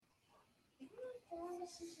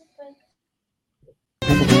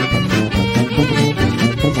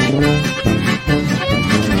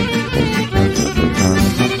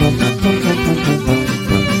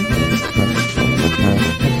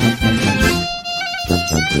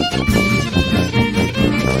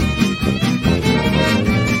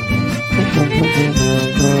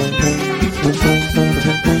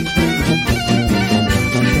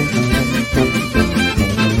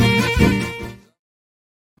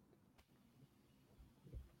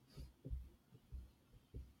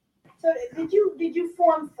So did you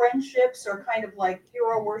form friendships or kind of like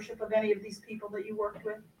hero worship of any of these people that you worked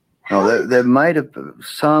with? No, there might have been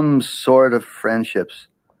some sort of friendships,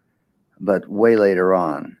 but way later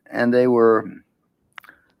on. And they were,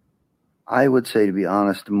 I would say, to be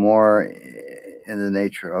honest, more in the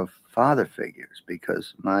nature of father figures,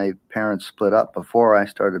 because my parents split up before I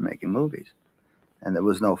started making movies, and there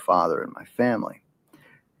was no father in my family.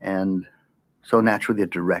 And so naturally the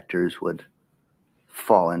directors would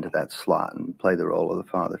fall into that slot and play the role of the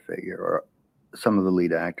father figure, or some of the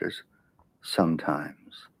lead actors sometimes.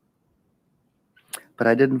 But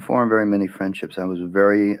I didn't form very many friendships. I was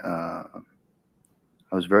very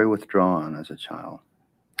withdrawn as a child.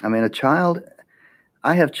 I mean,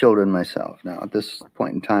 I have children myself. Now, at this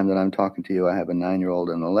point in time that I'm talking to you, I have a 9-year-old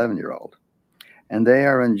and an 11-year-old. And they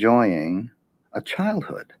are enjoying a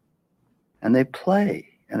childhood. And they play,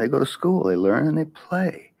 and they go to school, they learn and they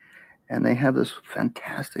play. And they have this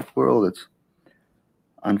fantastic world that's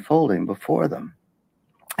unfolding before them.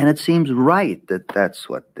 And it seems right that that's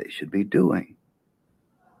what they should be doing.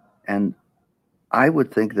 And I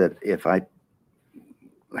would think that if I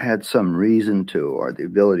had some reason to, or the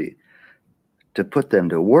ability to put them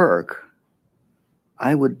to work,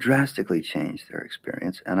 I would drastically change their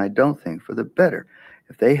experience, and I don't think for the better.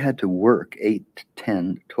 If they had to work 8,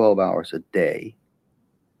 10, 12 hours a day,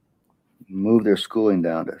 move their schooling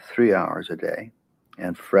down to 3 hours a day,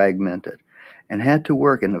 and fragment it, and had to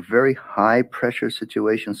work in a very high-pressure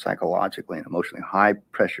situation, psychologically and emotionally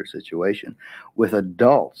high-pressure situation, with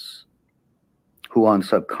adults who on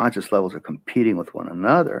subconscious levels are competing with one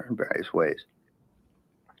another in various ways,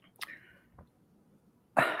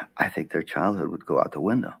 I think their childhood would go out the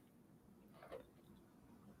window.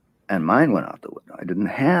 And mine went out the window. I didn't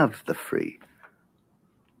have the free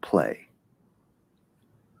play.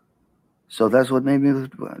 So that's what made me,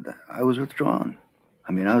 I was withdrawn.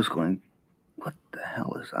 I mean, I was going, what the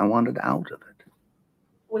hell is, I wanted out of it.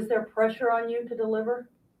 Was there pressure on you to deliver?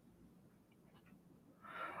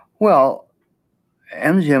 Well,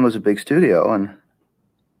 MGM was a big studio, and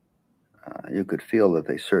you could feel that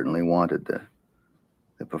they certainly wanted the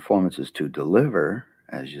performances to deliver,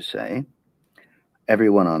 as you say.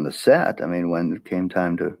 Everyone on the set, I mean, when it came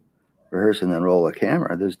time to rehearse and then roll the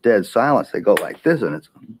camera, there's dead silence. They go like this, and it's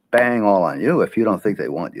bang all on you. If you don't think they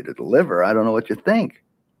want you to deliver, I don't know what you think.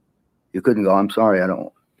 You couldn't go, I'm sorry, I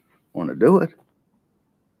don't want to do it.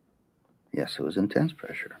 Yes, it was intense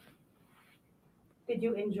pressure. Did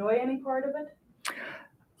you enjoy any part of it?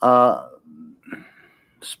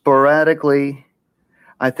 Sporadically,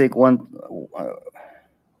 I think one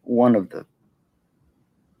of the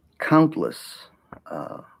countless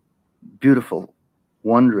beautiful,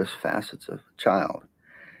 wondrous facets of a child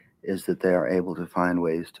is that they are able to find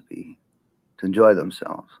ways to enjoy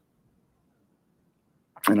themselves.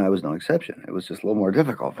 And I was no exception. It was just a little more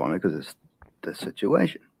difficult for me because it's the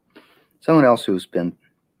situation. Someone else who's been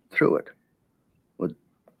through it would,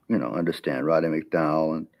 understand. Roddy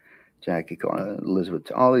McDowell and Jackie Cohen,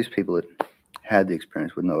 Elizabeth, all these people that had the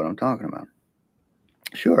experience would know what I'm talking about.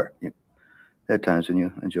 Sure, there are times when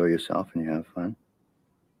you enjoy yourself and you have fun.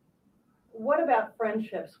 What about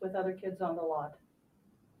friendships with other kids on the lot?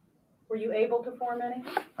 Were you able to form any?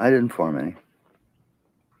 I didn't form any.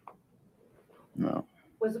 No.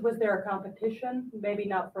 Was there a competition? Maybe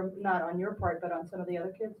not on your part, but on some of the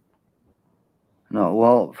other kids? No.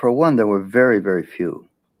 Well, for one, there were very, very few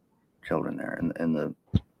children there in the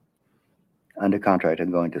under contract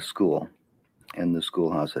and going to school in the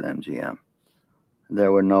schoolhouse at MGM.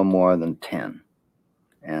 There were no more than 10,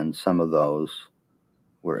 and some of those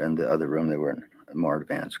were in the other room. They were in more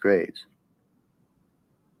advanced grades.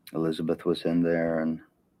 Elizabeth was in there, and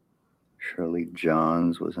Shirley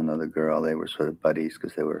Johns was another girl. They were sort of buddies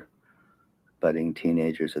because they were budding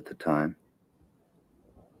teenagers at the time.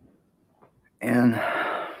 And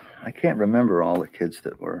I can't remember all the kids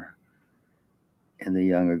that were in the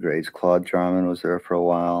younger grades. Claude Jarman was there for a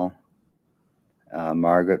while.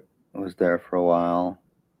 Margaret was there for a while.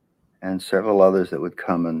 And several others that would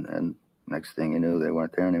come, and next thing you knew, they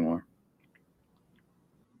weren't there anymore.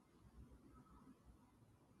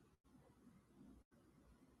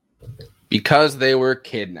 Because they were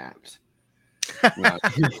kidnapped. No.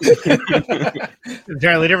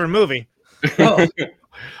 Entirely different movie. Oh.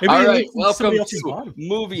 Maybe All they right, looked from somebody welcome else's to body.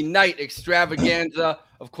 Movie Night Extravaganza.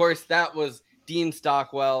 Of course, that was Dean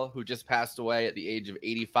Stockwell, who just passed away at the age of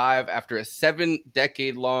 85 after a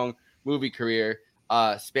 7-decade-long movie career,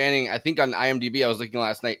 spanning, I think on IMDb, I was looking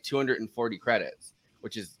last night, 240 credits,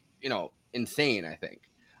 which is, insane, I think.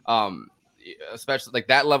 Especially like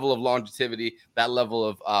that level of longevity, that level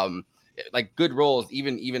of like good roles,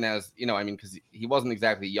 even as, because he wasn't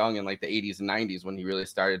exactly young in like the 80s and 90s when he really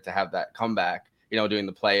started to have that comeback, doing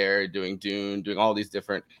The Player, doing Dune, doing all these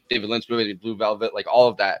different David Lynch movies, Blue Velvet, like all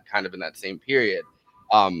of that kind of in that same period.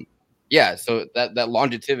 So that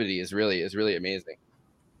longevity is really amazing.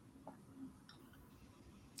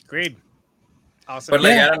 Agreed. Awesome. But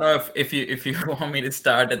like, I don't know if you want me to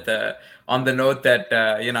start on the note that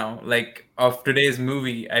like of today's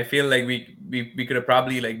movie, I feel like we could have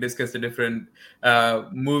probably like discussed a different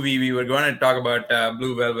movie. We were going to talk about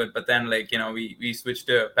Blue Velvet, but then like we switched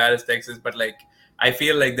to Paris, Texas. But like I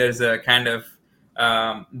feel like there's a kind of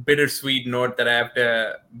bittersweet note that I have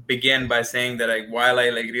to begin by saying that like while I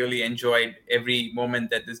like really enjoyed every moment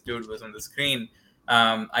that this dude was on the screen.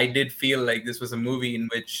 I did feel like this was a movie in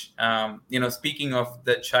which, speaking of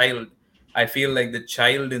the child, I feel like the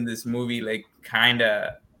child in this movie, like, kind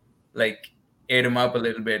of, like, ate him up a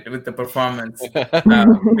little bit with the performance.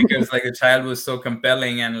 Because, like, the child was so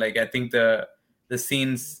compelling. And, like, I think the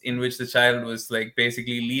scenes in which the child was, like,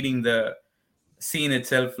 basically leading the scene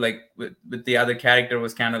itself, like, with the other character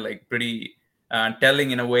was kind of, like, pretty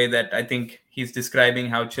telling in a way that I think he's describing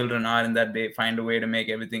how children are and that they find a way to make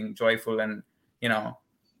everything joyful and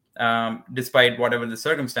despite whatever the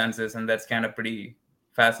circumstances. And that's kind of pretty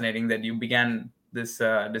fascinating that you began this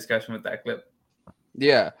discussion with that clip.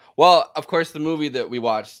 Yeah. Well, of course, the movie that we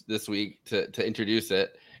watched this week to introduce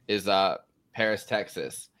it is Paris,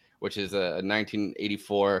 Texas, which is a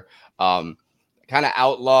 1984 kind of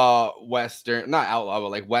outlaw Western, not outlaw, but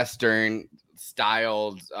like Western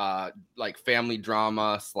styled like family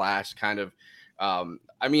drama / kind of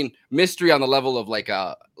mystery on the level of like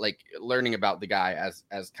learning about the guy as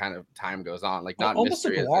kind of time goes on, like not almost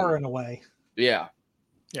mystery a noir in a way. Yeah,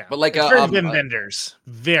 but like it's very Wim Wenders,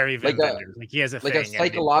 very Wim Wenders. Like he has a like thing, a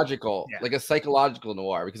psychological, like a psychological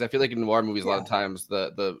noir, because I feel like in noir movies a lot of times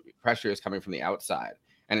the pressure is coming from the outside,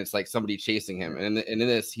 and it's like somebody chasing him, and in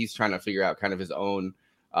this he's trying to figure out kind of his own,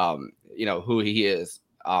 who he is.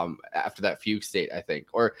 After that fugue state, I think,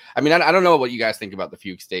 or I don't know what you guys think about the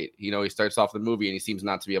fugue state. He starts off the movie and he seems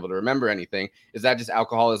not to be able to remember anything. Is that just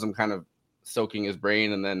alcoholism kind of soaking his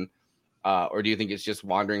brain, and then, or do you think it's just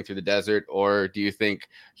wandering through the desert, or do you think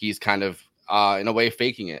he's kind of in a way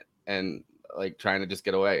faking it and like trying to just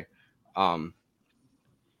get away? I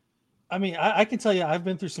can tell you, I've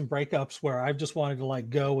been through some breakups where I've just wanted to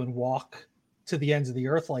like go and walk to the ends of the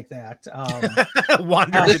earth like that.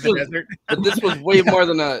 Wander to the desert. But this was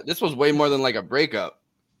way more than like a breakup.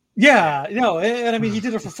 Yeah, and he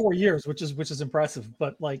did it for 4 years, which is impressive.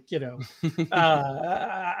 But like, I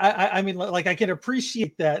can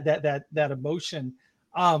appreciate that emotion.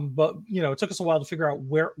 But it took us a while to figure out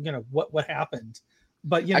where, what happened.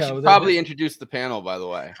 But I should probably introduce the panel, by the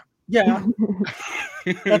way. Yeah,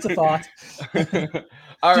 that's a thought.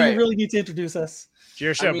 All right, you really need to introduce us? It's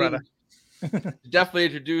your show, brother. Definitely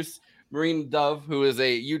introduce Marina Dove, who is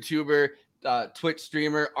a YouTuber, Twitch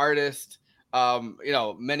streamer, artist,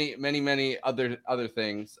 many other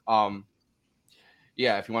things.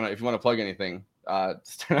 If you want to plug anything,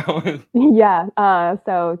 start out with.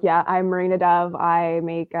 I'm Marina Dove. I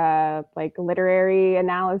make like literary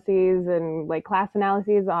analyses and like class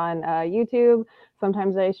analyses on YouTube.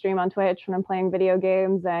 Sometimes I stream on Twitch when I'm playing video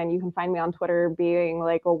games, and you can find me on Twitter being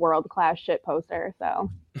like a world-class shit poster.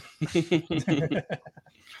 So.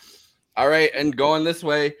 All right, and going this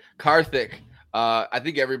way, Karthik. I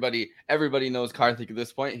think everybody knows Karthik at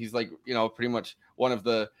this point. He's like, pretty much one of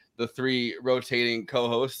the 3 rotating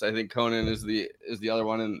co-hosts. I think Conan is the other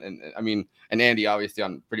one, and Andy obviously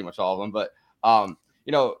on pretty much all of them. But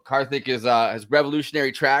Karthik has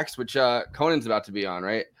Revolutionary Tracks, which Conan's about to be on,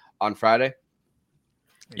 right, on Friday.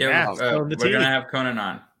 Yeah, we're gonna have Conan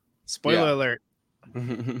on. Spoiler alert.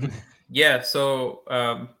 Yeah,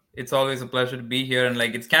 so it's always a pleasure to be here, and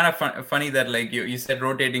like it's kind of funny that like you said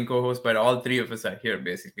rotating co-host, but all 3 of us are here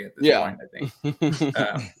basically at this point. I think.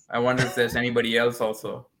 I wonder if there's anybody else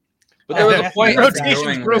also. But there was a point.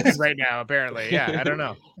 Rotation's broken right now, apparently. Yeah, I don't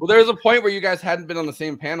know. Well, there was a point where you guys hadn't been on the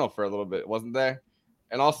same panel for a little bit, wasn't there?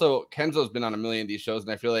 And also, Kenzo's been on a million of these shows,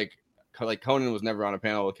 and I feel like Conan was never on a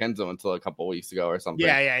panel with Kenzo until a couple of weeks ago or something.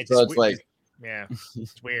 Yeah. So it's like, yeah,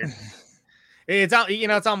 it's weird. It's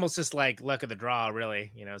it's almost just like luck of the draw,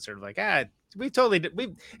 really. Sort of like we totally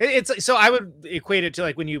did. It's so I would equate it to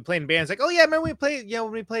like when you play in bands, like, oh yeah, remember we played,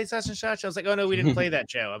 when we played such and such. I was like, oh no, we didn't play that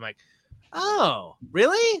show. I'm like, oh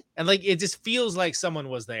really? And like it just feels like someone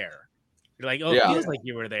was there. You're like, oh, it feels like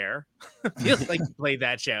you were there. Feels like you played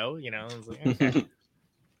that show. I was like, okay.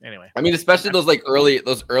 Anyway, I mean, especially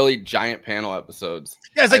those early giant panel episodes.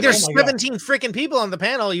 Yeah, it's like there's 17 freaking people on the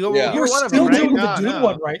panel. You're We're one of still them, right? doing the Dune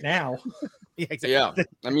one right now. Yeah, exactly. Yeah,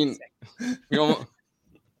 I mean, it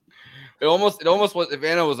almost was. If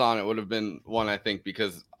Anna was on, it would have been one, I think,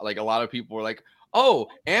 because like a lot of people were like, "Oh,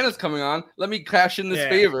 Anna's coming on. Let me cash in this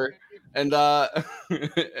favor and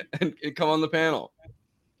and come on the panel."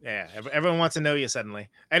 Yeah, everyone wants to know you suddenly.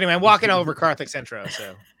 Anyway, I'm walking over Karthik Centro,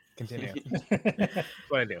 so continue.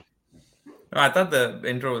 What I do. No, I thought the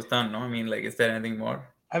intro was done. No, I mean, like, is there anything more?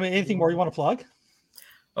 I mean, anything more you want to plug?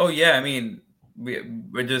 Oh yeah, I mean,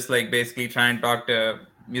 we're just like basically trying to talk to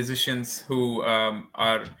musicians who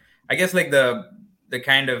are, I guess, like the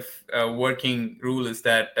kind of working rule is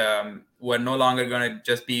that we're no longer going to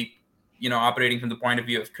just be, operating from the point of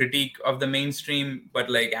view of critique of the mainstream, but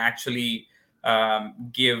like actually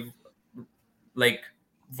give like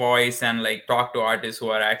voice and like talk to artists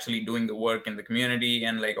who are actually doing the work in the community,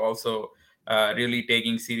 and like also really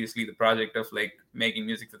taking seriously the project of like making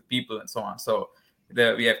music for the people and so on. So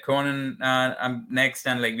we have Conan next,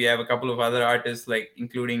 and like we have a couple of other artists, like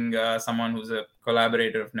including someone who's a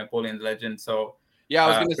collaborator of Napoleon the Legend. So yeah, I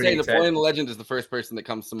was going to say Napoleon the Legend is the first person that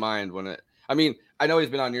comes to mind when it. I mean, I know he's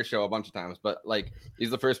been on your show a bunch of times, but like he's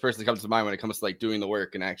the first person that comes to mind when it comes to like doing the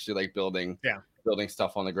work and actually like building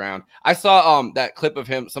stuff on the ground. I saw that clip of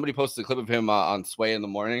him. Somebody posted a clip of him on Sway in the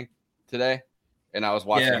Morning today, and I was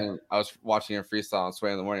watching him. I was watching him freestyle on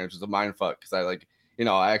Sway in the Morning, which is a mind fuck because I like,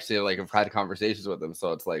 I actually like have had conversations with him.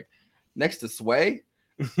 So it's like next to Sway.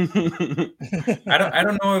 I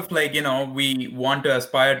don't know if like we want to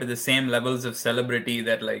aspire to the same levels of celebrity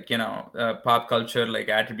that like pop culture like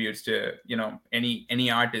attributes to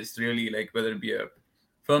any artist, really, like whether it be a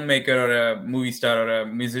filmmaker or a movie star or a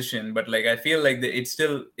musician. But like I feel like it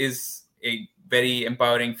still is a very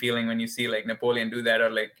empowering feeling when you see like Napoleon do that,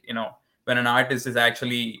 or like when an artist is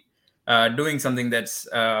actually doing something that's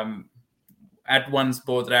at once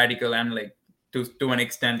both radical and like to an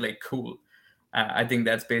extent like cool. I think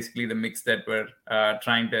that's basically the mix that we're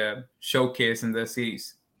trying to showcase in the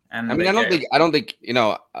series. And I mean, like, I don't think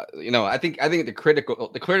I think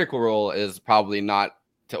the critical role is probably not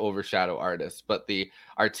to overshadow artists, but the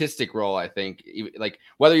artistic role, I think, like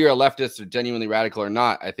whether you're a leftist or genuinely radical or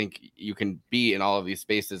not, I think you can be in all of these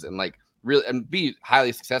spaces and like really and be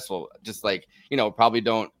highly successful. Just like probably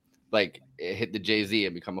don't like hit the Jay-Z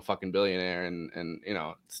and become a fucking billionaire and hit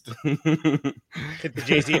the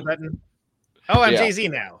Jay-Z button. Oh, I'm Jay-Z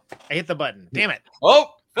now. I hit the button. Damn it.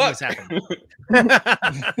 Oh, fuck. What's happened?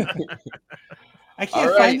 I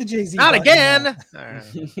can't find the Jay-Z Not button again.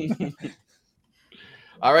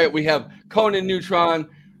 All right, we have Conan Neutron,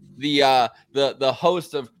 the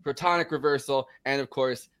host of Protonic Reversal, and of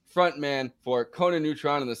course, frontman for Conan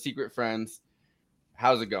Neutron and the Secret Friends.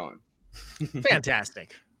 How's it going?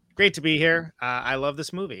 Fantastic. Great to be here. I love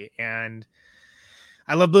this movie, and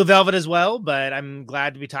I love Blue Velvet as well, but I'm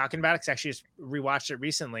glad to be talking about it because I actually just rewatched it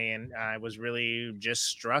recently, and I was really just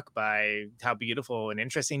struck by how beautiful and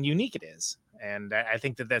interesting and unique it is. And I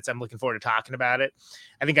think I'm looking forward to talking about it.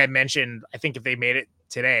 I think if they made it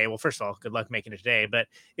today, well, first of all, good luck making it today, but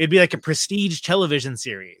it'd be like a prestige television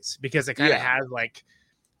series because it kind of has like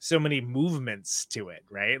so many movements to it,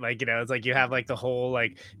 right? Like, it's like you have like the whole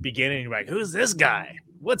like beginning, you're like, who's this guy?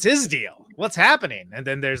 What's his deal? What's happening? And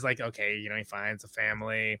then there's like, okay, he finds a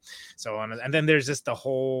family, so on. And then there's just the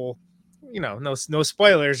whole, no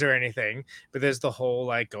spoilers or anything, but there's the whole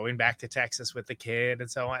like going back to Texas with the kid and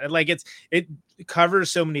so on. And like it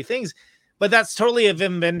covers so many things, but that's totally a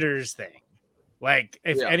Wim Wenders thing. Like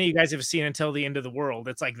if any of you guys have seen Until the End of the World,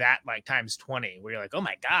 it's like that, like times 20, where you're like, oh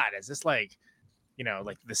my God, is this like,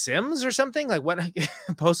 like The Sims or something? Like what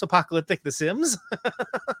post-apocalyptic The Sims?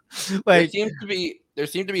 Like there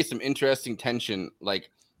seemed to be some interesting tension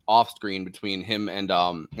like off screen between him and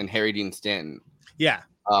Harry Dean Stanton. Yeah.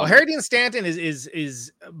 Well, Harry Dean Stanton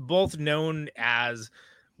is both known as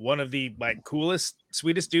one of the like coolest,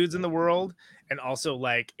 sweetest dudes in the world, and also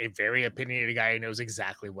like a very opinionated guy who knows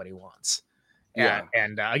exactly what he wants. Yeah,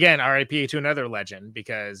 and again, RIP to another legend,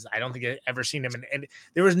 because I don't think I've ever seen him and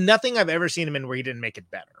there was nothing I've ever seen him in where he didn't make it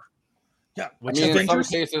better. Yeah, I mean, in some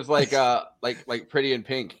cases, like Pretty in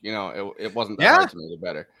Pink, it wasn't that hard to make it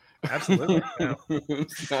better. Absolutely. Yeah.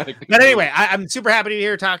 But anyway, I'm super happy to be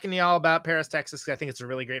here talking to y'all about Paris, Texas, because I think it's a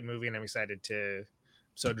really great movie, and I'm excited to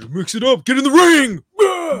So just mix it up, get in the ring.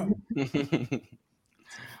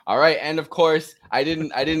 All right, and of course, I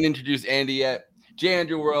didn't introduce Andy yet. J.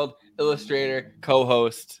 Andrew World, illustrator,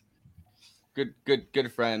 co-host,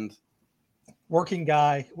 good friend. Working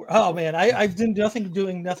guy. Oh man, I've been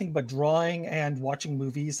doing nothing but drawing and watching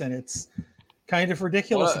movies, and it's kind of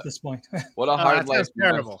ridiculous at this point. What a hard life!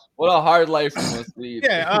 Terrible. What a hard life you must lead.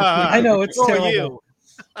 Yeah, I know it's terrible.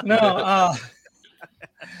 No,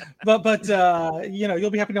 but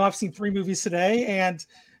you'll be happy to know I've seen 3 movies today and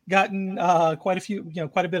gotten quite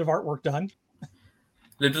a bit of artwork done.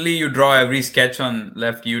 Literally, you draw every sketch on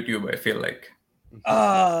left YouTube, I feel like.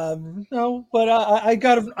 No, but I've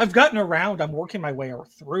gotten around. I'm working my way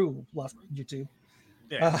through left YouTube.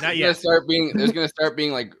 Yeah, not yet. There's gonna start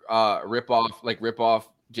being like rip off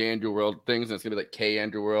J. Andrew World things, and it's gonna be like K.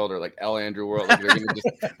 Andrew World or like L. Andrew World. Like they're gonna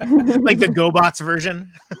just like the GoBots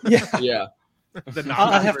version. Yeah, yeah.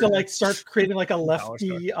 I have to like start creating like a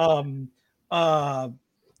lefty what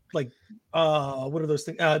are those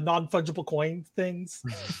things? Non-fungible coin things.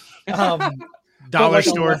 Dollar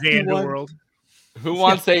store J. Andrew World. Who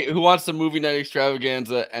wants a movie night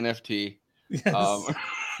extravaganza NFT? Yes.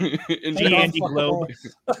 Andy Globe.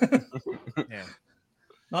 Yeah.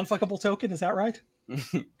 Non-fuckable token, is that right?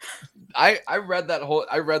 I read that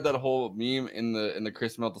whole meme in the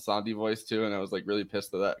Chris Meltisanti voice too, and I was like really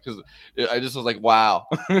pissed at that because I just was like, wow.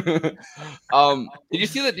 Did you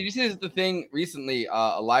see that? Did you see the thing recently?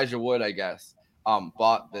 Elijah Wood, I guess,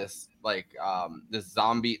 bought this this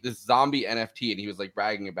zombie NFT, and he was like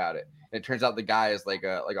bragging about it. And it turns out the guy is like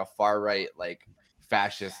a far right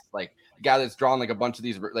fascist guy that's drawn like a bunch of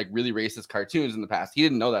these like really racist cartoons in the past. He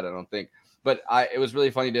didn't know that, I don't think, but it was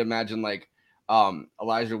really funny to imagine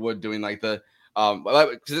Elijah Wood doing like the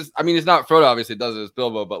it's not Frodo, obviously it does it, it's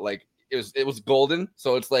Bilbo, but like it was golden,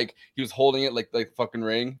 so it's like he was holding it like fucking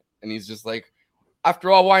ring, and he's just like,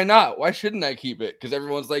 after all, why not? Why shouldn't I keep it? Because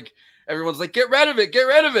everyone's like, get rid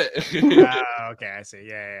of it. Okay, I see.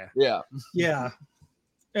 Yeah.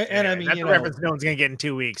 And I mean, that's a reference no one's gonna get in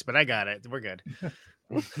 2 weeks, but I got it. We're good.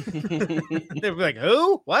 They're like,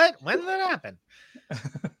 who? What? When did that happen?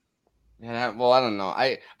 Yeah, well, I don't know.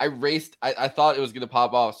 I raced. I thought it was gonna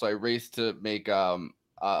pop off, so I raced to make a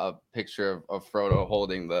picture of Frodo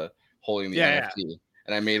holding the NFT,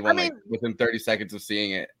 and I made one within 30 seconds of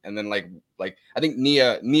seeing it, and then like I think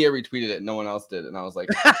Nia retweeted it, no one else did, and I was like,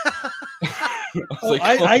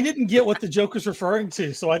 I didn't get what the joke was referring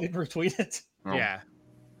to, so I didn't retweet it. Oh. Yeah.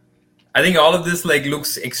 I think all of this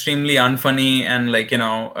looks extremely unfunny and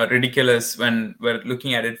ridiculous when we're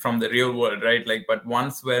looking at it from the real world, right? But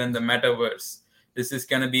once we're in the metaverse, this is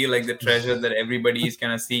gonna be like the treasure that everybody is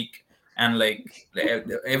gonna seek, and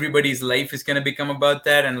everybody's life is gonna become about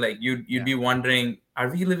that. And you'd be wondering, are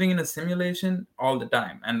we living in a simulation all the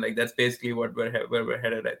time? And that's basically where we're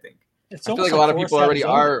headed, I think. I feel like a lot of people already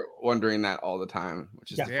are wondering that all the time,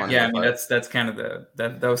 which is the funny part. I mean, that's kind of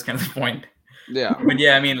that was kind of the point. Yeah, but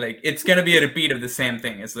yeah, I mean, it's gonna be a repeat of the same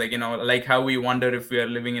thing. It's like how we wonder if we are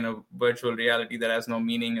living in a virtual reality that has no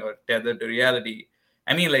meaning or tethered to reality.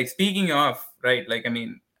 I mean, speaking of, right,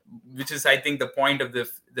 which is I think the point of the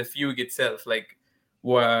fugue itself.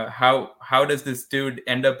 How does this dude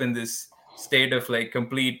end up in this state of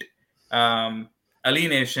complete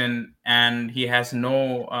alienation, and he has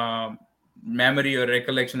no memory or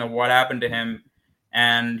recollection of what happened to him,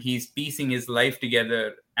 and he's piecing his life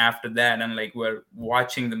together after that, and we're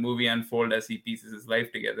watching the movie unfold as he pieces his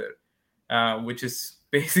life together, which is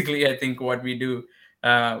basically I think what we do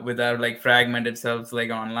with our fragmented selves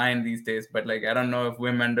online these days. But I don't know if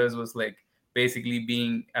Wim Wenders was basically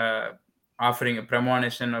being offering a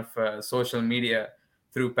premonition of social media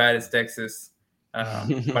through Paris, Texas, but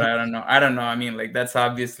I don't know. I mean, that's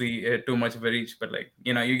obviously too much of a reach, but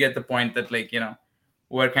you get the point that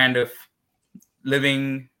we're kind of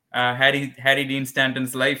living Harry Dean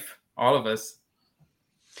Stanton's life, all of us.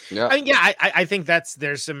 Yeah, I think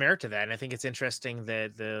there's some merit to that, and I think it's interesting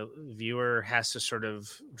that the viewer has to sort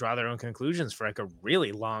of draw their own conclusions for a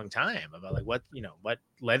really long time about what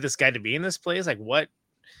led this guy to be in this place, what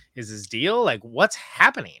is his deal, what's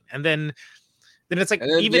happening, and then it's and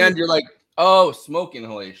then even at the end you're like, oh, smoke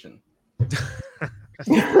inhalation.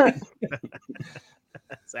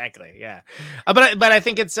 Exactly. Yeah. But I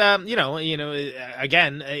think it's again,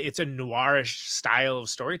 it's a noirish style of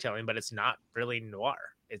storytelling, but it's not really noir.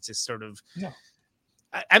 It's just sort of,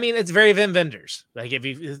 I mean, it's very Wim Wenders.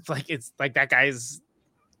 It's like that guy's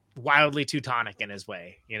wildly Teutonic in his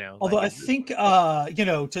way, Although I think,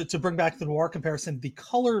 to bring back the noir comparison, the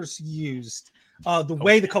colors used, the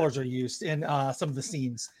way the colors are used in some of the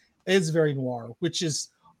scenes is very noir, which is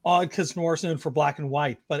odd because noir's known for black and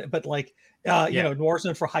white, but like noir's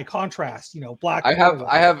known for high contrast. Black. I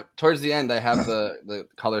have towards the end. I have the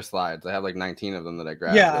color slides. I have like 19 of them that I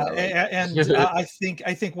grabbed. Yeah, and I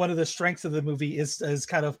think one of the strengths of the movie is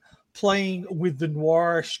kind of playing with the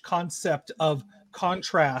noirish concept of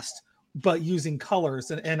contrast, but using colors.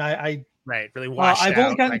 And I really washed I've out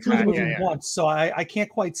only gotten like through the that. movie once, so I can't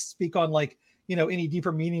quite speak on like any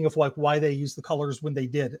deeper meaning of like why they used the colors when they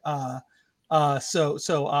did. I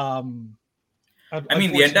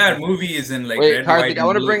mean, the entire movie is in like Wait, red, Karthik, white, I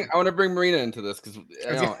want to and bring blue. Marina into this because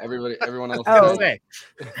everyone else, Oh.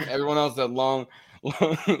 everyone else had long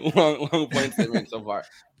point statement so far.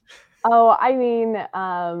 Oh, I mean,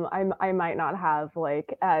 I might not have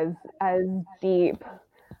like as deep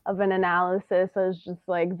of an analysis. I was just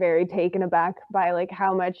like very taken aback by like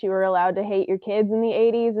how much you were allowed to hate your kids in the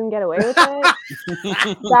 80s and get away with it.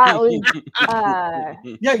 That was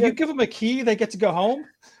yeah, you give them a key, they get to go home.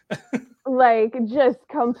 Like just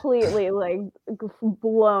completely like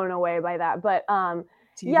blown away by that. But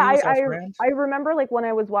yeah, I remember like when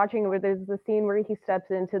I was watching where there's the scene where he steps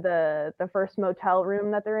into the first motel room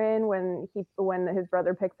that they're in when his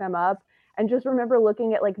brother picks them up, and just remember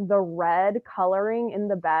looking at like the red coloring in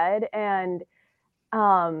the bed, and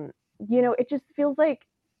it just feels like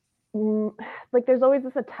there's always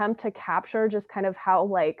this attempt to capture just kind of how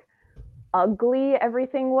like ugly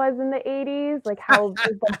everything was in the 80s, like how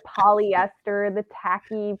the polyester, the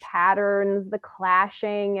tacky patterns, the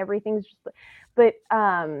clashing, everything's just, but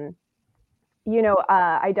I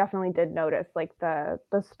definitely did notice like the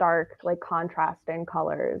stark like contrast in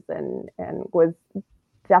colors, and was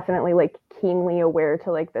definitely like keenly aware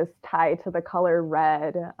to like this tie to the color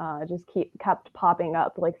red just kept popping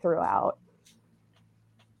up like throughout.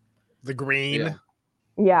 The green.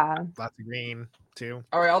 Yeah. Lots of green too.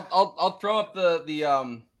 All right, I'll throw up the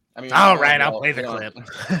I mean, all right, I'll play the clip.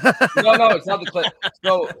 No, it's not the clip.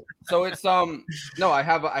 So it's no, I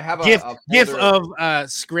have a gif of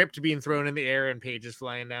script being thrown in the air and pages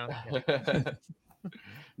flying down.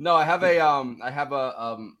 No, I have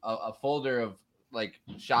a folder of like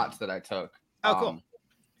shots that I took. Oh,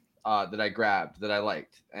 cool. That I grabbed that I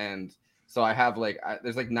liked, and so I have like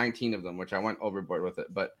there's like 19 of them, which I went overboard with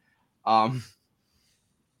it, but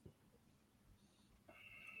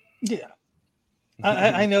yeah.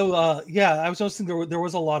 I know. I was noticing there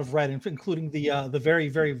was a lot of red, including the very,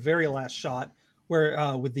 very, very last shot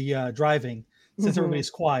where with the driving. Since everybody's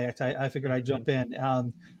quiet, I figured I'd jump in.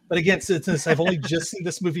 But again, since I've only just seen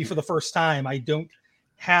this movie for the first time, I don't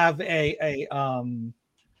have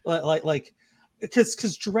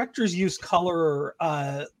because directors use color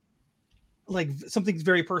like something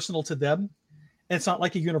very personal to them. And it's not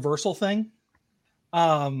like a universal thing.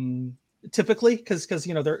 Typically, because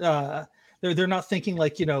they're not thinking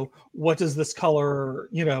like what does this color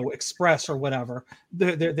express or whatever.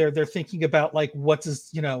 They're thinking about like what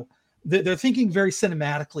does they're thinking very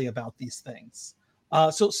cinematically about these things.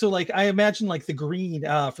 So like I imagine like the green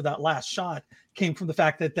for that last shot came from the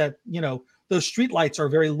fact that those street lights are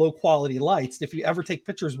very low quality lights. If you ever take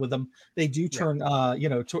pictures with them, they do turn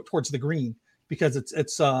towards the green because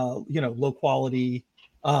it's low quality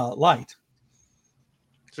light.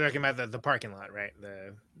 So talking about the parking lot, right?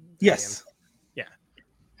 Yes. Yeah.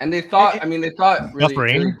 And they thought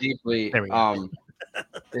really deeply. There we go.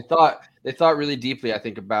 They thought really deeply, I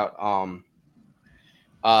think, about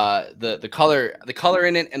the color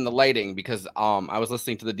in it and the lighting, because I was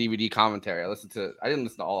listening to the DVD commentary. I didn't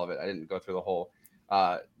listen to all of it. I didn't go through the whole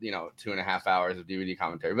 2.5 hours of DVD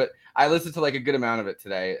commentary, but I listened to like a good amount of it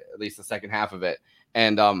today, at least the second half of it.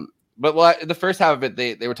 And but the first half of it,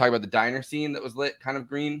 they were talking about the diner scene that was lit kind of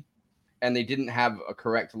green, and they didn't have a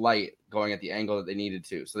correct light going at the angle that they needed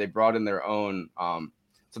to. So they brought in their own.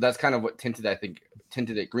 So that's kind of what tinted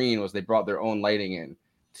it green, was they brought their own lighting in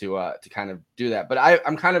to kind of do that. But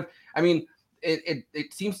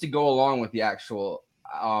it seems to go along with the actual.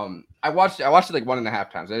 I watched it like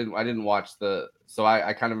 1.5 times. I didn't watch so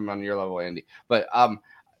I kind of am on your level, Andy. But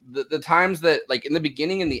the times that like in the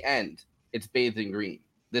beginning and the end, it's bathed in green.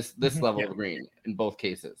 This level of green in both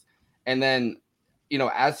cases. And then,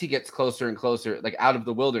 as he gets closer and closer, like out of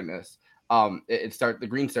the wilderness, the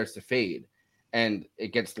green starts to fade and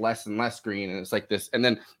it gets less and less green. And it's like this, and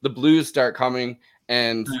then the blues start coming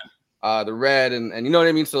and the red and you know what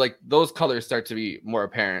I mean? So like those colors start to be more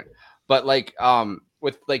apparent, but like,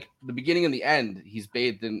 with like the beginning and the end, he's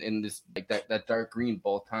bathed in this, like that dark green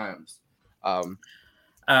both times.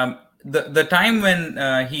 The time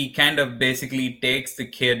when he kind of basically takes the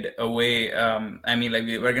kid away, I mean, like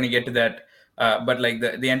we're going to get to that but like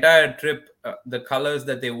the entire trip, the colors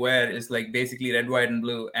that they wear is like basically red, white, and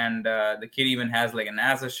blue. And the kid even has like a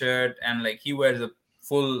NASA shirt, and like he wears a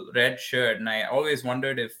full red shirt. And I always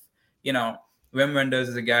wondered if, you know, Wim Wenders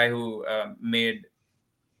is a guy who made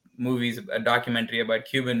movies, a documentary about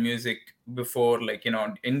Cuban music before, like, you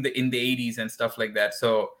know, in the 80s and stuff like that.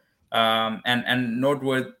 So and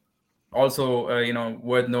noteworthy also, you know,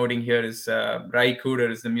 worth noting here is Ry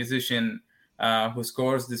Cooder is the musician who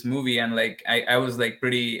scores this movie, and like I was like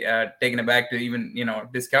pretty taken aback to even, you know,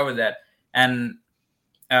 discover that. And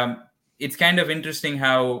it's kind of interesting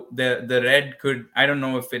how the red could, I don't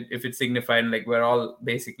know if it signified like we're all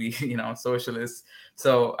basically, you know, socialists.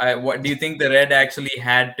 So what do you think the red actually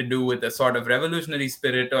had to do with a sort of revolutionary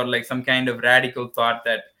spirit, or like some kind of radical thought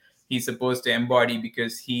that he's supposed to embody,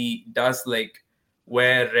 because he does like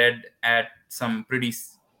wear red at some pretty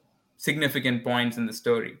significant points in the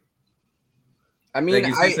story? I mean, Like,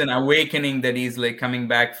 is this an awakening that he's like coming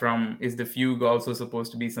back from? Is the fugue also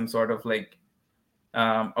supposed to be some sort of like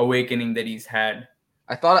awakening that he's had?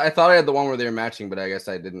 I thought I had the one where they were matching, but I guess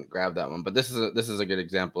I didn't grab that one. But this is a good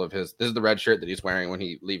example of his. This is the red shirt that he's wearing when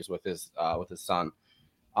he leaves with his son.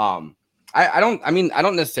 I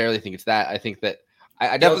don't necessarily think it's that. I think that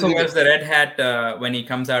I definitely he also wears the red hat when he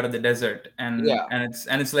comes out of the desert, and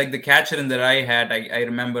it's like the Catcher in the Rye hat. I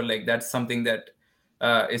remember like that's something that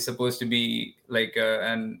is supposed to be like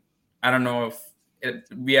and I don't know if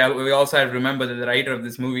we also have to remember that the writer of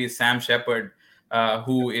this movie is Sam Shepard,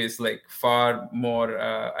 who is like far more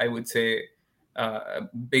I would say a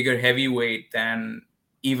bigger heavyweight than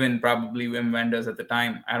even probably Wim Wenders at the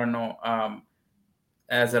time. I don't know.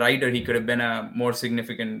 As a writer, he could have been a more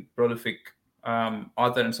significant, prolific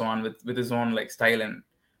author and so on, with his own like style and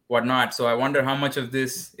whatnot. So I wonder how much of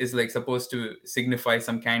this is like supposed to signify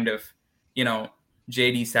some kind of, you know,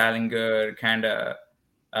 J.D. Salinger kind of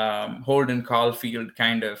Holden Caulfield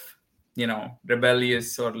kind of, you know,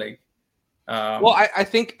 rebellious or like. Well, I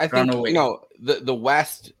think runaway. You know, the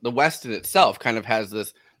West in itself kind of has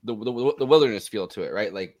this the wilderness feel to it,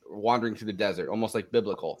 right? Like wandering through the desert, almost like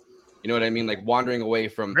biblical. You know what I mean? Like wandering away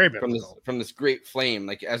from this great flame,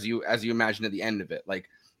 like as you imagine at the end of it, like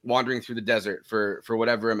wandering through the desert for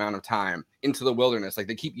whatever amount of time into the wilderness. Like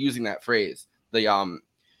they keep using that phrase. The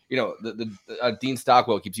you know, the Dean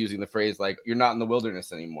Stockwell keeps using the phrase like you're not in the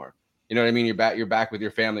wilderness anymore. You know what I mean? You're back with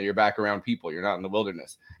your family. You're back around people. You're not in the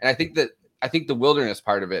wilderness. And I think the wilderness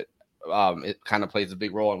part of it, it kind of plays a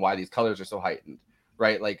big role in why these colors are so heightened,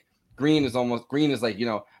 right? Like green is like, you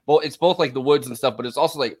know, it's both like the woods and stuff, but it's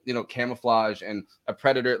also like, you know, camouflage and a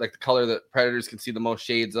predator, like the color that predators can see the most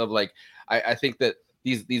shades of. Like I think that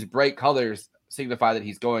these bright colors signify that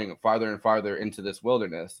he's going farther and farther into this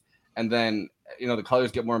wilderness. And then, you know, the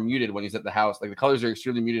colors get more muted when he's at the house. Like the colors are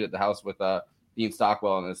extremely muted at the house with Dean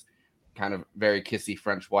Stockwell and his kind of very kissy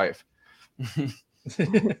French wife.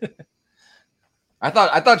 I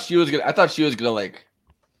thought she was gonna like.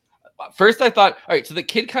 First, I thought, all right, so the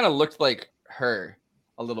kid kind of looked like her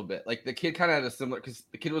a little bit. Like the kid kind of had a similar, because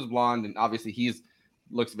the kid was blonde, and obviously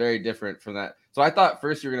looks very different from that. So I thought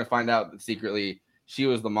first you were gonna find out that secretly she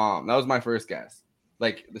was the mom. That was my first guess.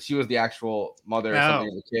 Like she was the actual mother or something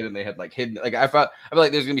of the kid, and they had like hidden. Like I felt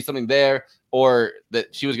like there's gonna be something there, or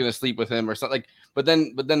that she was gonna sleep with him or something. Like, but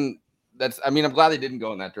then that's. I mean, I'm glad they didn't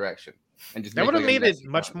go in that direction. And just that would have like made it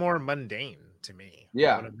much more mundane to me.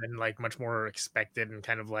 Yeah, it would have been like much more expected and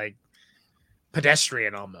kind of like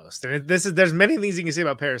pedestrian almost. And there's many things you can say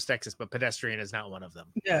about Paris, Texas, but pedestrian is not one of them.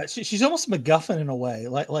 Yeah, she's almost MacGuffin in a way.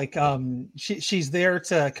 Like she's there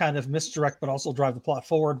to kind of misdirect, but also drive the plot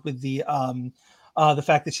forward with the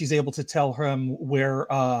fact that she's able to tell him where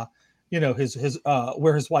where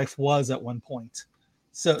his wife was at one point.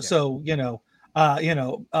 So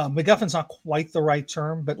MacGuffin's not quite the right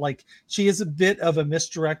term, but like she is a bit of a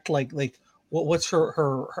misdirect. Like what's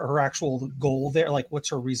her actual goal there? Like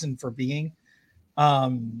what's her reason for being? I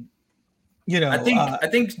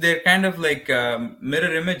think they're kind of like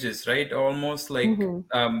mirror images, right? Almost like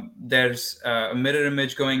there's a mirror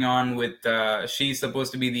image going on with she's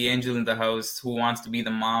supposed to be the angel in the house who wants to be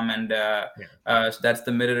the mom, and that's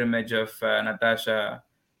the mirror image of Natasha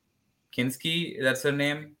Kinski. That's her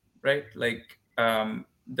name, right? Like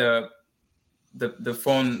the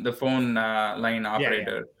phone line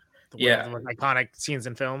operator. Yeah. The iconic scenes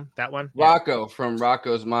in film, that one. Rocco from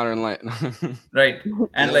Rocco's Modern Life. Right.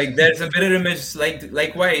 And like there's a mirror image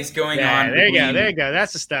likewise going on. There you go.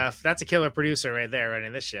 That's the stuff. That's a killer producer right there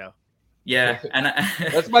running this show. Yeah. And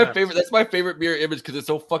that's my favorite mirror image because it's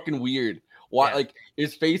so fucking weird. Why like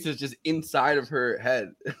his face is just inside of her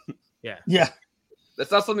head. Yeah. Yeah. That's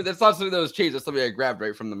not something that was changed. That's something I grabbed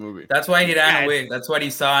right from the movie. That's why he ran away. That's what he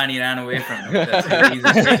saw, and he ran away from it. That's he's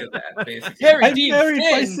afraid of that, basically. I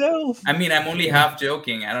married myself. I mean, I'm only half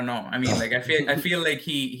joking. I don't know. I mean, like I feel like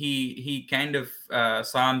he kind of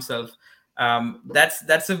saw himself.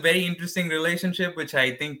 That's a very interesting relationship, which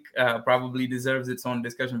I think probably deserves its own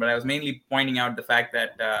discussion. But I was mainly pointing out the fact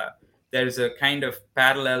that there's a kind of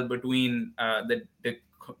parallel between the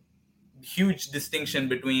huge distinction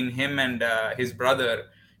between him and his brother,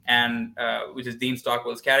 and which is Dean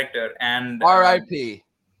Stockwell's character, and R.I.P.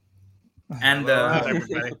 and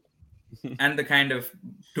everybody. and the kind of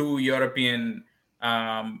two European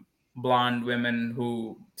blonde women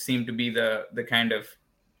who seem to be the kind of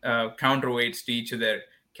counterweights to each of their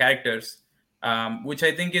characters, which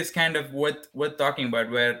I think is kind of worth talking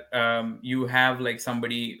about, where you have like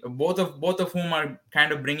somebody, both of whom are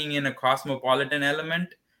kind of bringing in a cosmopolitan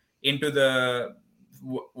element into the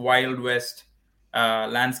Wild West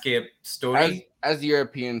landscape story, as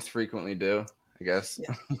Europeans frequently do, I guess.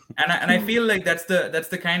 Yeah. and I feel like that's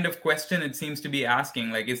the kind of question it seems to be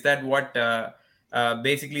asking. Like, is that what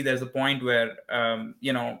basically there's a point where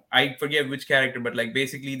I forget which character, but like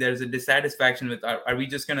basically there's a dissatisfaction with are we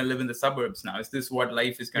just going to live in the suburbs now? Is this what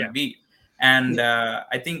life is going to be? And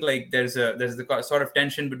I think like there's the sort of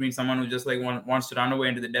tension between someone who just like wants to run away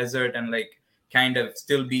into the desert and like kind of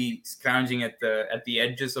still be scrounging at the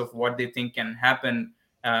edges of what they think can happen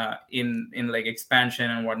in like expansion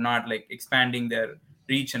and whatnot, like expanding their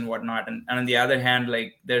reach and whatnot. And on the other hand,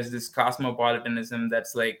 like there's this cosmopolitanism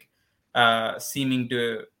that's like seeming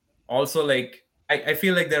to also like I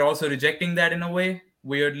feel like they're also rejecting that in a way,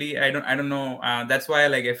 weirdly. I don't know. That's why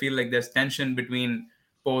like I feel like there's tension between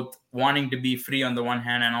both wanting to be free on the one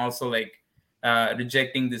hand and also like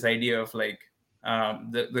rejecting this idea of like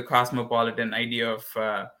the cosmopolitan idea of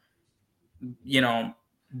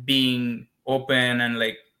being open and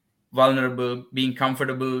like vulnerable, being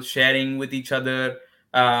comfortable, sharing with each other,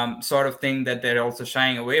 sort of thing that they're also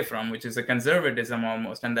shying away from, which is a conservatism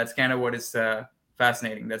almost. And that's kind of what is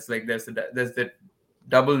fascinating. That's like there's the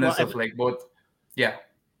doubleness of like both. Yeah,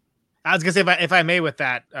 I was gonna say, if I may, with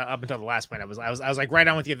that up until the last point, I was like right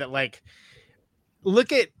on with you that like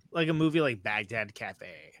look at like a movie like Baghdad Cafe,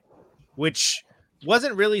 which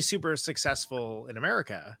wasn't really super successful in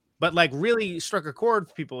America, but like really struck a chord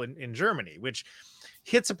with people in Germany, which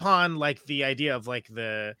hits upon like the idea of like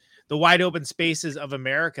the wide open spaces of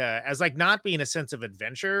America as like not being a sense of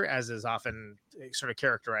adventure as is often sort of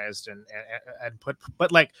characterized and put,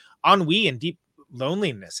 but like ennui and deep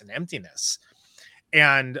loneliness and emptiness.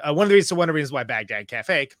 And one of the reasons why Baghdad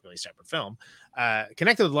Cafe, completely separate film,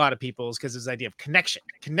 connected with a lot of people is because this idea of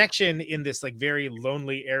connection in this like very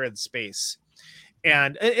lonely, arid space.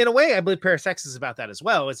 And in a way, I believe Parasex is about that as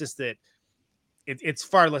well. It's just that it's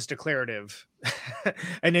far less declarative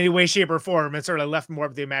in any way, shape, or form. It's sort of left more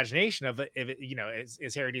of the imagination of if it,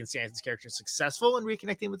 is Harry Dean Stanton's character successful in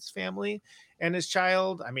reconnecting with his family and his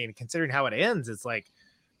child? I mean, considering how it ends, it's like,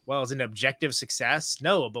 well, is it an objective success?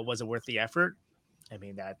 No, but was it worth the effort? I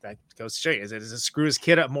mean, that goes to show you. Does it screw his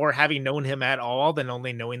kid up more having known him at all than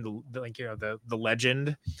only knowing the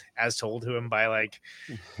legend as told to him by like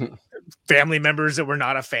family members that were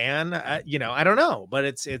not a fan? I don't know, but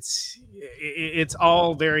it's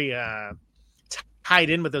all very tied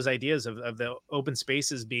in with those ideas of the open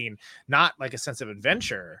spaces being not like a sense of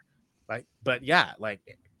adventure, like, but yeah,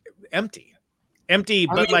 like empty,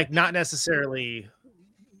 but like not necessarily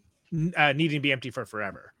needing to be empty for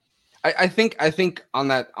forever. I think on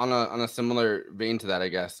a similar vein to that, I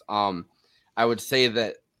guess, I would say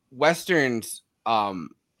that Westerns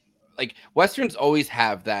always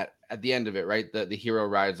have that at the end of it, right? The hero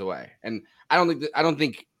rides away. And I don't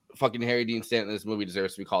think fucking Harry Dean Stanton in this movie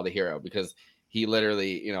deserves to be called a hero because he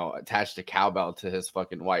literally, attached a cowbell to his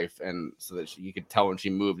fucking wife, and so that he could tell when she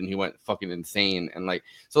moved, and he went fucking insane. And like,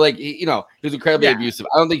 so like, he was incredibly abusive.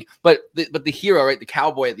 I don't think, but the hero, right, the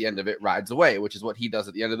cowboy at the end of it rides away, which is what he does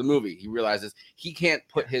at the end of the movie. He realizes he can't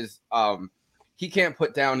put down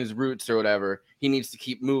his roots or whatever. He needs to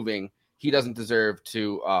keep moving. He doesn't deserve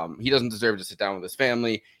to sit down with his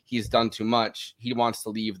family. He's done too much. He wants to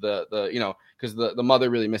leave because the mother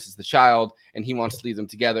really misses the child, and he wants to leave them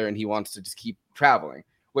together, and he wants to just keep traveling,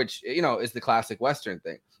 which, is the classic Western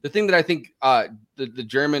thing. The thing that I think the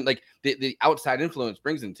German, like the outside influence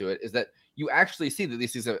brings into it is that you actually see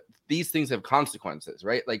that these things have consequences,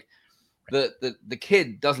 right? Like the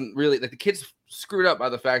kid doesn't really, like, the kid's screwed up by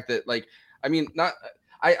the fact that, like, I mean, not.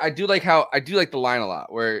 I do like the line a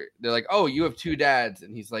lot where they're like, "Oh, you have two dads,"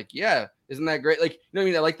 and he's like, "Yeah, isn't that great?" Like, you know what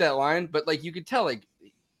I mean? I like that line, but like you could tell, like,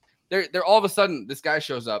 they're all of a sudden this guy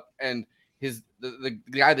shows up, and the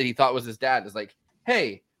guy that he thought was his dad is like,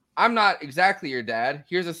 hey, I'm not exactly your dad.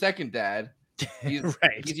 Here's a second dad. He's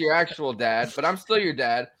Right. he's your actual dad, but I'm still your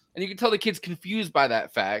dad. And you can tell the kid's confused by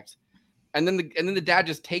that fact. And then the dad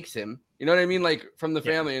just takes him, you know what I mean? Like from the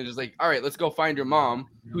family and just like, all right, let's go find your mom,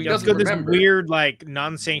 who he Let's doesn't go this remember. weird, like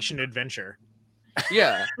non-sanctioned adventure.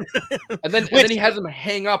 Yeah. And then he has him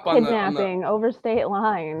hang up on Kidnapping over state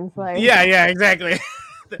lines. Like Yeah, exactly.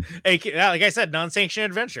 Like I said, non-sanctioned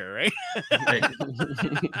adventure, right?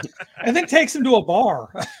 And then takes him to a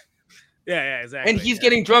bar. Yeah, exactly. And he's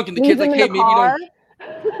getting drunk, and the leaves kid's like, him hey, in maybe the car.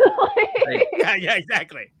 don't. Yeah,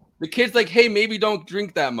 exactly. The kid's like, hey, maybe don't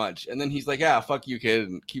drink that much. And then he's like, yeah, fuck you, kid,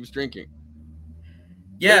 and keeps drinking.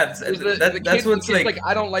 Yeah, The that's kid's what's like,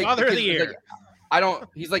 I don't like Father of the kid's year. like, I don't.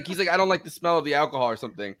 He's like, I don't like the smell of the alcohol or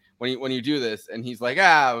something when you do this. And he's like,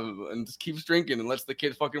 and just keeps drinking and lets the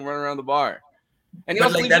kid fucking run around the bar. And he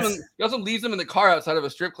But, also like, he also leaves him in the car outside of a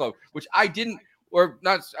strip club, which I didn't, or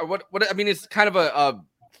not. What I mean, it's kind of a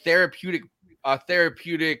therapeutic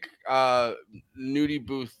nudie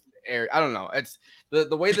booth area. I don't know. It's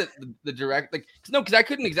the way that the direct, like, no, because I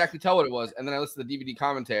couldn't exactly tell what it was, and then I listened to the DVD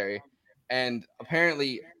commentary, and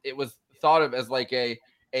apparently it was thought of as like a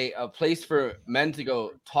place for men to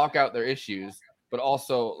go talk out their issues, but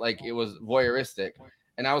also like it was voyeuristic.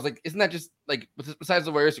 And I was like, isn't that just like, besides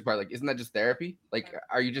the voyeuristic part, like, isn't that just therapy? Like,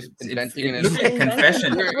 are you just inventing it an looks like Invented-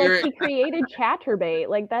 confession. Like he created Chatterbait.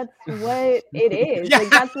 Like that's what it is. Yeah. Like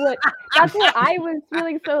that's what I was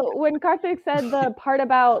feeling. So when Karthik said the part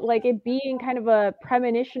about like it being kind of a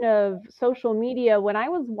premonition of social media, when I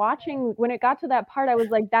was watching, when it got to that part, I was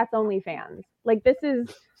like, that's OnlyFans. Like this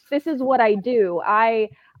is what I do. I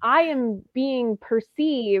am being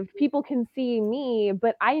perceived. People can see me,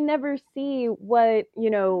 but I never see what,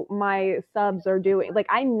 my subs are doing. Like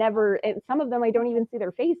I never, and some of them I don't even see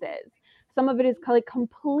their faces. Some of it is like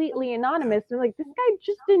completely anonymous. And like, this guy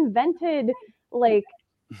just invented like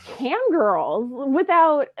cam girls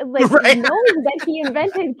without like Right. knowing that he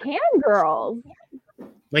invented cam girls.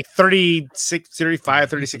 Like 36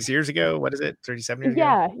 years ago. What is it? 37 years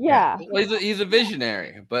ago? Yeah. Well, he's a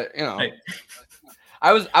visionary, but Right.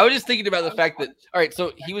 I was just thinking about the fact that, all right,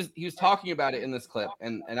 so he was talking about it in this clip,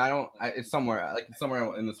 and it's somewhere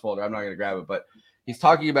in this folder. I'm not gonna grab it, but he's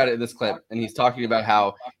talking about it in this clip, and he's talking about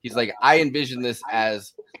how he's like, I envision this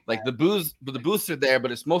as like the booths are there,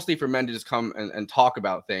 but it's mostly for men to just come and talk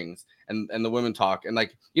about things, and the women talk, and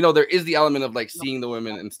like, there is the element of like seeing the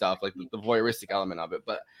women and stuff, like the voyeuristic element of it,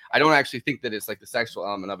 but I don't actually think that it's like the sexual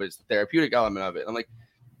element of it. It's the therapeutic element of it. I'm like,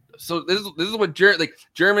 so this is what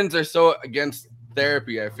Germans are so against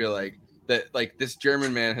therapy. I feel like that like this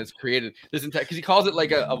German man has created this entire, because he calls it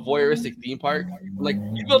like a voyeuristic theme park. Like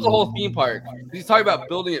you built a whole theme park. He's talking about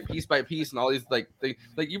building it piece by piece and all these like things.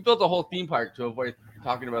 Like you built a whole theme park to avoid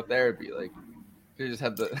talking about therapy. Like you just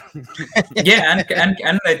had the Yeah,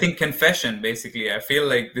 and I think confession. Basically, I feel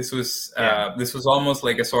like this was almost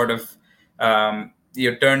like a sort of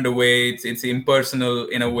you're turned away. It's impersonal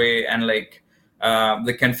in a way, and like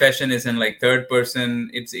the confession is in like third person.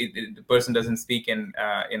 The person doesn't speak in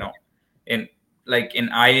in like in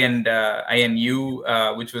I and you,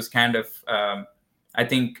 which was kind of I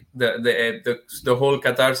think the whole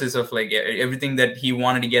catharsis of like everything that he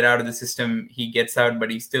wanted to get out of the system, he gets out,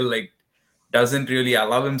 but he still like doesn't really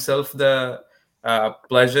allow himself the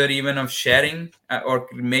pleasure even of sharing or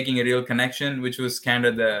making a real connection, which was kind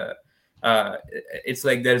of the it's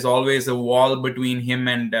like there's always a wall between him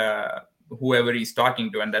and whoever he's talking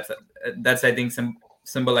to, and that's I think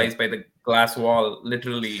symbolized by the glass wall,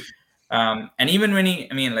 literally. And even when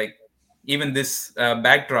even this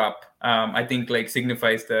backdrop, I think like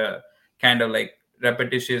signifies the kind of like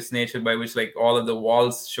repetitious nature by which like all of the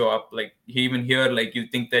walls show up. Like even here, like you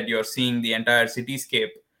think that you're seeing the entire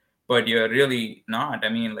cityscape, but you're really not. I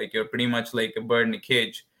mean, like you're pretty much like a bird in a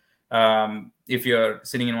cage. If you're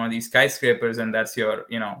sitting in one of these skyscrapers and that's your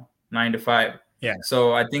 9 to 5. Yeah.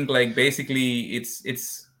 So I think like basically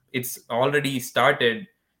it's already started,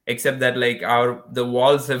 except that like the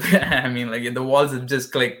walls have I mean like the walls have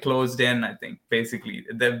just like closed in. I think basically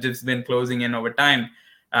they've just been closing in over time.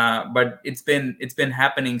 But it's been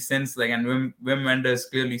happening since, like, and Wim Wenders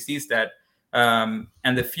clearly sees that.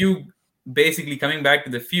 And the fugue, basically coming back to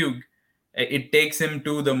the fugue, it takes him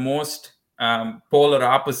to the most polar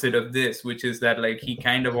opposite of this, which is that like he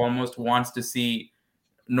kind of almost wants to see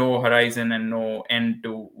no horizon and no end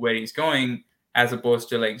to where he's going, as opposed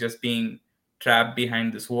to like just being trapped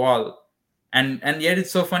behind this wall. And yet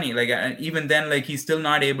it's so funny, like even then, like he's still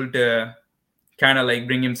not able to kind of like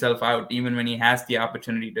bring himself out, even when he has the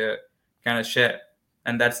opportunity to kind of share.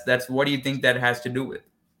 And that's what do you think that has to do with?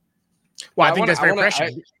 Well, I think that's very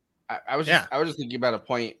prescient. I was just thinking about a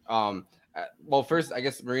point. well, first, I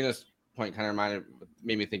guess Marina's point kind of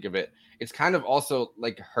made me think of it. It's kind of also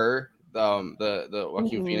like Her, the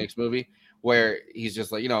Joaquin Phoenix movie, where he's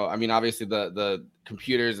just like, I mean, obviously the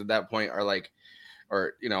computers at that point are like,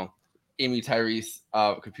 or Amy Tyrese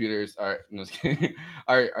computers are,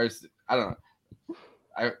 are I don't know.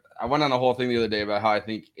 I went on a whole thing the other day about how I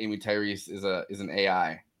think Amy Tyrese is an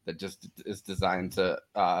AI that just is designed to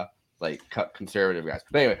like cut conservative guys.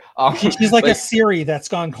 But anyway, she's like a Siri that's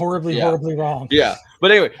gone horribly wrong. Yeah,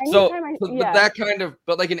 but anyway, Yeah. that kind of,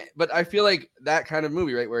 but I feel like that kind of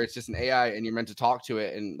movie, right, where it's just an AI and you're meant to talk to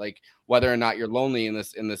it, and like whether or not you're lonely in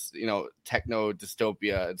this techno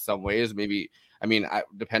dystopia in some ways, maybe. I mean,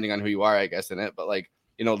 depending on who you are, I guess, in it, but like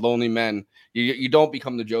lonely men, you don't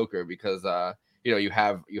become the Joker because you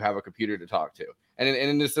have a computer to talk to, and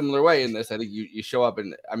in a similar way in this, I think you show up,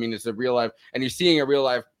 and I mean it's a real life, and you're seeing a real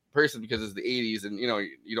life person because it's the 80s, and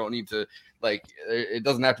you don't need to, like, it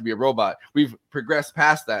doesn't have to be a robot. We've progressed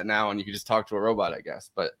past that now, and you can just talk to a robot, I guess.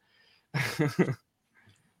 But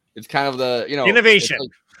it's kind of the innovation.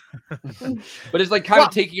 But it's like kind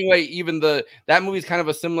of taking away even that movie's kind of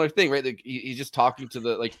a similar thing, right? Like he's just talking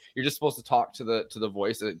to you're just supposed to talk to the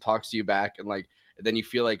voice, and it talks to you back, and like then you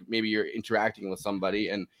feel like maybe you're interacting with somebody,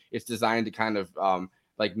 and it's designed to kind of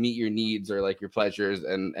like meet your needs or like your pleasures,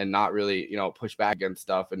 and not really push back against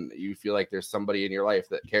stuff, and you feel like there's somebody in your life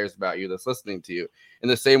that cares about you, that's listening to you. In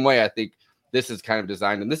the same way, I think this is kind of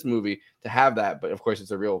designed in this movie to have that, but of course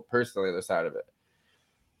it's a real person on the other side of it.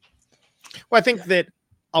 Well, I think that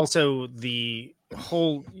also the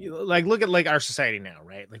whole, like, look at like our society now,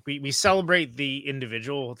 right? Like we celebrate the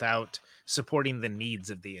individual without supporting the needs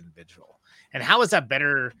of the individual. And how is that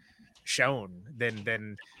better shown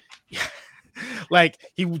than like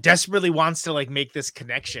he desperately wants to like make this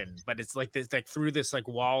connection, but it's like this, like through this like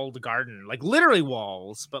walled garden, like literally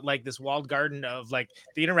walls, but like this walled garden of like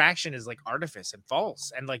the interaction is like artifice and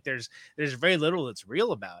false, and like there's very little that's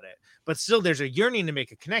real about it, but still there's a yearning to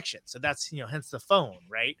make a connection. So that's hence the phone,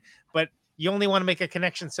 right? But you only want to make a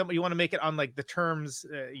connection, you want to make it on like the terms,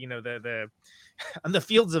 the on the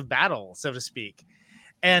fields of battle, so to speak.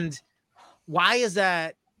 And why is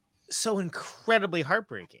that so incredibly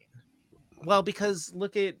heartbreaking? Well, because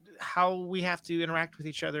look at how we have to interact with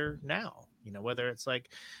each other now, whether it's like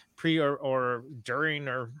pre or during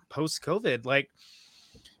or post COVID, like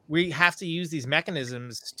we have to use these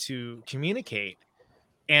mechanisms to communicate.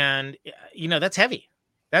 And, that's heavy.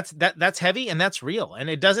 That's heavy, and that's real. And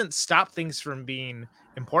it doesn't stop things from being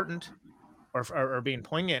important or being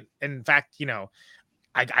poignant. In fact,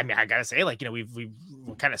 I mean, I gotta say, like, we're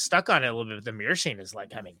kind of stuck on it a little bit. The mirror scene is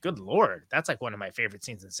like, I mean, good Lord, that's like one of my favorite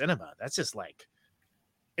scenes in cinema. That's just like,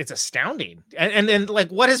 it's astounding. And then like,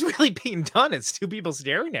 what is really being done? It's two people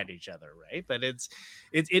staring at each other, right? But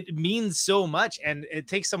it means so much, and it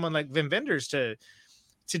takes someone like Wim Wenders to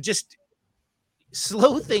just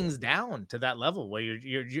slow things down to that level where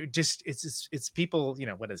you're just it's people,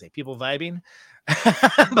 what is it, people vibing.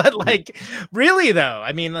 But like really though,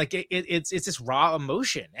 I mean, like it's this raw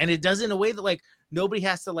emotion, and it does in a way that like nobody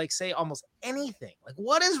has to like say almost anything. Like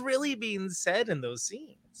what is really being said in those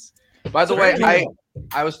scenes? By the way,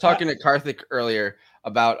 I was talking to Karthik earlier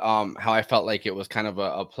about how I felt like it was kind of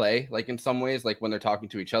a play, like in some ways, like when they're talking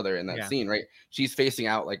to each other in that scene, right? She's facing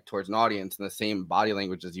out like towards an audience in the same body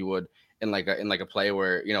language as you would in like a play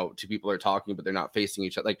where two people are talking but they're not facing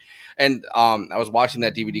each other. Like, and I was watching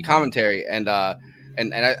that DVD commentary, and I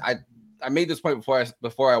made this point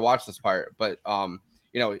before I watched this part, but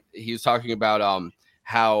he was talking about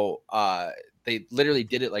how they literally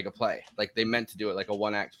did it like a play, like they meant to do it like a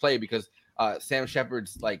one-act play, because Sam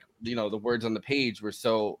Shepard's like the words on the page were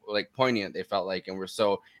so like poignant, they felt like, and were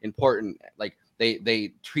so important, like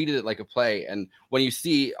they treated it like a play. And when you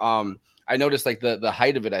see I noticed like the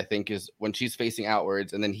height of it, I think, is when she's facing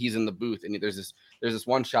outwards and then he's in the booth, and there's this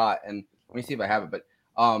one shot, and let me see if I have it, but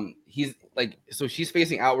he's like, so she's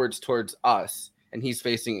facing outwards towards us, and he's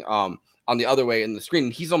facing on the other way in the screen.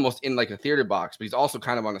 He's almost in like a theater box, but he's also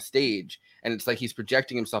kind of on a stage, and it's like he's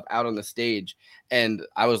projecting himself out on the stage. And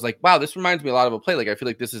I was like, wow, this reminds me a lot of a play. Like I feel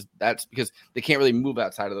like that's because they can't really move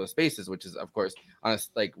outside of those spaces, which is of course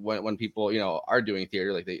honest, like when people are doing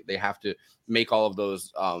theater, like they have to make all of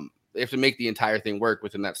those they have to make the entire thing work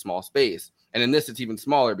within that small space. And in this, it's even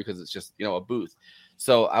smaller because it's just, a booth.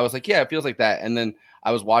 So I was like, yeah, it feels like that. And then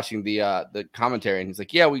I was watching the commentary, and he's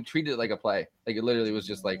like, yeah, we treated it like a play. Like it literally was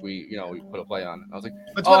just like we put a play on it. I was like,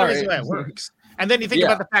 that's one of the reasons why it works. And then you think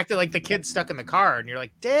about the fact that like the kid's stuck in the car, and you're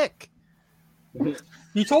like, Dick,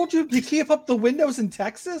 you told you keep up the windows in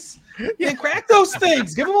Texas? Yeah, crack those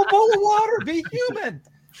things. Give them a bowl of water. Be human.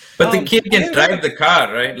 But the kid can yeah. drive the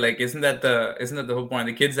car, right? Like, isn't that the whole point?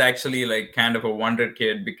 The kid's actually like kind of a wonder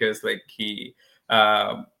kid because like he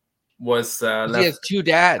was He has left 2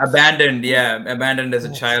 dads. abandoned as a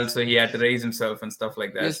Yes. child, so he had to raise himself and stuff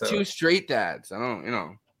like He that. has So 2 straight dads. I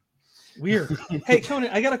don't, Weird. Hey, Conan,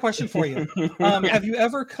 I got a question for you. Have you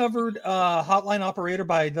ever covered Hotline Operator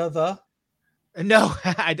by The? No,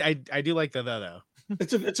 I do like the though.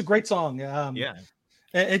 It's a great song. Yeah.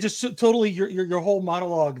 It just totally your whole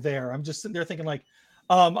monologue there. I'm just sitting there thinking like,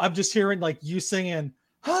 I'm just hearing like you singing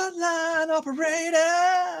Hotline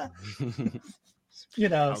Operator.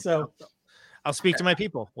 So I'll speak to my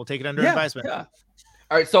people. We'll take it under yeah, advisement. yeah.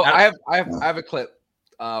 All right, so I have a clip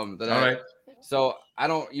that all I right. so I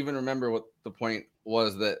don't even remember what the point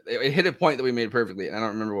was that it hit a point that we made perfectly, and I don't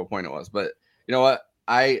remember what point it was. But you know what?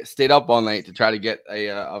 I stayed up all night to try to get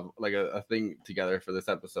a thing together for this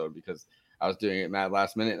episode because I was doing it mad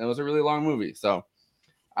last minute, and it was a really long movie, so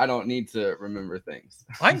I don't need to remember things.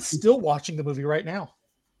 I'm still watching the movie right now.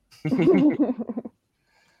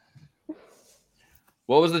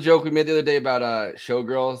 What was the joke we made the other day about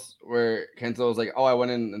Showgirls, where Kento was like, "Oh, I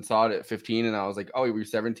went in and saw it at 15," and I was like, "Oh, you were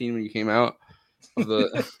 17 when you came out?"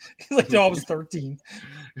 Like, no, I was 13.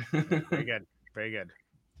 Very good. Very good.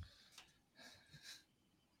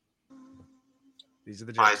 These are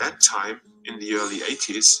the By jokes. that time, in the early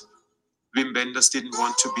 80s, Wim Wenders didn't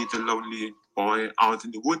want to be the lonely boy out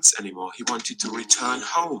in the woods anymore. He wanted to return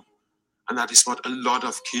home. And that is what a lot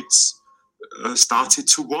of kids started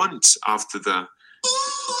to want after the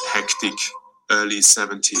hectic early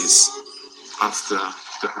 70s, after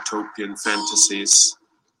the utopian fantasies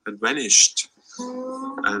had vanished.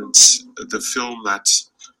 And the film that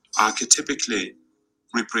archetypically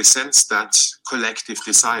represents that collective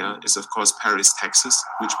desire is, of course, Paris, Texas,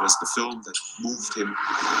 which was the film that moved him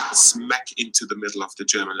smack into the middle of the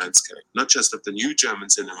German landscape, not just of the new German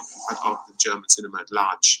cinema, but of the German cinema at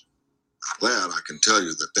large. Glad I can tell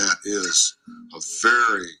you that is a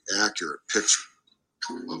very accurate picture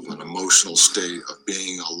of an emotional state of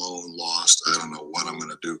being alone, lost, I don't know what I'm going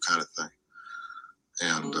to do kind of thing.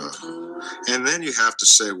 And then you have to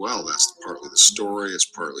say, well, that's partly the story. It's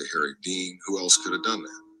partly Harry Dean. Who else could have done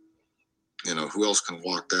that? Who else can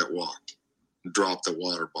walk that walk? Drop the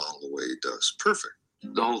water bottle the way he does. Perfect.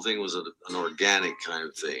 The whole thing was an organic kind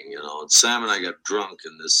of thing, And Sam and I got drunk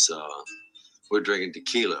in this, we're drinking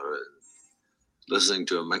tequila and listening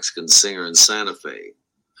to a Mexican singer in Santa Fe.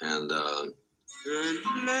 And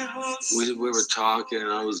we were talking,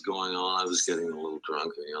 and I was going on. I was getting a little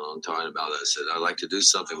drunk, and talking about it. I said, I'd like to do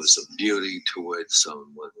something with some beauty to it,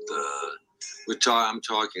 I'm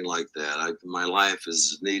talking like that. My life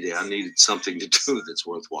is needed. I needed something to do that's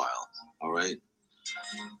worthwhile. All right.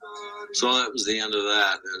 So that was the end of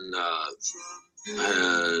that,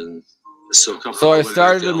 and so I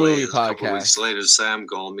started the movie podcast. A couple weeks later, Sam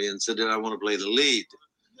called me and said, "Did I want to play the lead?"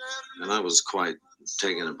 And I was quite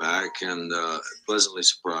taken aback and pleasantly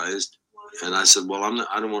surprised. And I said, "Well,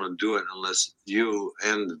 I don't want to do it unless you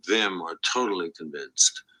and Vim are totally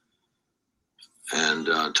convinced and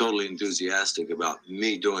totally enthusiastic about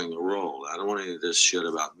me doing the role. I don't want any of this shit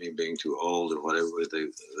about me being too old or whatever."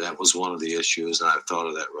 That was one of the issues, and I thought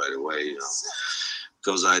of that right away,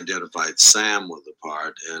 because I identified Sam with the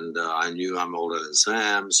part, and I knew I'm older than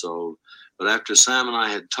Sam. So, but after Sam and I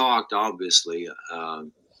had talked, obviously,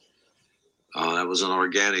 that was an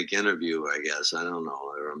organic interview, I guess. I don't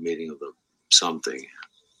know, or a meeting of something.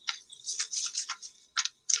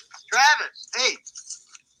 Travis, hey.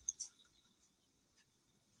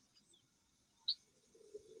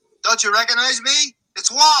 Don't you recognize me?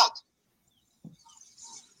 It's Walt.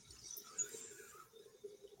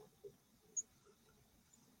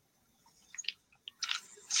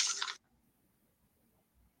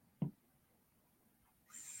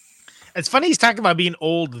 It's funny he's talking about being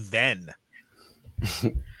old then.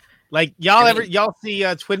 Like y'all see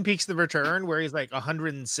Twin Peaks: The Return where he's like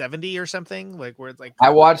 170 or something, like where it's like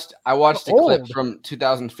I watched a clip old. from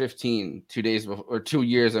 2015, 2 days before, or 2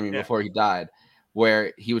 years, before he died,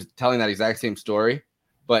 where he was telling that exact same story,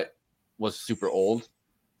 but was super old.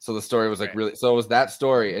 So the story was like really, so it was that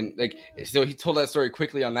story, and like, so he told that story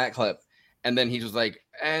quickly on that clip, and then he was like,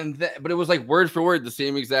 but it was like word for word the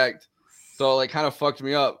same exact. So like kind of fucked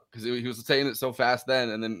me up because he was saying it so fast then,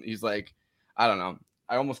 and then he's like, I don't know.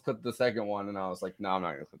 I almost clipped the second one, and I was like, no, I'm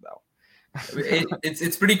not gonna clip that one.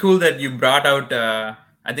 It's pretty cool that you brought out.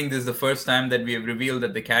 I think this is the first time that we have revealed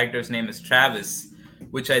that the character's name is Travis,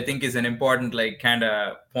 which I think is an important kind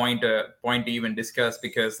of point to even discuss,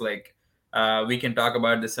 because we can talk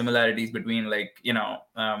about the similarities between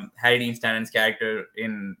Harry Dean Stanton's character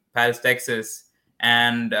in Paris, Texas,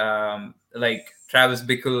 and Travis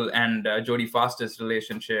Bickle and Jodie Foster's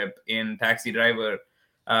relationship in Taxi Driver,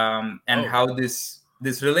 and how this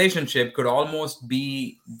relationship could almost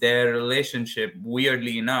be their relationship,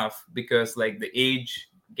 weirdly enough, because like the age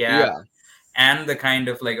gap and the kind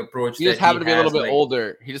of like approach he that just happened to be a little bit like,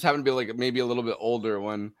 older. He just happened to be like maybe a little bit older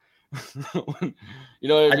when you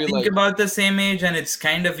know what I mean? think about the same age, and it's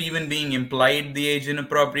kind of even being implied the age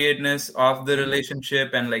inappropriateness of the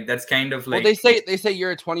relationship, and like that's kind of like, well, they say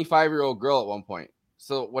you're a 25-year-old girl at one point.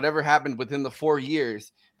 So whatever happened within the 4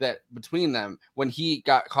 years that between them, when he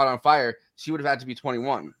got caught on fire, she would have had to be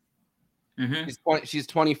 21. She's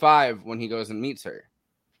 25 when he goes and meets her.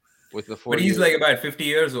 With the 4 but he's years. like about 50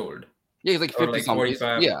 years old. Yeah, he's like 50 like something.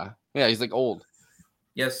 45. Yeah, he's like old.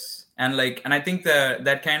 Yes, and I think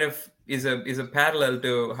that kind of is a parallel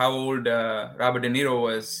to how old Robert De Niro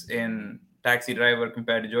was in Taxi Driver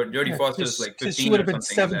compared to Jodie Foster's like 15. She would have or been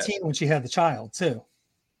something 17 when she had the child too.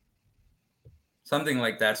 Something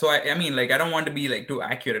like that. So I mean, like I don't want to be like too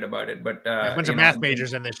accurate about it, but a bunch of math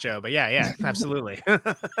majors in this show. But yeah, absolutely.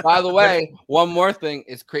 By the way, one more thing: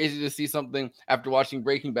 it's crazy to see something after watching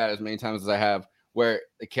Breaking Bad as many times as I have, where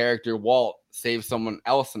the character Walt saves someone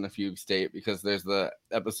else in a fugue state, because there's the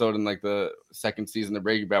episode in like the second season of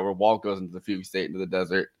Breaking Bad where Walt goes into the fugue state into the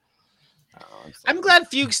desert. I'm glad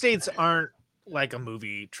fugue states aren't like a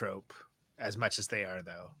movie trope as much as they are,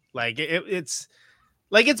 though. Like it's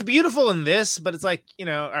like it's beautiful in this, but it's like, you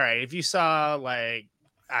know, all right, if you saw like,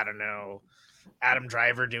 I don't know, Adam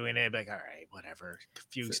Driver doing it, like, all right, whatever,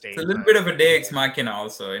 fugue state. It's a little bit of a Deus Ex Machina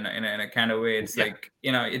also in a kind of way. It's like,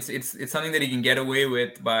 you know, it's something that he can get away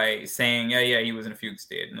with by saying, yeah, he was in a fugue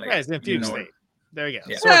state. And like, yeah, he's in a fugue state. There you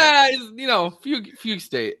go. Yeah, you know, fugue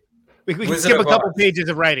state. We can skip a couple pages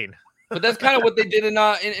of writing. But that's kind of what they did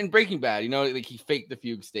in Breaking Bad. You know, like he faked the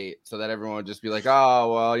fugue state so that everyone would just be like,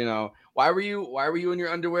 oh, well, you know, why were you in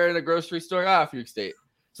your underwear in a grocery store? Fugue state.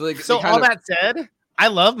 So like, all that said, I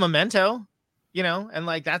love Memento, you know, and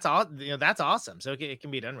like that's all, you know, that's awesome. So it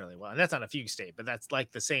can be done really well. And that's not a fugue state, but that's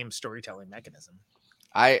like the same storytelling mechanism.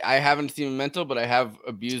 I haven't seen Memento, but I have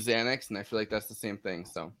abused Xanax, and I feel like that's the same thing.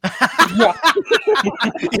 So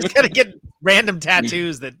he's gonna get random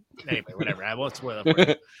tattoos that anyway, whatever. I won't spoil it for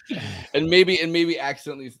you. and maybe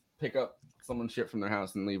accidentally pick up someone's shit from their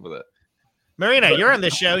house and leave with it. Marina, you're on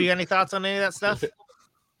this show. You got any thoughts on any of that stuff?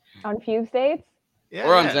 On fugue states? Yeah,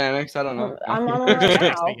 or on Xanax. I don't know. I'm on one right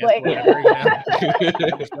now. Like,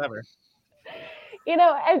 whatever. You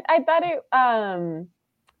know, I thought it.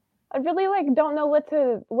 I really like don't know what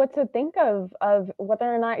to think of whether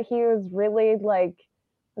or not he was really like,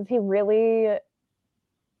 was he really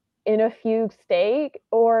in a fugue state,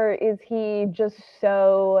 or is he just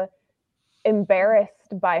so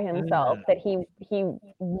embarrassed by himself that he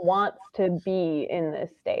wants to be in this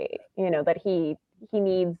state, you know, that he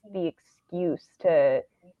needs the excuse to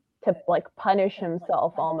like punish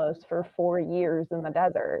himself almost for 4 years in the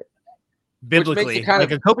desert. Biblically, kind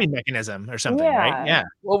of a coping mechanism or something, right? Yeah.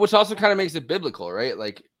 Well, which also kind of makes it biblical, right?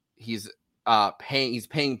 Like he's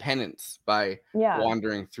paying penance by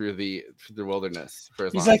wandering through the wilderness for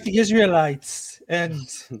as long. He's like the Israelites, and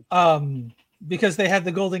because they had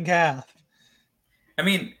the golden calf. I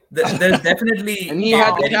mean, there's definitely, and he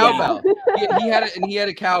had the cowbell. he had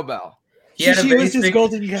a cowbell. She was his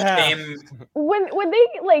golden calf. When they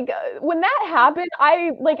like when that happened,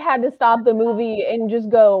 I like had to stop the movie and just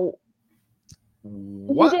go,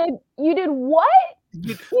 what? You did what?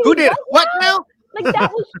 Who did what now? Like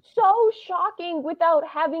that was so shocking without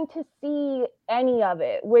having to see any of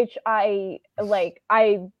it, which I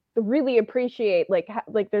really appreciate. Like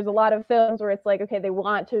there's a lot of films where it's like, okay, they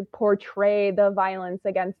want to portray the violence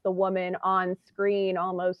against the woman on screen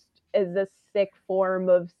almost as a sick form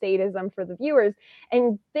of sadism for the viewers.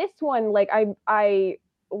 And this one, like I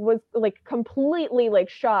was like completely like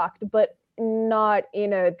shocked, but not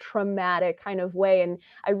in a traumatic kind of way. And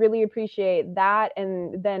I really appreciate that.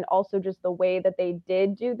 And then also just the way that they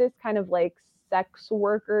did do this kind of like sex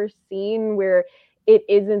worker scene where it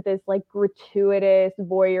isn't this like gratuitous,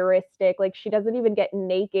 voyeuristic, like she doesn't even get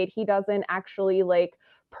naked. He doesn't actually like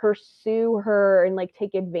pursue her and like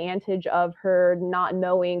take advantage of her not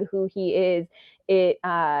knowing who he is.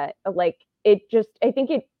 I think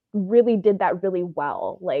it really did that really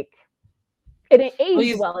well. Like, and it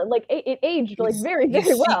aged well. Like it aged like very,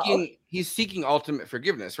 very well. He's seeking ultimate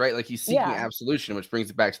forgiveness, right? Like he's seeking absolution, which brings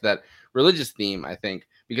it back to that religious theme, I think,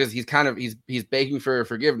 because he's begging for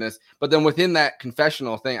forgiveness. But then within that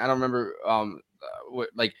confessional thing, I don't remember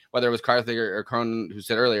like whether it was Karthik or Conan who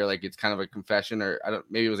said earlier, like it's kind of a confession, or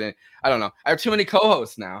maybe it was I don't know. I have too many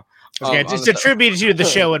co-hosts now. Just attribute you to the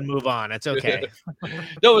show and move on. It's okay.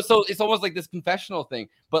 No, so it's almost like this confessional thing.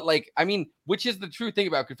 But like, I mean, which is the true thing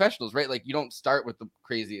about confessionals, right? Like, you don't start with the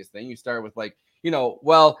craziest thing. You start with like,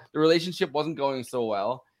 well, the relationship wasn't going so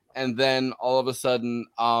well, and then all of a sudden,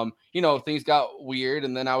 things got weird,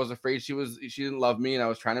 and then I was afraid she didn't love me, and I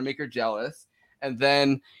was trying to make her jealous. And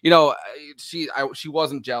then, she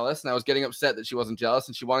wasn't jealous, and I was getting upset that she wasn't jealous,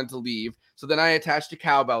 and she wanted to leave. So then I attached a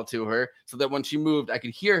cowbell to her so that when she moved, I could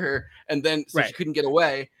hear her, and then she couldn't get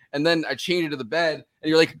away. And then I chained her to the bed, and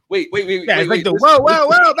you're like, wait. Yeah, it's like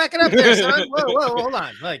whoa, back it up there, son. Whoa, hold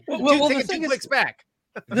on. Like, take it 2 clicks back.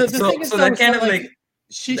 So that kind of like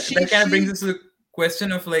that kind of brings us to the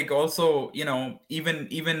question of like also,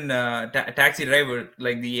 even Taxi Driver,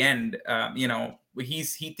 like the end,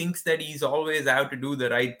 he thinks that he's always out to do the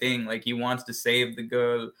right thing. Like he wants to save the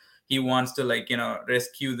girl. He wants to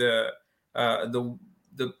rescue the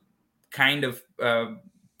kind of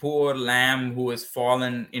poor lamb who has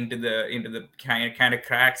fallen into the kind of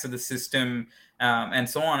cracks of the system, and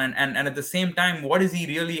so on. And at the same time, what is he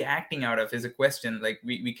really acting out of is a question. Like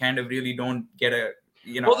we kind of really don't get a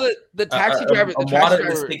the taxi driver, a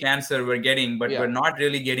moralistic answer we're getting, but we're not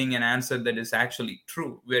really getting an answer that is actually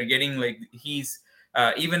true. We're getting like he's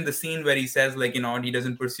even the scene where he says like he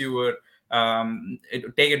doesn't pursue her,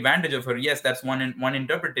 take advantage of her. Yes, that's one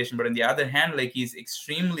interpretation, but on the other hand, like he's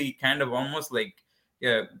extremely kind of almost like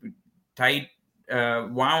tight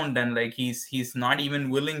wound, and like he's not even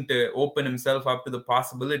willing to open himself up to the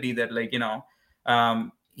possibility that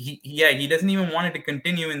he doesn't even want it to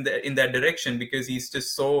continue in that direction, because he's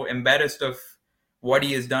just so embarrassed of what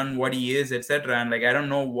he has done, what he is, etc. And like I don't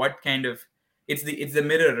know what kind of it's the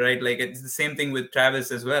mirror, right? Like it's the same thing with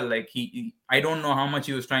Travis as well. Like I don't know how much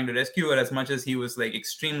he was trying to rescue her as much as he was like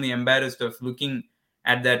extremely embarrassed of looking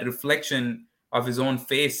at that reflection of his own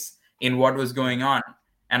face in what was going on.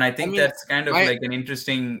 And I think that's kind of like an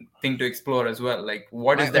interesting thing to explore as well. Like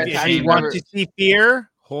what is that? If you want to see fear,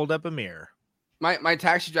 hold up a mirror. My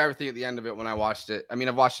taxi driver thing at the end of it, when I watched it, I mean,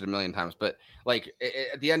 I've watched it a million times, but like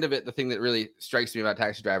at the end of it, the thing that really strikes me about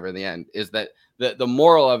Taxi Driver in the end is that the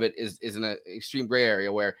moral of it is in an extreme gray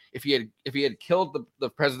area, where if he had killed the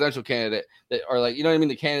presidential candidate or like,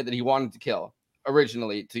 the candidate that he wanted to kill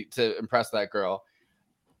originally to impress that girl,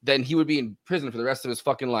 then he would be in prison for the rest of his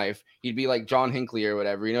fucking life. He'd be like John Hinckley or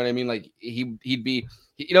whatever. You know what I mean? Like he'd be,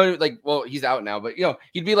 well, he's out now, but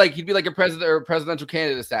he'd be like a president or a presidential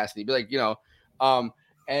candidate assassin. He'd be like,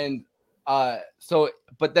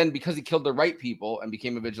 but then because he killed the right people and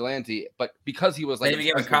became a vigilante, but because he was like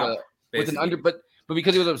became a cop, but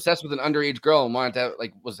because he was obsessed with an underage girl and wanted to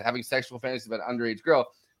was having sexual fantasies about an underage girl,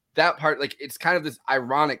 that part, like, it's kind of this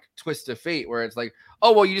ironic twist of fate where it's like,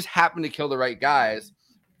 oh, well, you just happen to kill the right guys.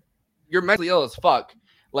 You're mentally ill as fuck.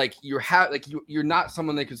 Like you're not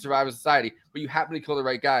someone that can survive in society, but you happen to kill the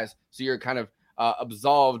right guys. So you're kind of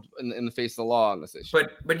absolved in the face of the law on this issue.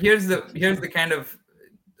 But here's the kind of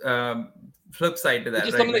flip side to that. It's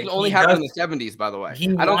just right? something that only happened in the 70s, by the way.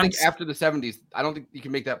 I don't think after the 70s, I don't think you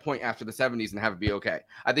can make that point after the 70s and have it be okay.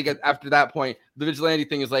 I think after that point, the vigilante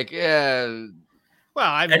thing is like, yeah.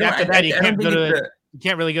 Well, I mean, after that, you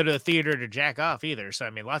can't really go to a theater to jack off either. So I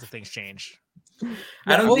mean, lots of things change.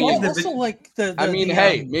 I don't think it's also like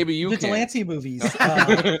maybe you vigilante movies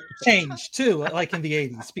changed too, like in the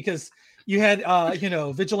 80s, because you had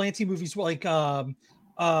vigilante movies like Death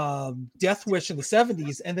Wish in the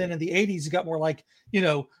 70s, and then in the 80s you got more like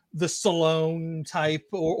the Stallone type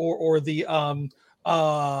or the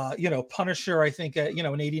Punisher. I think in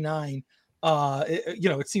 '89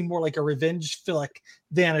 it seemed more like a revenge flick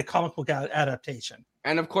than a comic book adaptation.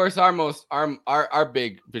 And of course, our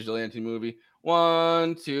big vigilante movie,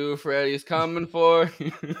 1, 2, Freddy's coming for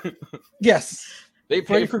you. Yes,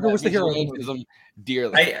 Freddy Krueger was the hero of the movie.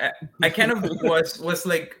 Dearly. I kind of was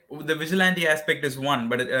like, the vigilante aspect is one,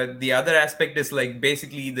 but the other aspect is like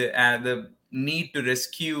basically the need to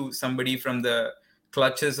rescue somebody from the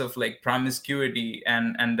clutches of like promiscuity,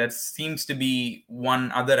 and that seems to be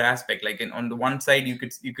one other aspect. Like on the one side, you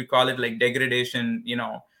could call it like degradation,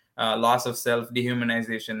 loss of self,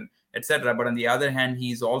 dehumanization, etc. But on the other hand,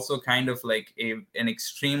 he's also kind of like an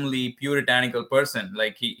extremely puritanical person.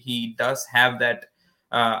 Like he does have that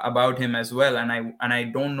about him as well, and I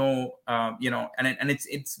don't know, and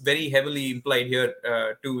it's very heavily implied here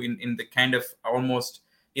too in the kind of almost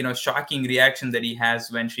shocking reaction that he has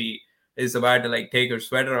when she is about to like take her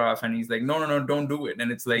sweater off, and he's like, no, don't do it,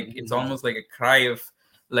 and it's like it's almost like a cry of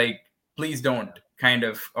like, please don't, kind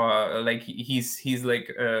of like he's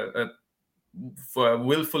like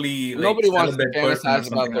willfully like Nobody wants to celibate person or fantasize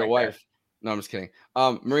about something their like wife. No, I'm just kidding.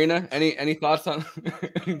 Marina, any thoughts on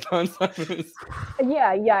any thoughts on this?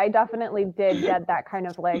 Yeah, I definitely did get that kind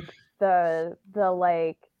of like the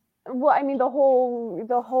like, well, I mean the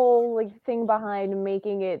whole like thing behind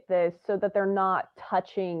making it this so that they're not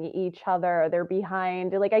touching each other, they're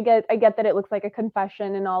behind, like I get that it looks like a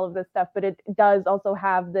confession and all of this stuff, but it does also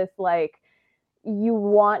have this like, you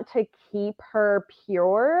want to keep her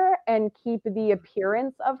pure and keep the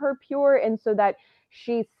appearance of her pure, and so that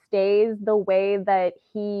she stays the way that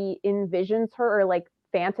he envisions her or like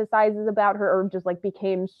fantasizes about her, or just like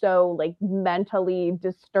became so like mentally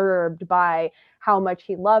disturbed by how much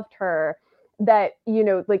he loved her, that, you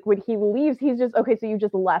know, like when he leaves, he's just, okay, so you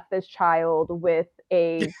just left this child with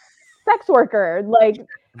a sex worker, like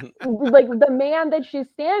the man that she's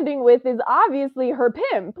standing with is obviously her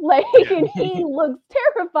pimp, like, and he looks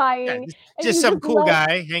terrifying, and just you some just cool let,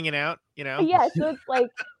 guy hanging out, you know. yeah, so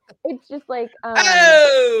it's just like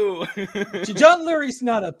Oh, John Lurie's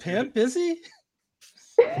not a pimp, is he?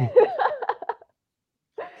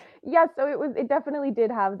 yeah, so it definitely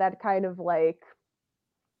did have that kind of like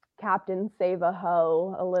Captain Save a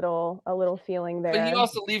Ho, a little feeling there. but he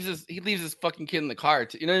also leaves his fucking kid in the car.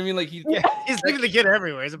 You know what I mean? Like he's leaving the kid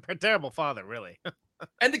everywhere. He's a terrible father, really.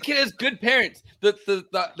 And the kid has good parents. The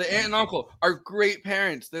aunt and uncle are great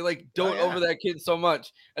parents. They like dote over that kid so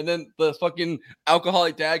much. And then the fucking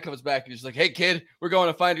alcoholic dad comes back and he's like, "Hey kid, we're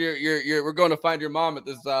going to find we're going to find your mom at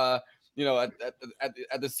this you know,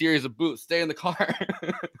 at the series of booths. Stay in the car."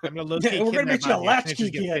 I'm gonna we're gonna make you a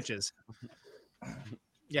latchkey kid.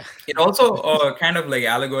 Yeah. It also kind of like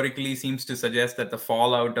allegorically seems to suggest that the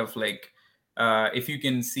fallout of like, if you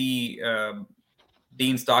can see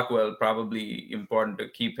Dean Stockwell, probably important to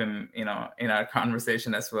keep him, you know, in our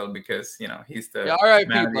conversation as well, because, you know, he's the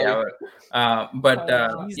man of the hour.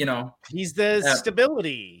 But you know, he's the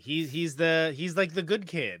stability. He's like the good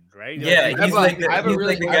kid, right? Yeah, like, he's like the guy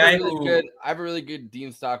I have a really good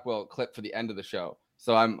Dean Stockwell clip for the end of the show.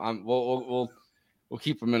 So we'll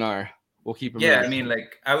keep him in our. We'll keep him. Yeah, I mean,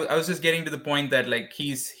 like I was just getting to the point that like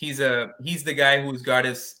he's the guy who's got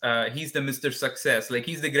his he's the Mr. Success, like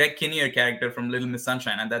he's the Greg Kinnear character from Little Miss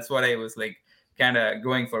Sunshine, and that's what I was like kind of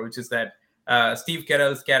going for, which is that Steve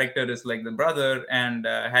Carell's character is like the brother, and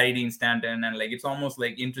Harry Dean Stanton, and like it's almost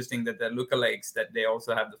like interesting that they're lookalikes, that they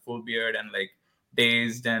also have the full beard and like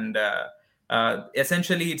dazed, and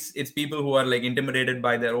essentially it's people who are like intimidated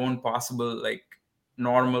by their own possible like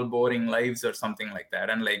normal boring lives or something like that,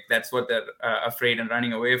 and like that's what they're afraid and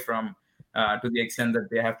running away from, to the extent that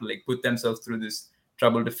they have to like put themselves through this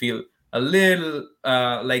trouble to feel a little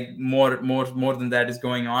like more than that is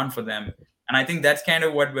going on for them. And I think that's kind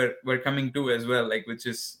of what we're coming to as well, like, which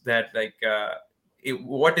is that like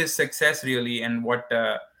what is success really, and what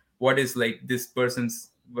is like this person's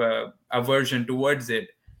aversion towards it.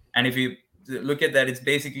 And if you look at that, it's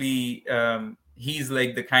basically he's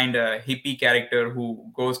like the kind of hippie character who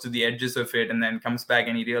goes to the edges of it and then comes back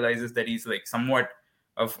and he realizes that he's like somewhat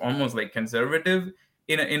of almost like conservative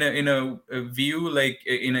in a view, like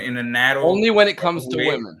in a narrow, only when it comes to way.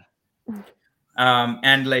 women.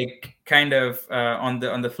 And like kind of on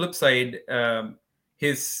the flip side,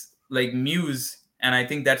 his like muse, and I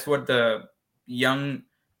think that's what the young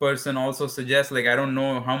person also suggests, like I don't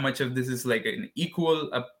know how much of this is like an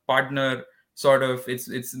equal a partner sort of,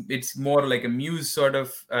 it's more like a muse sort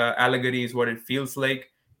of allegory is what it feels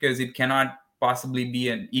like, because it cannot possibly be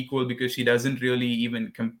an equal because she doesn't really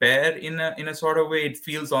even compare in a sort of way. It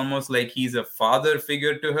feels almost like he's a father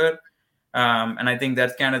figure to her, and I think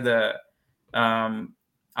that's kind of the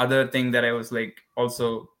other thing that I was like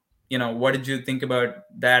also, you know, what did you think about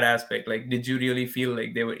that aspect? Like, did you really feel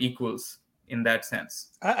like they were equals in that sense?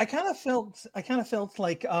 I kind of felt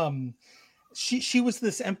like she was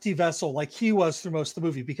this empty vessel, like he was through most of the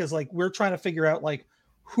movie, because like we're trying to figure out like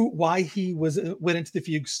why he went into the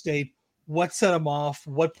fugue state, what set him off,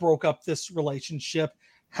 what broke up this relationship,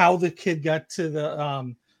 how the kid got to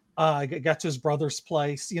the got to his brother's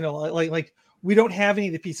place, you know, like we don't have any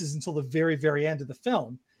of the pieces until the very, very end of the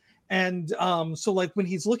film. And so like when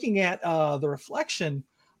he's looking at the reflection,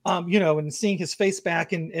 you know, and seeing his face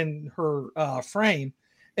back in her frame,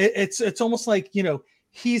 it's almost like, you know,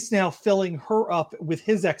 he's now filling her up with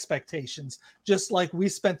his expectations, just like we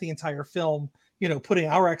spent the entire film, you know, putting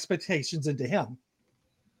our expectations into him.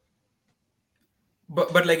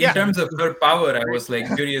 But like in terms of her power, I was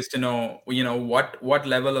like curious to know, you know, what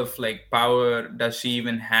level of like power does she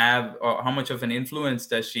even have, or how much of an influence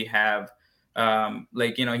does she have?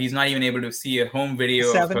 Like, you know, he's not even able to see a home video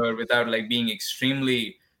of her without like being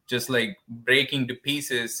extremely just like breaking to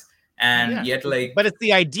pieces, and yet like, but it's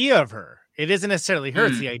the idea of her. It isn't necessarily her;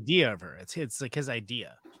 it's Hmm. the idea of her. It's like his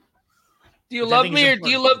idea. Do you Which I love think is me or do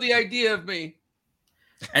you important. love the idea of me?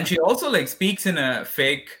 And she also like speaks in a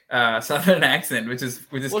fake southern accent, which is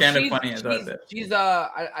kind of funny. I thought that. She's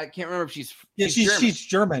I can't remember if she's Yeah, she's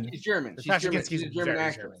German. She's German. She's Natasha German. Kinski's She's a German very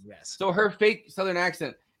actress. German, yes. So her fake southern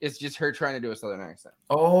accent is just her trying to do a southern accent.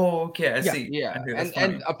 Oh, okay, I Yeah. see. Yeah, I see, that's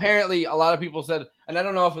and funny. apparently a lot of people said, and I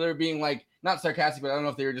don't know if they were being like not sarcastic, but I don't know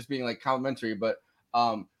if they were just being like complimentary. But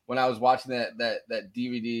when I was watching that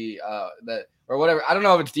DVD that or whatever, I don't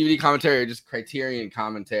know if it's DVD commentary or just Criterion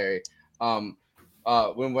commentary.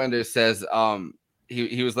 When Wenders says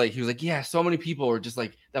he was like yeah, so many people were just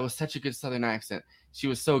like that was such a good southern accent. She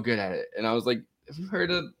was so good at it, and I was like, have you heard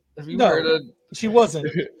of? She wasn't.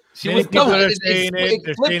 She Many was people no, are it saying it.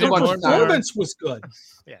 They're flipped saying a it Her bunch more of and more. times. performance was good.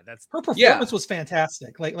 Yeah, that's Her performance was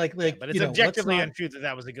fantastic. Like, but it's you know, objectively let's not- untrue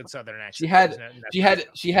that was a good southern accent.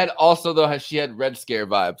 She had also though she had Red Scare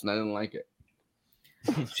vibes, and I didn't like it.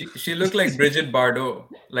 She looked like Bridget Bardot,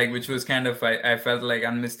 like which was kind of I felt like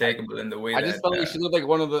unmistakable in the way I that just felt like she looked like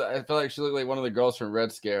one of the. I felt like she looked like one of the girls from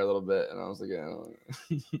Red Scare a little bit, and I was like, yeah.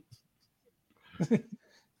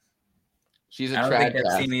 She's a I don't trad think I've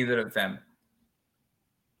cat. seen either of them.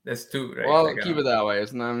 There's two, right? Well, Like, keep it that way.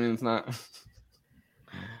 It's not. I mean, it's not.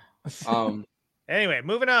 Anyway,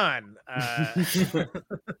 moving on. I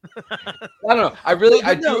don't know. I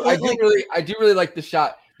do really like the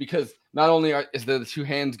shot because not only is there the two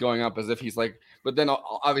hands going up as if he's like, but then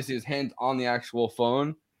obviously his hands on the actual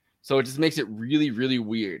phone, so it just makes it really, really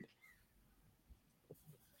weird.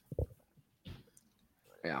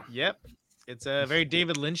 Yeah. Yep. It's a very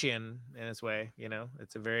David Lynchian in its way, you know.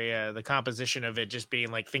 It's a very the composition of it just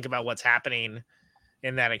being like think about what's happening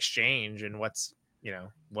in that exchange and what's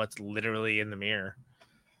literally in the mirror.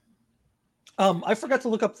 I forgot to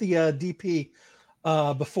look up the DP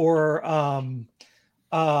before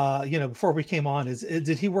before we came on.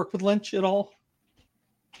 Did he work with Lynch at all?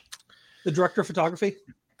 The director of photography?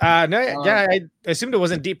 No, I assumed it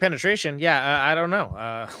wasn't Deep Penetration. Yeah, I don't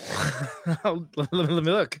know. Let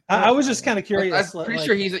me look. I was just kind of curious. I'm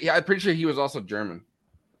pretty sure he was also German.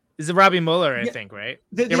 This is Robbie Mueller, I think, right?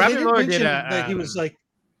 Robbie Mueller did he was like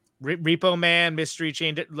Repo Man, Mystery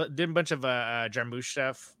Chain, did a bunch of Jarmusch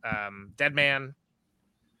stuff. Dead Man.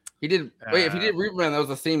 He did. Wait, if he did Repo Man, that was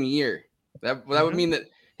the same year. That would mean that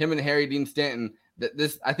him and Harry Dean Stanton.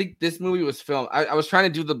 I think this movie was filmed. I was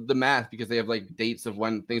trying to do the math because they have like dates of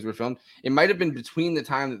when things were filmed. It might have been between the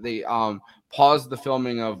time that they paused the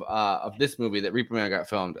filming of this movie that Repo Man got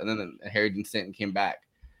filmed, and then Harry Dean Stanton came back,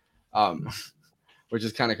 which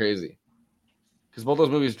is kind of crazy because both those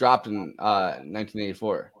movies dropped in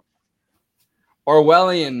 1984.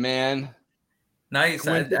 Orwellian, man. Nice.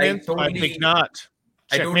 I think not.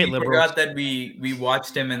 I totally forgot that we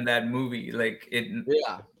watched him in that movie. Like it.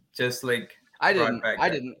 Yeah. Just like. I didn't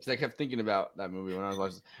because I kept thinking about that movie when I was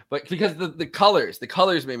watching. But because the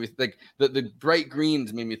colors made me like the bright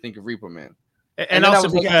greens made me think of Repo Man, and also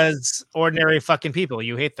because ordinary fucking people,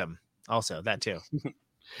 you hate them. Also, that too.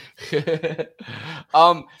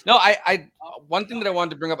 No, I one thing that I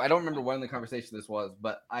wanted to bring up, I don't remember when the conversation this was,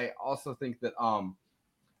 but I also think that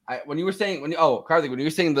when you were saying Carly, when you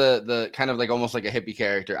were saying the kind of like almost like a hippie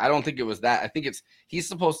character, I don't think it was that. I think he's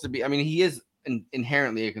supposed to be. I mean, he is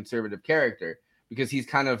inherently a conservative character because he's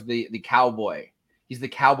kind of the cowboy. He's the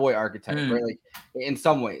cowboy archetype, right? Like in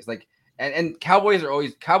some ways, like and cowboys are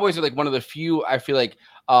like one of the few I feel like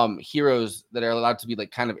heroes that are allowed to be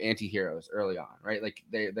like kind of anti-heroes early on, right? Like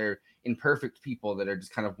they're imperfect people that are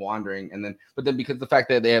just kind of wandering, but then because the fact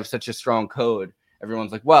that they have such a strong code,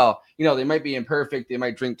 everyone's like, well, they might be imperfect, they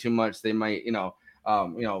might drink too much, they might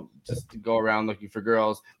just go around looking for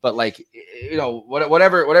girls, but like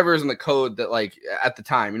whatever is in the code that like at the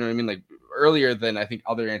time, you know what I mean, like earlier than I think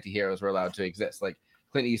other anti-heroes were allowed to exist, like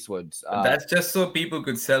Clint Eastwood's. That's just so people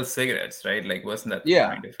could sell cigarettes, right? Like, wasn't that the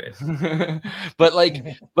point of it? But like,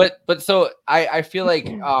 but so I feel like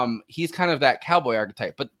he's kind of that cowboy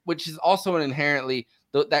archetype, but which is also inherently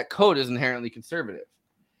that code is inherently conservative.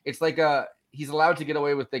 It's like he's allowed to get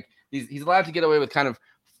away with like he's allowed to get away with kind of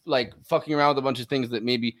like fucking around with a bunch of things that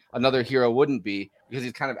maybe another hero wouldn't be, because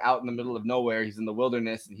he's kind of out in the middle of nowhere. He's in the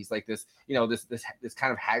wilderness and he's like this, this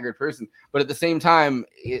kind of haggard person. But at the same time,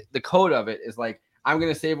 the code of it is like, I'm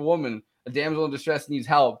going to save a woman, a damsel in distress needs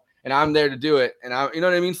help, and I'm there to do it. And you know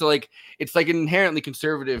what I mean? So like, it's like an inherently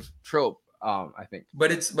conservative trope, I think.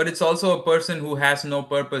 But it's also a person who has no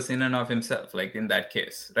purpose in and of himself, like in that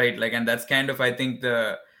case, right? Like, and that's kind of, I think,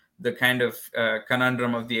 the kind of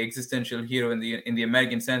conundrum of the existential hero in the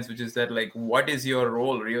American sense, which is that like, what is your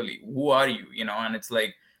role really? Who are you? And it's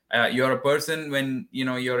like, You're a person when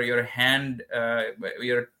you're a hand.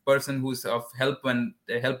 You're a person who's of help when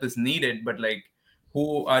the help is needed. But like,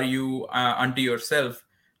 who are you unto yourself?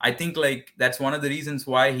 I think like that's one of the reasons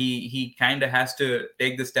why he kind of has to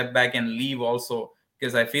take the step back and leave also,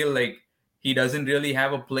 because I feel like he doesn't really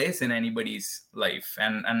have a place in anybody's life,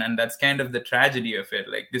 and that's kind of the tragedy of it.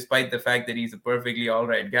 Like, despite the fact that he's a perfectly all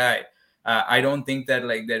right guy, I don't think that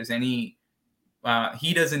like there's any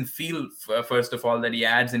he doesn't feel first of all that he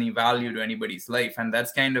adds any value to anybody's life, and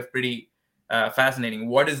that's kind of pretty fascinating.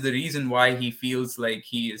 What is the reason why he feels like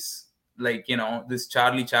he is like this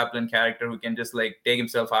Charlie Chaplin character who can just like take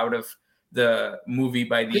himself out of the movie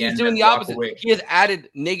by the end? He's doing and the walk opposite. away? He has added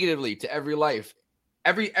negatively to every life.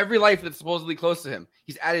 Every life that's supposedly close to him,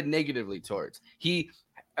 he's added negatively towards. He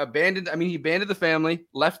abandoned the family,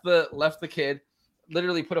 left the kid,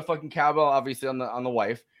 literally put a fucking cowbell obviously on the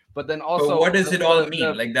wife, but then also But what does it all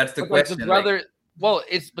mean? Like, that's the question. The brother,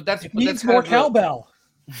 It needs more cowbell.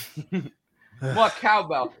 More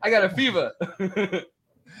cowbell. I got a fever.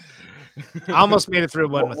 I almost made it through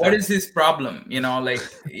one with what that. is his problem? Like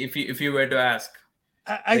if you were to ask.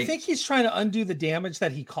 I think he's trying to undo the damage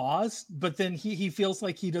that he caused, but then he feels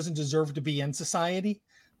like he doesn't deserve to be in society.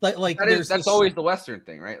 Like that's always the Western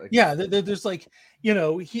thing, right? Like, yeah, there's like he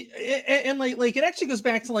and like it actually goes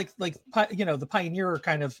back to like the pioneer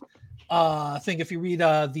kind of thing. If you read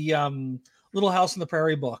the Little House on the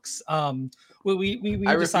Prairie books, we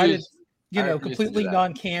decided completely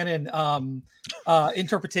non-canon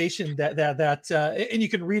interpretation that and you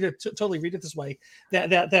can read it totally read it this way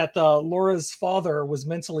that Laura's father was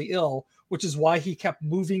mentally ill, which is why he kept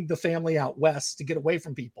moving the family out west to get away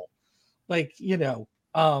from people. Like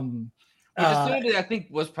I think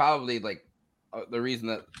was probably like the reason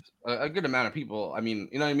that a good amount of people,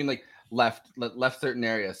 like left certain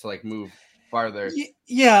areas to like move farther.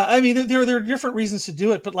 Yeah, I mean there are different reasons to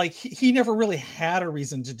do it, but like he never really had a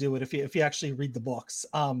reason to do it if you actually read the books.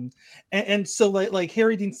 And so like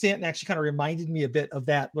Harry Dean Stanton actually kind of reminded me a bit of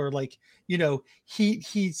that, where like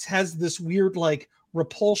he has this weird like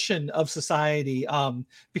repulsion of society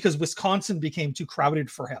because Wisconsin became too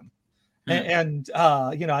crowded for him. And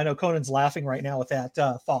I know Conan's laughing right now with that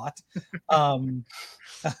thought. But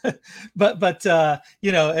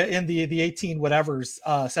in the 18 whatevers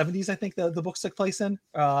 70s, I think the books took place in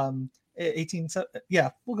 18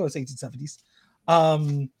 we'll go with 1870s.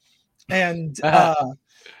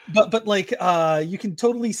 But like you can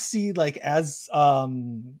totally see like as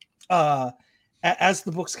the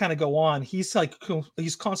books kind of go on, he's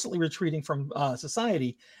constantly retreating from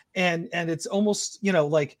society, and it's almost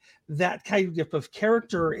like that kind of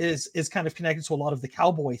character is kind of connected to a lot of the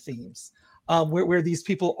cowboy themes, where these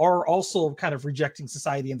people are also kind of rejecting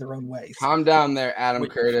society in their own ways. Calm down there, Adam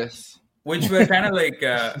Curtis. Which were kind of like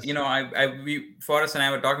Forrest and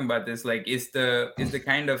I were talking about this, like is the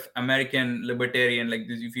kind of American libertarian, like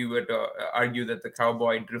this, if you were to argue that the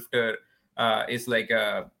cowboy drifter is like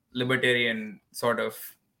a libertarian sort of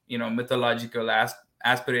mythological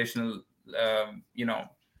aspirational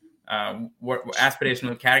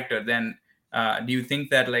aspirational character, then do you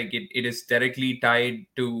think that like it is directly tied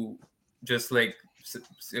to just like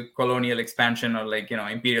colonial expansion or like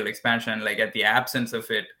imperial expansion? Like at the absence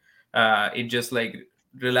of it, it just like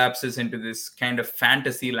relapses into this kind of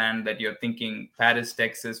fantasy land that you're thinking Paris,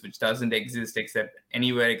 Texas, which doesn't exist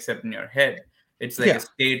anywhere except in your head. It's like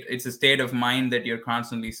it's a state of mind that you're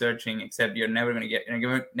constantly searching, except you're never going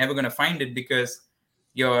to find it, because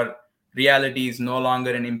your reality is no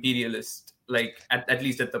longer an imperialist. Like at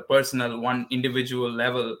least at the personal one individual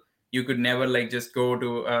level, you could never like just go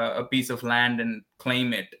to a piece of land and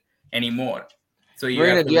claim it anymore. So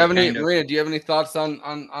Marina, do you have any thoughts on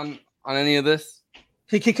any of this?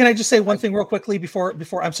 Hey, can I just say one thing real quickly before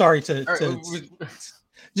I'm sorry just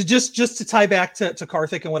to tie back to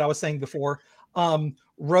Karthik and what I was saying before.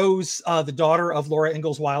 Rose, the daughter of Laura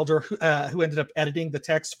Ingalls Wilder, who ended up editing the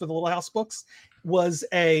text for the Little House books, was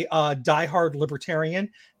a diehard libertarian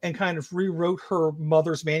and kind of rewrote her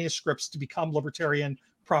mother's manuscripts to become libertarian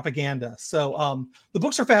propaganda. So the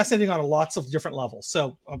books are fascinating on lots of different levels.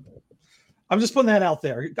 So I'm just putting that out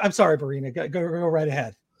there. I'm sorry, Marina. Go right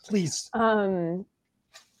ahead, please. Marina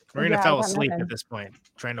fell asleep at this point,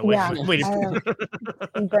 trying to wait.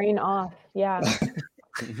 Brain off. Yeah.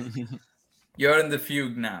 You're in the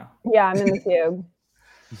fugue now. Yeah, I'm in the fugue.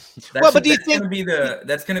 But do you think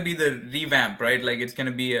that's gonna be the revamp, right? Like it's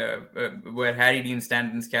gonna be where Harry Dean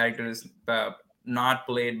Stanton's character is not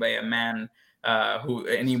played by a man who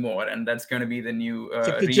anymore, and that's gonna be the new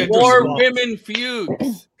more women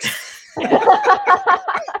fugues.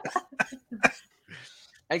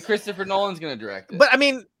 And Christopher Nolan's gonna direct it. But I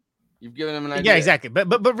mean, You've given him an idea. Yeah, exactly.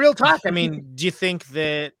 But real talk. I mean, do you think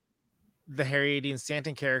that the Harry Dean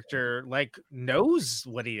Stanton character like knows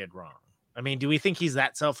what he did wrong? I mean, do we think he's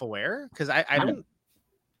that self-aware? Because I don't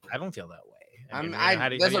feel that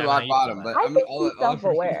way. That's a rock bottom, but I think he's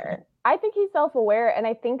self-aware. I think he's self-aware, and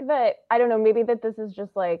I think that I don't know. Maybe that this is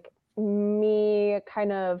just like me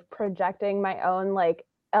kind of projecting my own like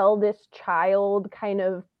eldest child kind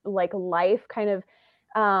of like life, kind of,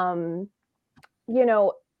 you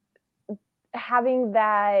know, having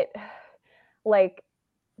that like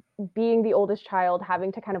being the oldest child,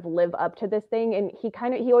 having to kind of live up to this thing, and he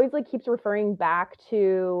always like keeps referring back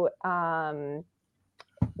to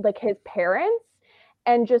like his parents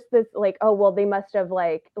and just this like, oh well, they must have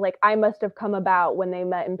like I must have come about when they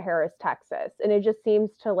met in Paris, Texas, and it just seems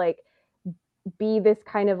to like be this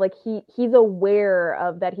kind of like he's aware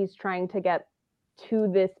of that he's trying to get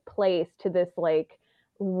to this place, to this like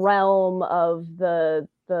realm of the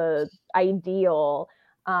ideal,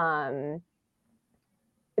 that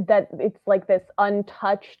it's like this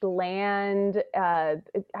untouched land.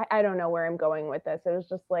 I don't know where I'm going with this. It was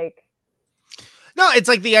just like, no, it's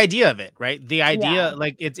like the idea of it, right? The idea,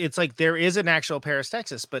 like it's like there is an actual Paris,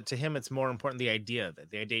 Texas, but to him, it's more important the idea of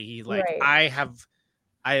it. The idea he like, right. I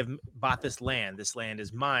have bought this land. This land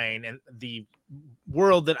is mine, and the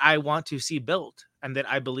world that I want to see built and that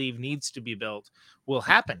I believe needs to be built will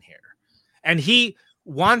happen here. And he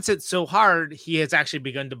wants it so hard, he has actually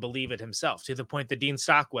begun to believe it himself, to the point that Dean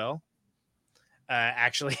Stockwell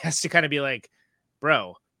actually has to kind of be like,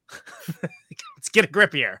 bro, let's get a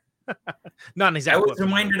grip here. Not exactly. I was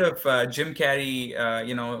reminded of Jim Carrey,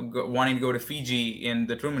 wanting to go to Fiji in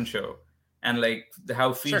the Truman Show, and like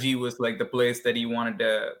how Fiji was like the place that he wanted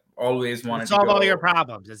to always wanted to solve go. all your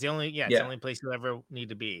problems. It's the only it's the only place you ever need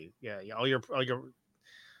to be. Yeah,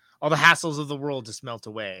 all the hassles of the world just melt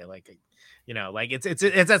away. Like, you know, like it's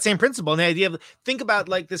that same principle. And the idea of, think about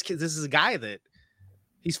like this kid. This is a guy that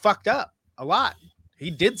he's fucked up a lot.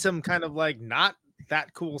 He did some kind of like not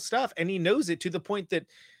that cool stuff, and he knows it to the point that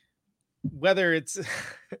whether it's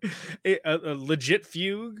a legit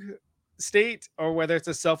fugue state or whether it's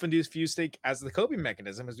a self-induced fugue state as the coping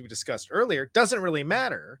mechanism, as we discussed earlier, doesn't really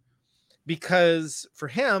matter, because for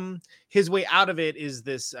him, his way out of it is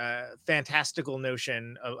this fantastical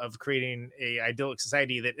notion of creating a idyllic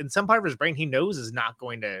society that in some part of his brain he knows is not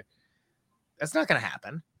going to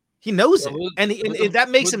happen. He knows it, and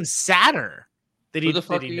that makes him sadder. Who the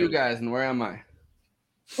fuck are you guys, and where am I?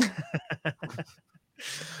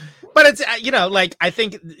 But it's like, I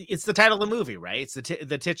think it's the title of the movie, right? It's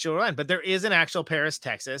the titular line. But there is an actual Paris,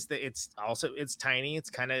 Texas. That it's tiny. It's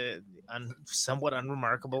kind of somewhat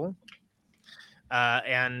unremarkable.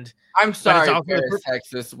 And I'm sorry, Paris,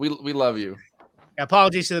 Texas. We love you.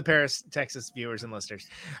 Apologies to the Paris, Texas viewers and listeners.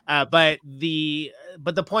 But the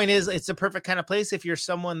point is, it's a perfect kind of place if you're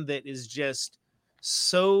someone that is just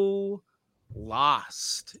so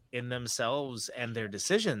lost in themselves and their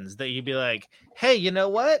decisions that you'd be like, hey, you know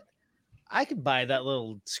what? I could buy that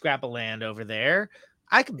little scrap of land over there.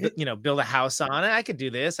 I could, build a house on it. I could do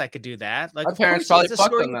this. I could do that. Like, my parents probably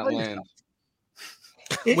fucked on that land.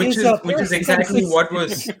 Which is exactly what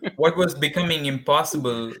was becoming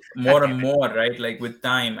impossible more and more, right? Like with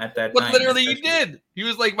time at that time. But literally, he did. He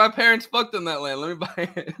was like, my parents fucked on that land. Let me buy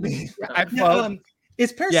it.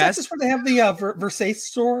 Is Paris, Texas, where they have the Versailles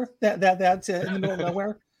store that's in the middle of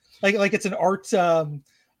nowhere? Like it's an art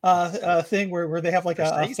thing where they have like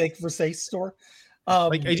a fake Versailles store.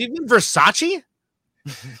 Like, are you even Versace?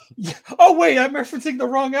 Yeah. Oh wait, I'm referencing the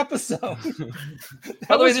wrong episode. By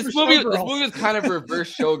the way, this movie is kind of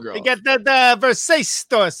reverse Showgirls. You get the Versailles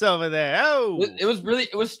store over there. Oh,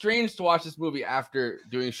 it was strange to watch this movie after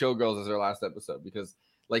doing Showgirls as our last episode, because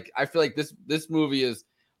like I feel like this movie is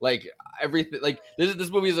like everything. Like this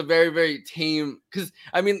movie is a very, very tame, because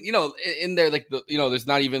I mean, in there, like there's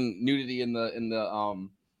not even nudity in the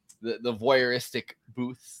voyeuristic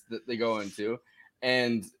booths that they go into,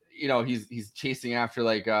 and he's chasing after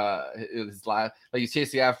like he's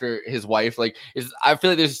chasing after his wife. Like I feel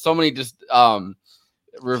like there's so many just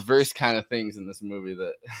reverse kind of things in this movie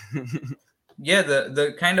that yeah,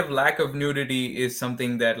 the kind of lack of nudity is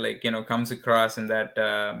something that comes across in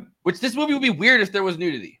that which this movie would be weird if there was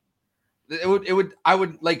nudity. It would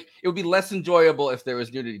be less enjoyable if there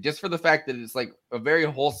was nudity, just for the fact that it's like a very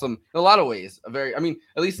wholesome, in a lot of ways, at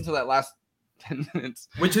least until that last 10 minutes.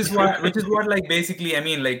 Which is what like basically, I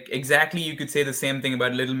mean, like exactly, you could say the same thing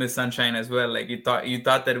about Little Miss Sunshine as well. Like you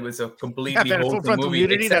thought that it was a completely wholesome movie,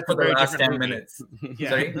 except for the last 10 minutes. Yeah.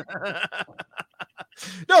 Sorry?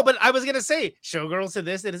 No, but I was gonna say, Showgirls to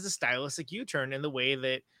this, it is a stylistic U-turn in the way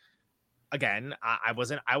that again, I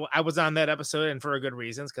wasn't. I was on that episode, and for a good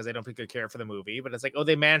reasons, because I don't particularly care for the movie. But it's like, oh,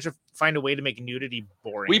 they managed to find a way to make nudity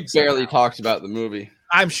boring. We barely talked about the movie.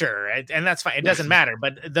 I'm sure, and that's fine. It doesn't matter.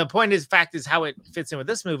 But the point is, fact is how it fits in with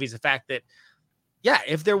this movie is the fact that, yeah,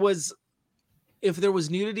 if there was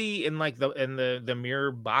nudity in like the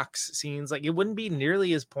mirror box scenes, like it wouldn't be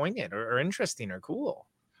nearly as poignant or interesting or cool.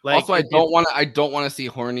 Like, also, I don't want to see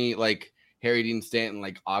horny like Harry Dean Stanton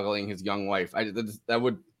like ogling his young wife. That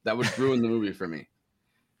would ruin the movie for me.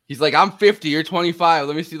 He's like, I'm 50, you're 25.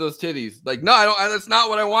 Let me see those titties. Like, no, I don't. That's not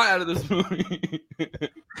what I want out of this movie.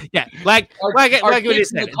 Yeah, like what you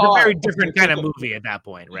said, it's a very different kind of movie at that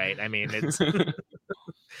point, right? I mean, it's.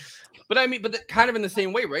 But kind of in the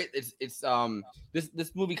same way, right? It's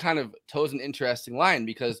this movie kind of toes an interesting line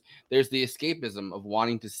because there's the escapism of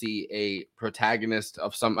wanting to see a protagonist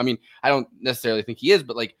of some. I mean, I don't necessarily think he is,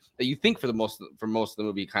 but like that you think for most of the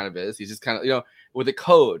movie kind of is. He's just kind of with a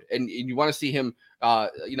code, and you want to see him,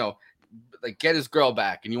 like get his girl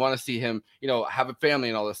back, and you want to see him, have a family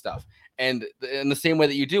and all this stuff. And in the same way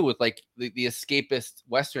that you do with like the escapist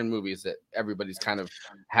Western movies that everybody's kind of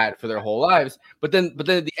had for their whole lives, but then at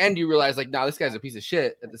the end you realize like, nah, this guy's a piece of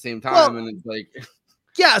shit at the same time, and it's like,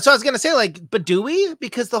 yeah. So I was gonna say like, but do we?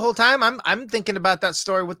 Because the whole time I'm thinking about that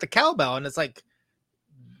story with the cowbell, and it's like,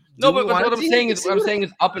 no, but what I'm saying is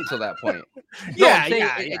up until that point,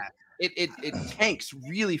 it tanks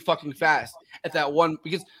really fucking fast at that one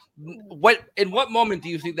because. In what moment do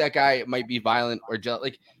you think that guy might be violent or jealous?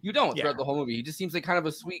 Like you don't throughout the whole movie. He just seems like kind of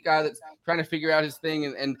a sweet guy that's trying to figure out his thing,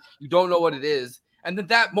 and you don't know what it is. And then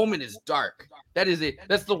that moment is dark. That's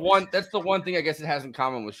the one thing I guess it has in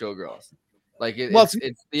common with Showgirls. Like it's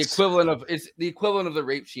the equivalent of the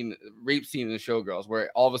rape scene in the Showgirls,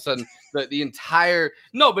 where all of a sudden the entire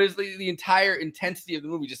intensity of the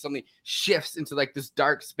movie just suddenly shifts into like this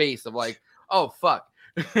dark space of like, oh fuck.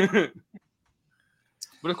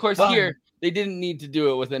 But of course, here they didn't need to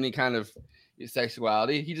do it with any kind of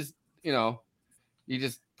sexuality. He just,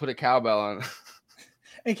 put a cowbell on.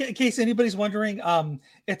 In case anybody's wondering,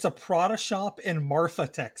 it's a Prada shop in Marfa,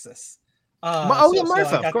 Texas.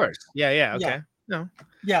 Marfa, of course. Yeah. Okay. Yeah. No.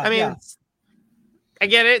 Yeah. I mean, I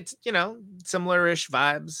get it. Similar-ish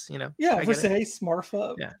vibes. Yeah. Versailles,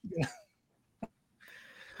 Marfa. Yeah.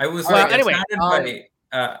 I was anyway.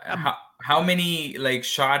 How many like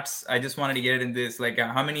shots? I just wanted to get into this. Like,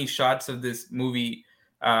 how many shots of this movie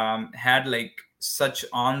had like such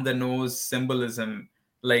on the nose symbolism?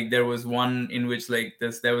 Like, there was one in which like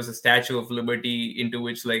there was a Statue of Liberty into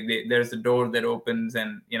which like there's a door that opens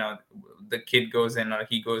and the kid goes in or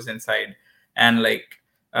he goes inside, and like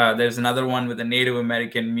there's another one with a Native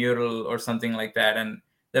American mural or something like that. And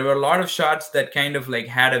there were a lot of shots that kind of like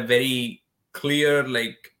had a very clear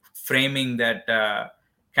like framing that.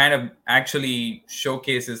 Kind of actually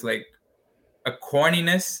showcases like a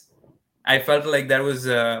corniness. I felt like that was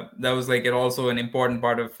like it also an important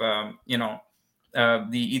part of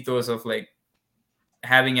the ethos of like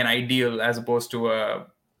having an ideal as opposed to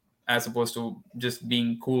just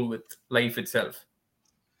being cool with life itself.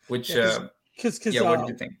 Which what did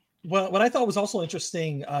you think? Well, what I thought was also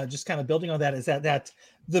interesting, just kind of building on that, is that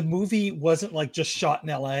the movie wasn't like just shot in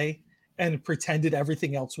LA and pretended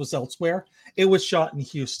everything else was elsewhere. It was shot in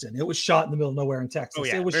Houston. It was shot in the middle of nowhere in Texas. Oh,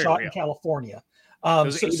 yeah, it was shot in California.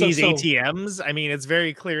 Those ATMs. I mean, it's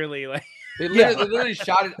very clearly like they literally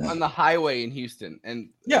shot it on the highway in Houston. And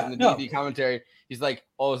in the DVD commentary, he's like,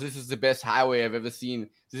 "Oh, this is the best highway I've ever seen.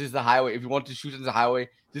 This is the highway. If you want to shoot on the highway,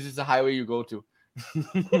 this is the highway you go to."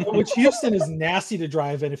 Which Houston is nasty to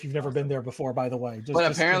drive in if you've never been there before, by the way.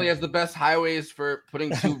 But apparently has the best highways for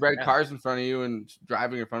putting two red cars in front of you and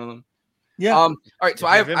driving in front of them. Yeah. All right. So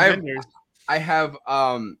I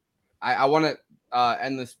want to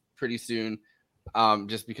end this pretty soon,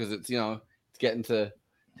 just because it's getting to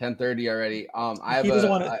 10:30 already. He doesn't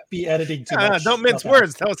want to be editing too much. Don't mince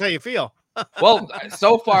words. Tell us how you feel. Well,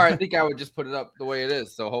 so far I think I would just put it up the way it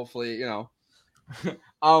is. So hopefully,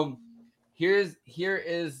 here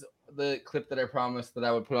is the clip that I promised that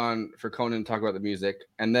I would put on for Conan to talk about the music,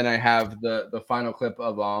 and then I have the final clip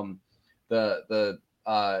of the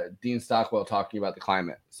Dean Stockwell talking about the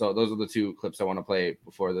climate. So those are the two clips I want to play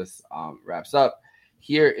before this wraps up.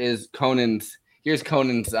 Here's Conan's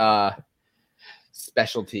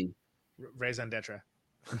specialty. Raison d'etre.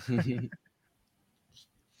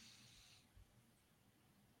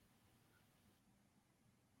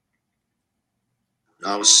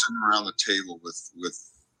 I was sitting around the table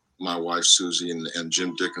with my wife Susie and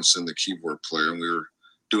Jim Dickinson, the keyboard player, and we were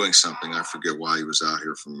doing something. I forget why he was out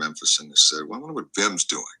here from Memphis, and he said, "Well, I wonder what Vim's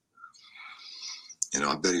doing.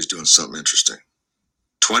 I bet he's doing something interesting."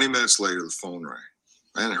 20 minutes later, the phone rang.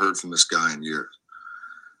 I hadn't heard from this guy in years.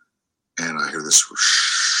 And I hear this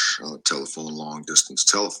whoosh on the telephone, long distance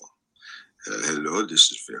telephone. Hello,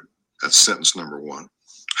 this is Vim. That's sentence number one.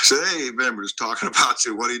 I said, hey, Vim, we're just talking about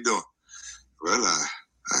you. What are you doing? Well, I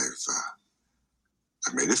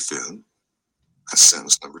made a film. That's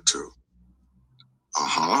sentence number two.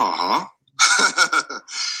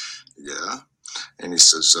 Yeah. And he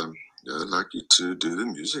says, I'd like you to do the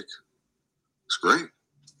music. It's great.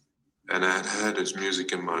 And I had had his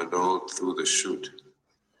music in mind all through the shoot.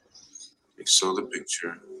 He saw the picture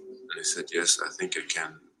and he said, yes, I think I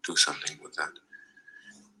can do something with that.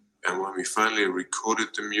 And when we finally recorded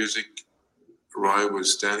the music, Ry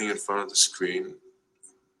was standing in front of the screen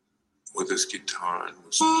with his guitar and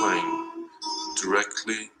was playing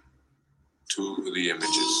directly to the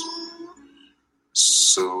images.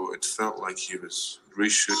 So it felt like he was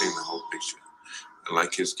reshooting the whole picture. And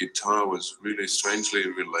like his guitar was really strangely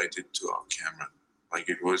related to our camera. Like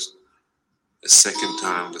it was the second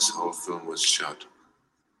time this whole film was shot.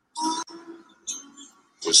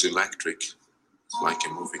 It was electric, like a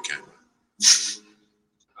movie camera.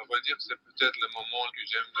 On va dire que c'est peut-être le moment que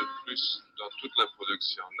j'aime le plus dans toute la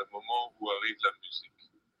production, le moment où arrive la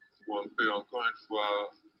musique, où on peut encore une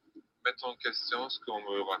fois mettre en question ce qu'on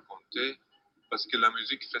veut raconter, parce que la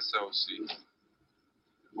musique fait ça aussi.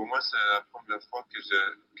 Pour moi, c'est la première fois que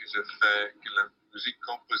la musique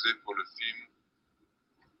composée pour le film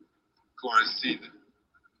coïncide,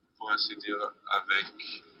 pour ainsi dire, avec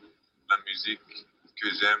la musique que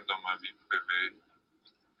j'aime dans ma vie privée,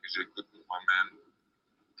 que j'écoute moi-même.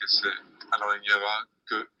 Alors, il n'y aura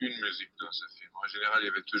qu'une musique dans ce film. En général, il y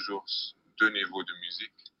avait toujours deux niveaux de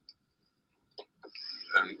musique.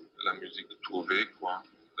 La musique trouvée, quoi,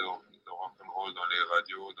 de rock'n'roll dans les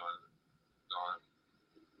radios, dans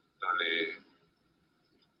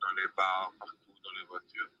les bars, partout, dans les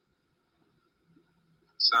voitures.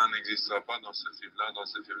 Ça n'existera pas dans ce film-là. Dans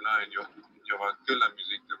ce film-là, il n'y aura que la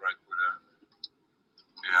musique de Ry Cooder.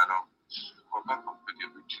 Et alors, je ne crois pas qu'on peut dire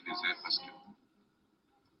utiliser parce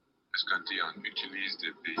qu'on dit on utilise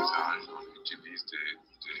des paysages, on utilise des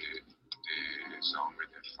hommes et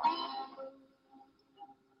des femmes.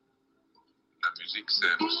 La musique,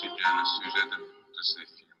 c'est aussi bien le sujet de ces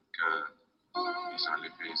films que disons,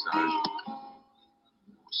 les paysages.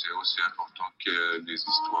 C'est aussi important que les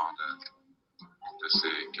histoires de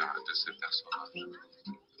ces personnages.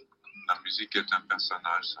 La musique est un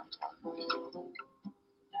personnage central.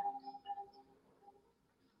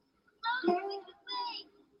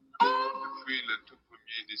 Depuis le tout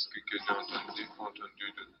premier disque que j'ai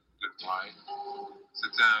entendu de Ry,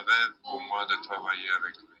 c'était un rêve pour moi de travailler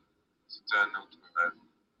avec lui. C'était un autre rêve.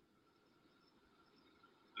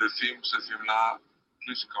 Ce film-là,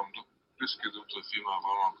 plus que d'autres films, a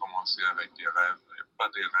vraiment commencé avec des rêves, et pas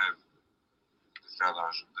des rêves de faire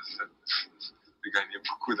d'argent, de gagner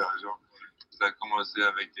beaucoup d'argent. Ça a commencé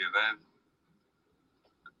avec des rêves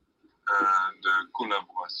de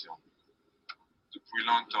collaboration. Depuis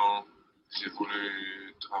longtemps, j'ai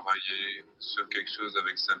voulu travailler sur quelque chose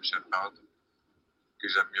avec Sam Shepard, que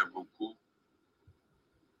j'admire beaucoup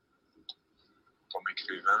comme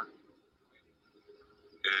écrivain.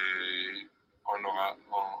 Et on aurait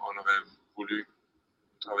voulu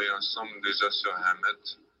travailler ensemble déjà sur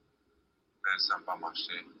Hammett, mais ça n'a pas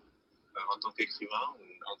marché. En tant qu'écrivain ou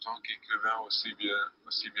en tant qu'écrivain aussi bien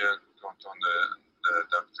qu'en tant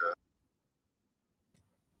d'acteur.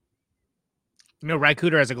 You know, Ry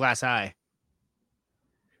Cooder has a glass eye.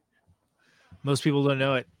 Most people don't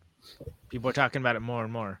know it. People are talking about it more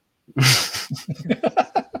and more.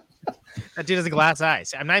 That dude has a glass eye.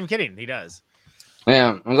 I'm not even kidding. He does.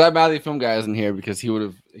 Yeah, I'm glad Bradley Film Guy isn't here because he would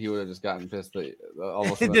have just gotten pissed. I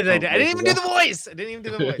didn't even do the voice.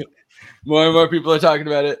 More and more people are talking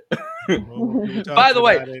about it. By the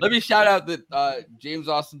way, let me shout out that James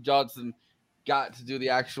Austin Johnson got to do the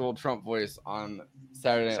actual Trump voice on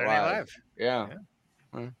Saturday Night Live. Yeah.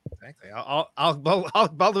 Exactly.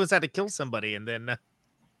 Baldwin's had to kill somebody, and then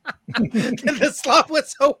the slot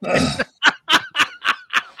was open.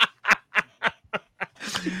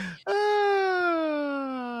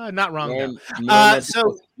 Not wrong.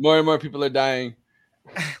 More and more people are dying.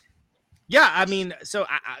 Yeah, I mean, so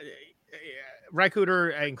Ry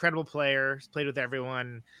Cooder, an incredible player, played with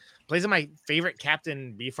everyone. Plays on my favorite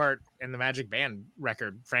Captain Beefheart and the Magic Band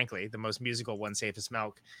record, frankly, the most musical one, Safe as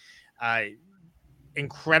Milk.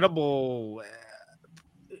 Incredible,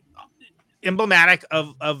 emblematic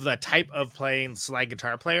of the type of playing slide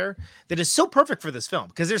guitar player that is so perfect for this film,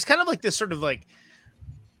 because there's kind of like this sort of like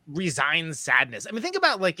resigned sadness. I mean, think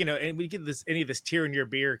about like, you know, and we get any of this tear in your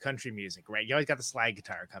beer country music, right? You always got the slide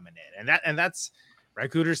guitar coming in, and that's Ry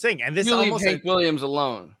Cooder's thing. And this You leave almost Hank Williams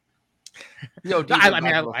alone. Yo, No, I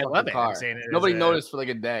mean, I love it. I'm saying it Nobody as noticed for like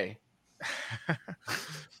a day.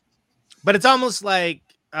 But it's almost like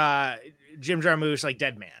Jim Jarmusch, like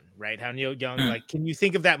Dead Man, right? How Neil Young, like, can you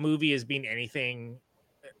think of that movie as being anything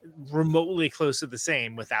remotely close to the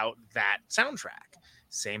same without that soundtrack?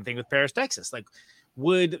 Same thing with Paris, Texas. Like,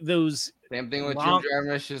 would those same thing with Jim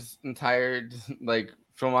Jarmusch's entire like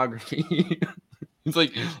filmography? It's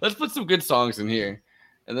like, let's put some good songs in here,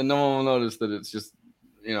 and then no one will notice that it's just,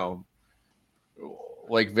 you know,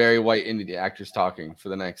 like very white indie actors talking for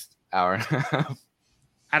the next hour and a half.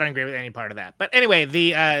 I don't agree with any part of that. But anyway,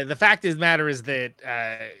 the fact is matter is that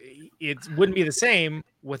it wouldn't be the same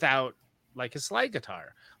without like a slide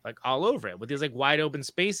guitar, like all over it, with these like wide open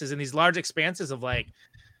spaces and these large expanses of like,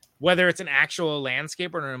 whether it's an actual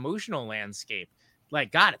landscape or an emotional landscape,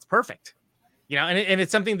 like, God, it's perfect. You know, and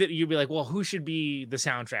it's something that you'd be like, well, who should be the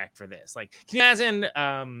soundtrack for this? Like, can you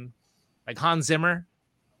imagine like Hans Zimmer?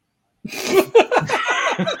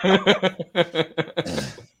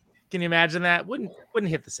 Can you imagine that? Wouldn't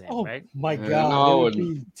hit the same, right? My God, it would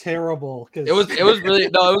be terrible. It was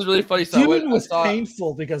really funny. So Dune was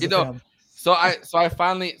painful because of him. So I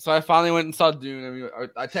finally went and saw Dune. I mean,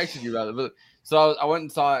 I texted you about it, but so I went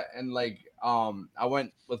and saw it, and like I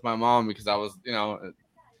went with my mom because I was, you know,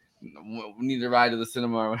 we need to ride to the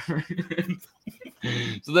cinema or whatever.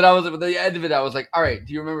 So then at the end of it, I was like, all right,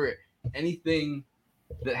 do you remember anything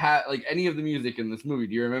that had like any of the music in this movie?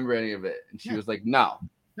 Do you remember any of it? And she was like, no,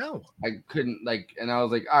 I couldn't, like, and I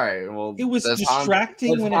was like, all right, well, it was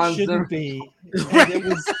distracting when it shouldn't be, and it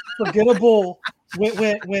was forgettable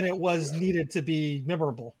when it was needed to be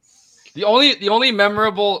memorable. The only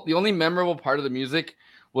memorable part of the music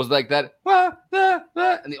was like that,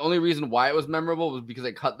 and the only reason why it was memorable was because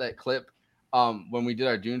I cut that clip when we did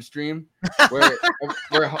our Dune stream where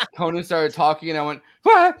Conan started talking and I went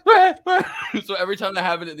so every time that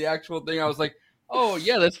happened in the actual thing I was like, oh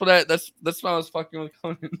yeah, that's why I was fucking with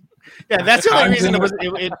Conan. Yeah, that's the only reason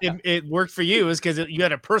it worked for you, is because you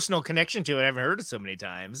had a personal connection to it. I haven't heard it so many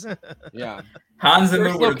times. Yeah, Hans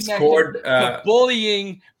Zimmer would have scored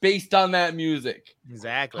bullying based on that music.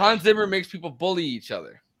 Exactly. Hans Zimmer makes people bully each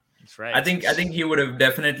other. That's right. I think he would have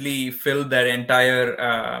definitely filled that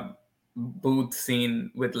entire booth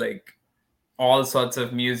scene with like all sorts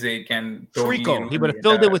of music and treacle. He would have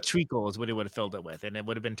filled it with treacle is what he would have filled it with, and it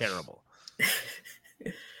would have been terrible.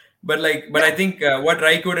 But I think what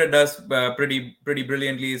Ry Cooder does pretty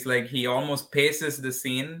brilliantly is like he almost paces the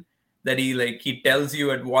scene, that he tells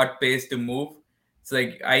you at what pace to move. It's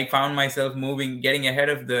like I found myself getting ahead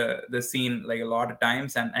of the scene like a lot of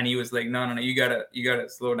times, and he was like, no, you gotta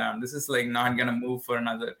slow down. This is like not gonna move for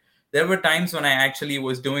another. There were times when I actually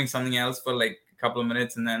was doing something else for like a couple of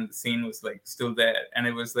minutes, and then the scene was like still there, and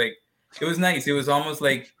it was nice. It was almost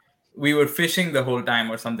like we were fishing the whole time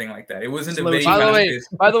or something like that. It wasn't a very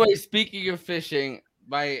by the way, speaking of fishing,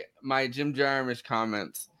 my Jim Jarmusch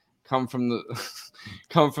comments come from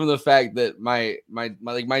the fact that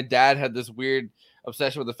my dad had this weird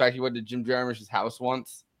obsession with the fact he went to Jim Jarmusch's house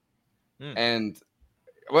once. And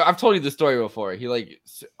well, I've told you the story before. He like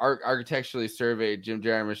architecturally surveyed Jim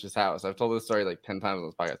Jarmusch's house. I've told this story like 10 times on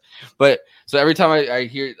this podcast. But so every time I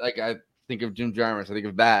hear, like, I think of Jim Jarmusch, I think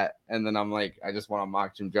of that, and then I'm like, I just want to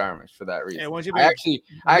mock Jim Jarmusch for that reason. Yeah, I actually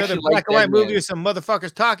black and white movie with some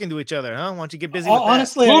motherfuckers talking to each other, huh? Why don't you get busy with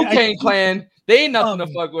honestly, that? Wu-Tang Clan, they ain't nothing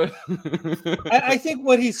to fuck with. I think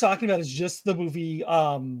what he's talking about is just the movie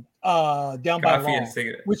Down by Law,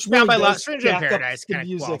 which really Down by Law, does Stranger in stack up Paradise the kind of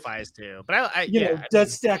music. qualifies too. But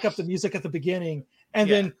does stack up the music at the beginning, and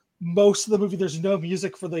then most of the movie there's no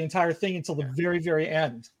music for the entire thing until the very, very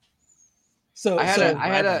end. So I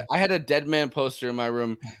had a Dead Man poster in my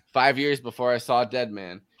room 5 years before I saw Dead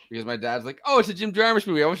Man, because my dad's like, oh, it's a Jim Jarmusch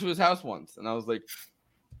movie. I went to his house once, and I was like,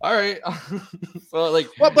 all right. So like,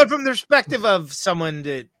 well, but from the perspective of someone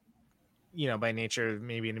that, you know, by nature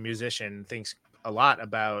maybe a musician, thinks a lot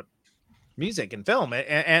about music and film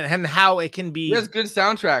and how it can be. He has good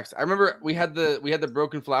soundtracks. I remember we had the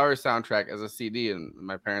Broken Flowers soundtrack as a CD in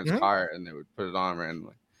my parents' car, and they would put it on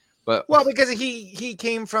randomly. But well, because he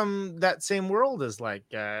came from that same world as like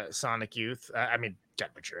Sonic Youth. I mean,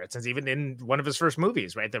 Jack Mature, since even in one of his first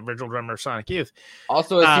movies, right? The original drummer of Sonic Youth.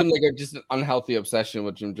 Also, it seemed like just an unhealthy obsession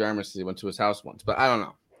with Jim Jarmusch. He went to his house once, but I don't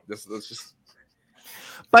know. That's just.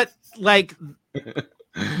 But like,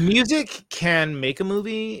 music can make a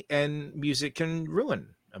movie, and music can ruin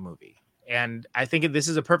a movie. And I think this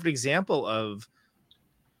is a perfect example of.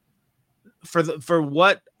 For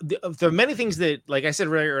the many things that, like I said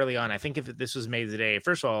very early on, I think if this was made today,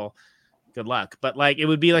 first of all, good luck. But like it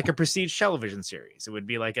would be like a prestige television series. It would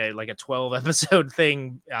be like a 12 episode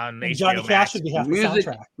thing on And HBO Johnny Max. Cash would be half the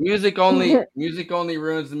soundtrack. Music only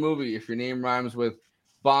ruins the movie if your name rhymes with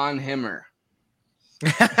Von Himmer.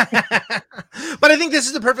 But I think this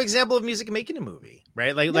is the perfect example of music making a movie,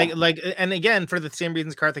 right? Like, and again, for the same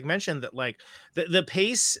reasons Karthik mentioned, that like the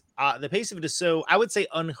pace of it is so, I would say,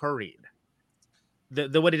 unhurried.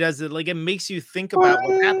 The what it does is like it makes you think about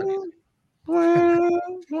what's happening.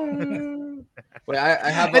 Wait, I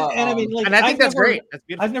have and I mean, like, and I think that's great. That's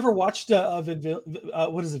beautiful. I've never watched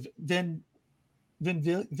what is it, Vin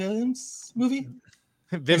Williams movie?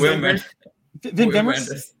 Vin Wenders. Vin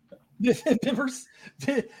Wenders.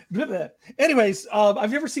 Anyways,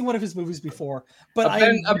 I've never seen one of his movies before, but a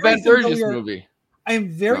Ben Burgess movie. I am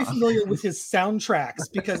very familiar with his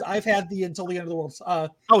soundtracks because I've had the Until the End of the World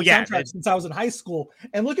soundtrack since I was in high school.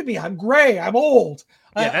 And look at me, I'm gray, I'm old.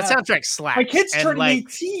 Yeah, that soundtrack slaps. My kid's turning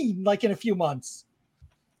 18 like in a few months.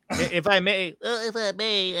 If I may,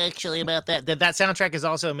 actually, about that soundtrack is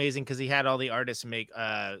also amazing because he had all the artists make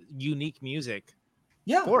unique music.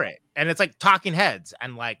 Yeah, for it, and it's like Talking Heads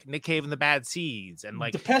and like Nick Cave and the Bad Seeds and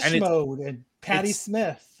like Depeche Mode and Patti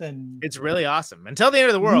Smith, and it's really awesome. Until the End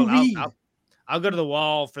of the World, I'll go to the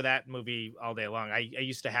wall for that movie all day long. I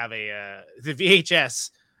used to have the VHS.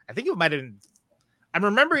 I think it might have been. I'm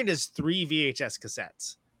remembering it as 3 VHS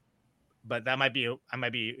cassettes, but I might be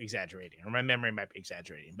exaggerating, or my memory might be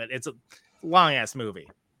exaggerating. But it's a long ass movie.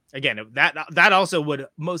 Again, that also would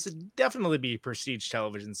most definitely be a prestige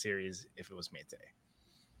television series if it was made today.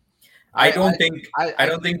 I don't think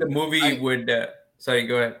the movie would. Sorry,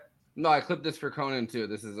 go ahead. No, I clipped this for Conan too.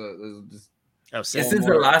 This is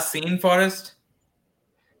the last scene, Forrest.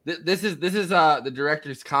 This is the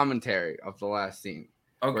director's commentary of the last scene.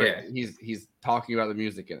 Okay, he's talking about the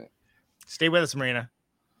music in it. Stay with us, Marina.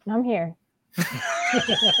 I'm here.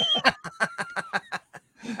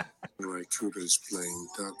 Right, Cooper's playing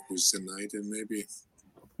 "Dark Was the Night," and maybe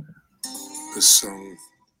the song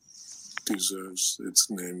deserves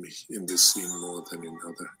its name in this scene more than in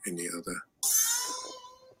any other.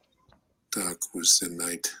 Dark was the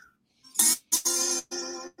night.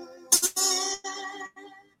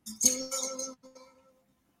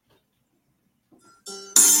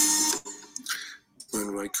 When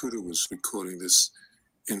Raikuda was recording this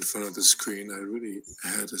in front of the screen, I really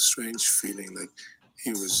had a strange feeling like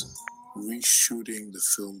he was reshooting the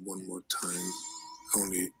film one more time,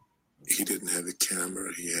 only he didn't have a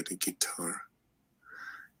camera, he had a guitar.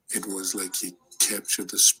 It was like he captured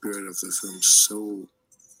the spirit of the film so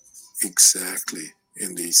exactly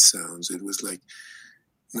in these sounds. It was like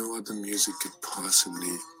no other music could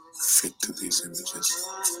possibly fit to these images.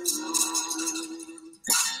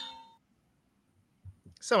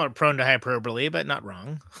 Somewhat prone to hyperbole, but not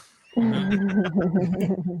wrong.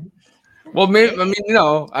 Well, maybe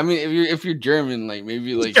if you're German, like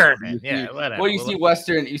maybe like German, whatever. Well, you see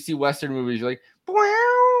Western movies, you're like,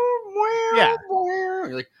 yeah,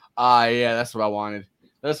 you're like, yeah, that's what I wanted.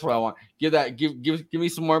 That's what I want. Give me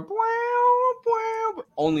some more.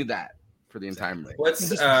 Only that for the entire movie.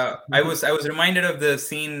 I was reminded of the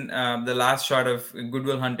scene, the last shot of Good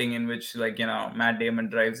Will Hunting, in which Matt Damon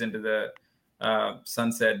drives into the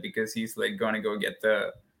sunset because he's like going to go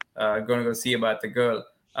see about the girl.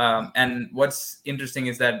 And what's interesting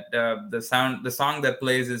is that the song that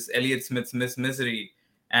plays is Elliott Smith's Miss Misery,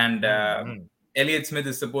 and Elliott Smith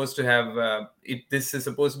is supposed to have this is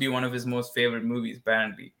supposed to be one of his most favorite movies,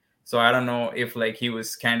 apparently. So I don't know if he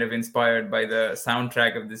was kind of inspired by the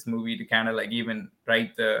soundtrack of this movie to kind of even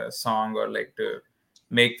write the song or to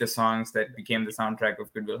make the songs that became the soundtrack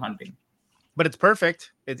of Good Will Hunting. But it's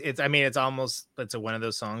perfect. It's one of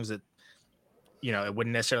those songs that it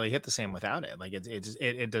wouldn't necessarily hit the same without it. Like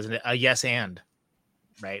it doesn't a yes and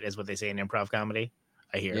right is what they say in improv comedy.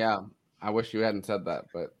 I hear. Yeah, I wish you hadn't said that,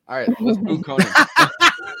 but all right, let's move Conan.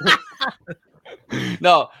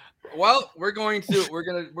 No, well, we're gonna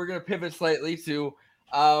pivot slightly to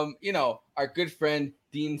our good friend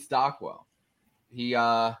Dean Stockwell. He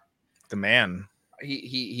the man.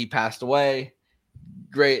 He passed away.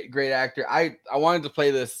 Great actor. I wanted to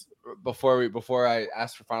play this before I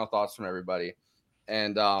asked for final thoughts from everybody.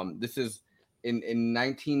 And this is in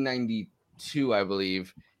 1992, I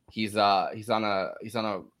believe. He's on a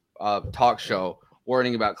talk show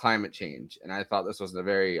warning about climate change, and I thought this was a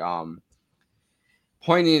very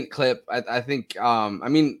poignant clip. I think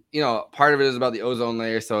part of it is about the ozone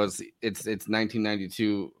layer, so it's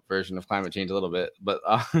 1992 version of climate change a little bit, but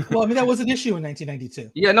well, I mean that was an issue in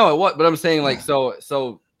 1992. Yeah, no, it was, but I'm saying so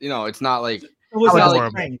it's not like. It was not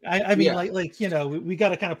like I mean, yeah. We got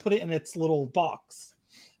to kind of put it in its little box.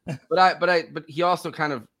 But he also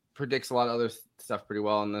kind of predicts a lot of other stuff pretty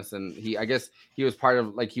well in this, and I guess he was part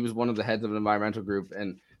of he was one of the heads of an environmental group,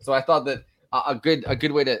 and so I thought that a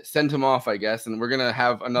good way to send him off, I guess. And we're gonna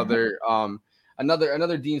have another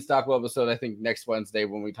Dean Stockwell episode, I think, next Wednesday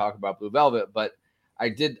when we talk about Blue Velvet. But I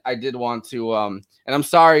did want to and I'm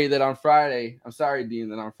sorry, Dean, that on Friday,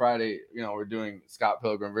 we're doing Scott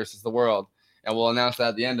Pilgrim versus the World, and we'll announce that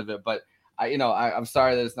at the end of it. But I'm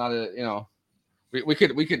sorry that it's not we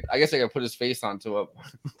could I guess I could put his face onto it.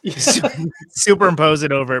 Superimpose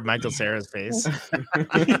it over Michael Cera's face.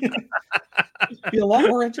 Be a lot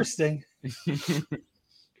more interesting.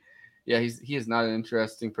 Yeah, he is not an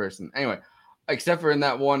interesting person. Anyway, except for in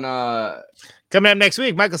that one coming up next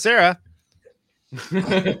week, Michael Cera.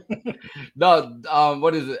 No,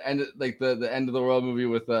 what is it? And the End of the World movie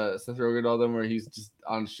with Seth Rogen and all them, where he's just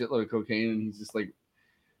on a shitload of cocaine and he's just like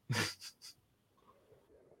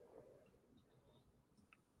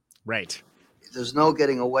right. There's no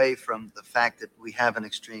getting away from the fact that we have an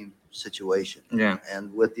extreme situation. Yeah.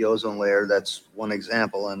 And with the ozone layer, that's one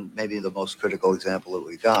example, and maybe the most critical example that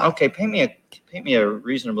we got. Okay, paint me a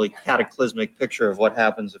reasonably cataclysmic picture of what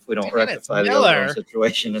happens if we don't Damn it, rectify the Miller. ozone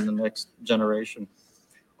situation in the next generation.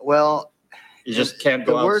 Well, you just can't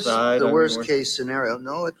go outside. The worst case scenario.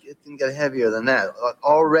 No, it can get heavier than that.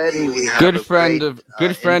 Already we have good friend of Sam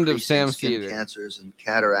increase in skin Cedar. cancers and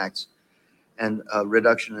cataracts, and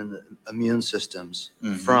reduction in the immune systems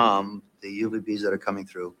from the UVBs that are coming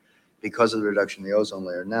through because of the reduction in the ozone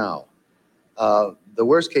layer. Now, the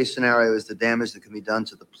worst case scenario is the damage that can be done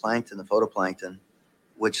to the plankton, the photoplankton,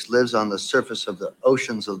 which lives on the surface of the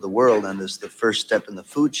oceans of the world and is the first step in the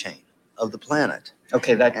food chain of the planet.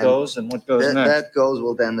 Okay, that goes, and what goes next? That goes,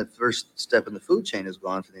 well, then the first step in the food chain is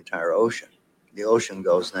gone for the entire ocean. The ocean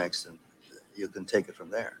goes next, and you can take it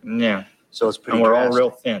from there. Yeah. So it's pretty And we're all drastic.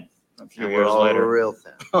 real thin a few And years we're all later. real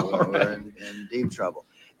thin. We're in deep trouble.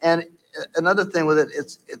 And another thing with it,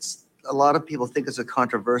 it's a lot of people think it's a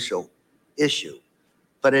controversial issue,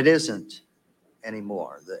 but it isn't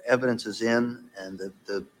anymore. The evidence is in, and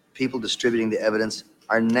the people distributing the evidence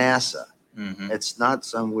are NASA. It's not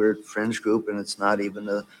some weird fringe group, and it's not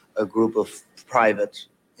even a group of private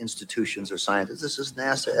institutions or scientists. This is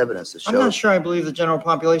NASA evidence that shows. I'm not sure I believe the general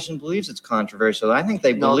population believes it's controversial. I think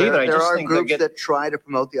they believe it. I There just are think groups that try to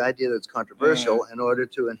promote the idea that it's controversial in order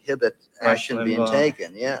to inhibit action being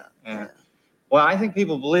taken. Yeah. Well, I think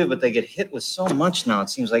people believe, but they get hit with so much now. It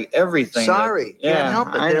seems like everything. Sorry, can't help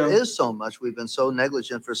it. I There know. is so much. We've been so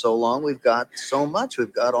negligent for so long. We've got so much.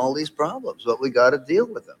 We've got all these problems, but we got to deal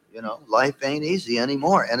with them. Life ain't easy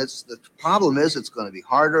anymore. And the problem is it's going to be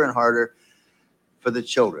harder and harder for the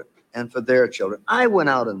children and for their children. I went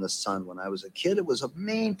out in the sun when I was a kid. It was a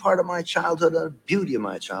main part of my childhood, a beauty of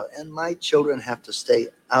my childhood. And my children have to stay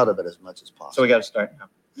out of it as much as possible. So we got to start now.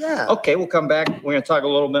 Yeah. Okay, we'll come back. We're going to talk a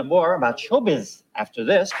little bit more about showbiz after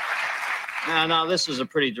this. Now, this is a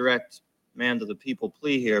pretty direct man to the people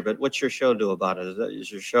plea here, but what's your show do about it? Is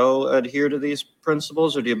your show adhere to these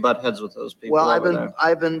principles, or do you butt heads with those people? Well, over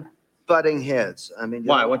I've been butting heads. I mean,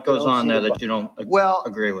 Why? What goes on there that you don't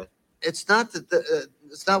agree with? It's not that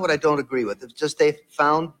it's not what I don't agree with. It's just they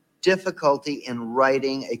found difficulty in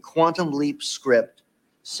writing a quantum leap script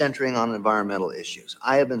centering on environmental issues.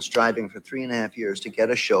 I have been striving for 3.5 years to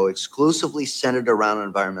get a show exclusively centered around an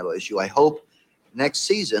environmental issue. I hope next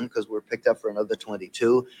season, because we're picked up for another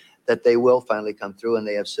 22, that they will finally come through, and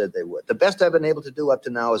they have said they would. The best I've been able to do up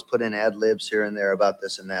to now is put in ad libs here and there about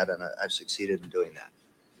this and that, and I've succeeded in doing that.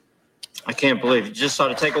 I can't believe you just ought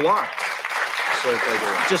to take a walk.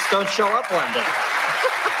 Just don't show up one day.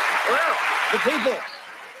 Well, the people,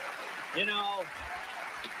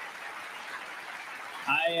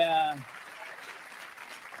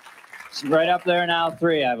 right up there now,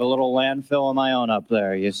 3. I have a little landfill of my own up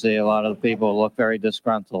there. You see a lot of the people look very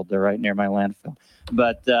disgruntled. They're right near my landfill.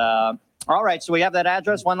 But all right, so we have that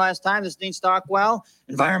address one last time. This is Dean Stockwell,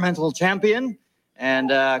 environmental champion. And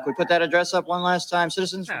can we put that address up one last time?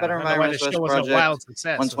 Citizens for Better Environment West Project,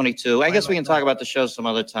 122. I guess we can talk about the show some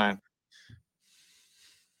other time.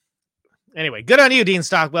 Anyway, good on you, Dean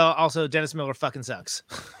Stockwell. Also, Dennis Miller fucking sucks.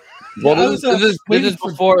 Well, this is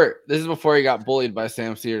before he got bullied by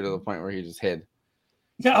Sam Cedar to the point where he just hid.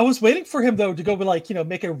 Yeah, I was waiting for him though to go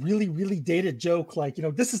make a really, really dated joke like,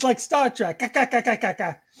 this is like Star Trek,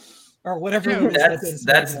 or whatever.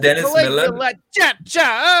 That's Dennis Miller.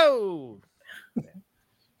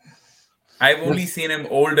 I've only seen him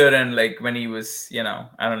older and when he was,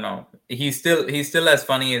 I don't know. He's still as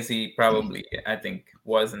funny as he probably, I think,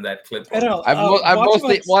 was in that clip. I don't know.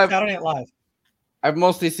 I've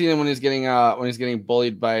mostly seen him when he's getting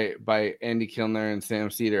bullied by Andy Kilner and Sam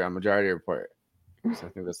Cedar on Majority Report, So I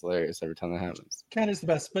think that's hilarious every time that happens. Kind of is the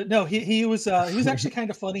best, but no, he was actually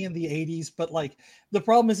kind of funny in the 80s, but like the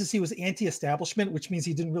problem is he was anti-establishment, which means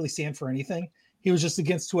he didn't really stand for anything. He was just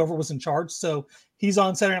against whoever was in charge. So he's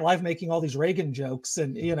on Saturday Night Live making all these Reagan jokes,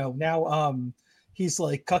 and now he's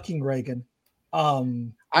like cucking Reagan.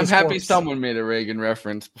 I'm happy someone made a Reagan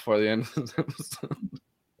reference before the end of the episode.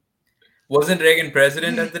 Wasn't Reagan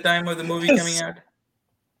president at the time of the movie coming out?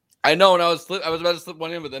 I know, and I was about to slip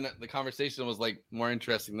one in, but then the conversation was like more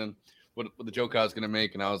interesting than what the joke I was going to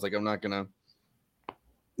make, and I was like, I'm not going to.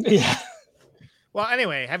 Yeah. Well,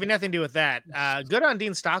 anyway, having nothing to do with that, good on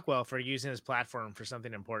Dean Stockwell for using his platform for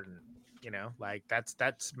something important. Like that's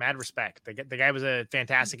mad respect. The guy was a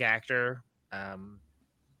fantastic actor.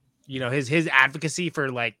 His advocacy for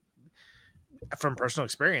like, from personal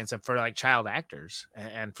experience, and for like child actors,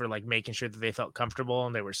 and for like making sure that they felt comfortable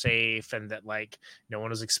and they were safe, and that like no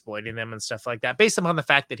one was exploiting them and stuff like that, based upon the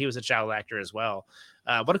fact that he was a child actor as well.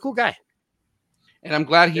 What a cool guy. And I'm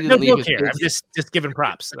glad he didn't leave his kids. kids. I'm just giving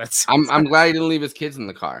props. That's I'm glad he didn't leave his kids in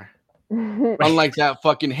the car. Unlike that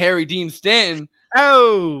fucking Harry Dean Stanton.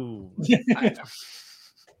 Oh.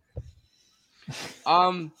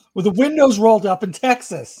 With the windows rolled up in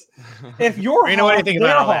Texas. If you're what do you think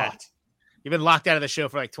about all hot. that? You've been locked out of the show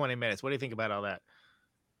for like 20 minutes. What do you think about all that?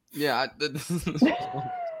 Yeah.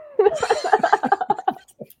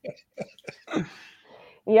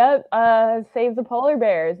 Yep. Save the polar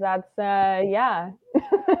bears. That's yeah.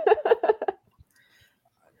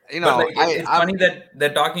 It's funny that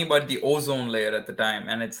they're talking about the ozone layer at the time,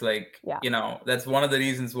 and it's like, that's one of the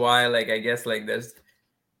reasons why, like, I guess, like, there's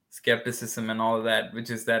skepticism and all of that, which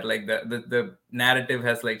is that like the narrative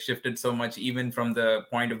has like shifted so much, even from the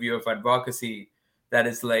point of view of advocacy, that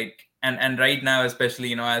is like, and right now,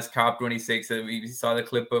 especially, as COP26, we saw the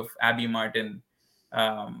clip of Abby Martin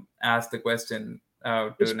ask the question.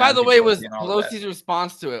 Which, by the way, was Pelosi's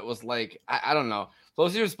response to it was like, I don't know.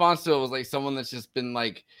 Pelosi's response to it was like someone that's just been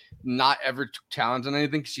like not ever challenged on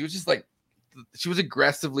anything. She was just like, she was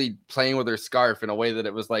aggressively playing with her scarf in a way that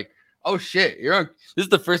it was like, oh shit, this is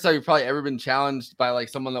the first time you've probably ever been challenged by like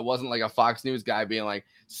someone that wasn't like a Fox News guy being like,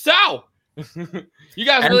 so you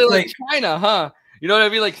guys really like China, huh? You know what I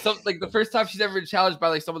mean? Like the first time she's ever been challenged by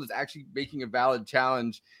like someone that's actually making a valid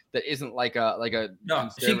challenge that isn't like a no,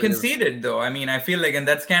 she conceded though. I mean, I feel like, and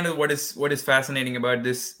that's kind of what is fascinating about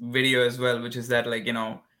this video as well, which is that like,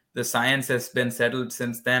 the science has been settled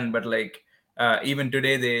since then, but like even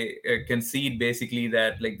today they concede basically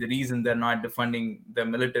that like the reason they're not defunding the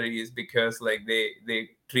military is because like they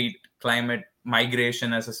treat climate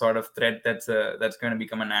migration as a sort of threat that's going to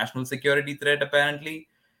become a national security threat apparently.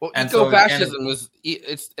 Well, eco-fascism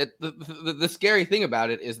the scary thing about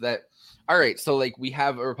it is that, all right, so like we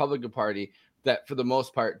have a Republican Party that for the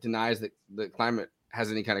most part denies that the climate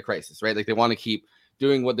has any kind of crisis, right? Like they want to keep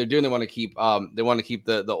doing what they're doing. They want to keep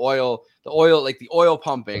the oil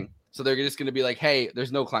pumping. So they're just going to be like, hey,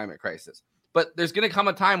 there's no climate crisis. But there's going to come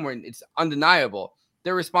a time when it's undeniable.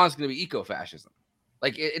 Their response is going to be eco-fascism.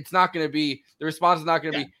 Like it's not going to be, the response is not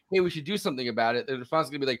going to be, hey, we should do something about it. The response is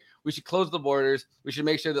going to be like, we should close the borders. We should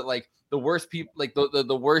make sure that like the worst people, like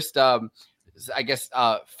the worst, I guess,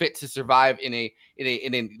 fit to survive in a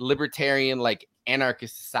libertarian, like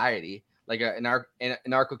anarchist society, like an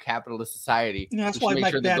anarcho-capitalist society. That's why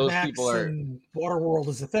Mad Max and Waterworld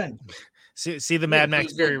is a thing. See the Mad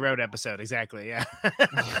Max Fury Road episode. Exactly. Yeah.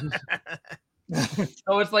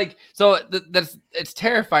 So it's like, it's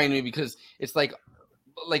terrifying to me because it's like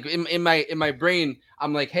in my brain,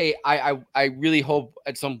 I'm like, hey, I really hope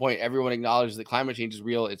at some point everyone acknowledges that climate change is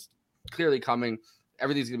real. It's clearly coming.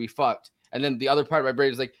 Everything's going to be fucked. And then the other part of my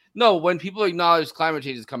brain is like, no, when people acknowledge climate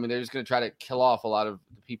change is coming, they're just going to try to kill off a lot of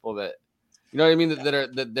the people that, you know what I mean? That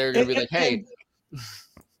they're going to be like, hey.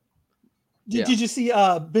 Did you see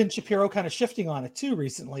Ben Shapiro kind of shifting on it too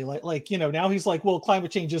recently? Like now he's like, well,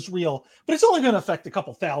 climate change is real, but it's only going to affect a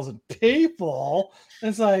couple thousand people. And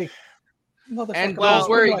it's like, and don't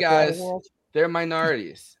worry, guys, they're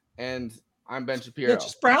minorities, and I'm Ben Shapiro. Yeah,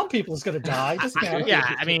 just brown people is going to die. Doesn't matter.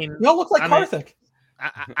 Yeah, I mean, we all look like Karthik.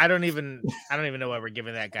 I don't even know why we're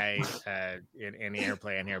giving that guy any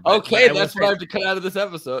airplay in here. But, okay, that's what I have to cut out of this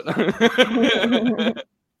episode.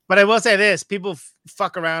 But I will say this: people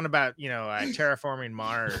fuck around about terraforming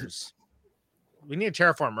Mars. We need to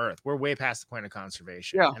terraform Earth. We're way past the point of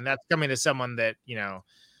conservation, and that's coming to someone that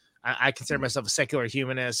I consider myself a secular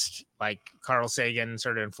humanist. Like Carl Sagan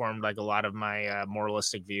sort of informed like a lot of my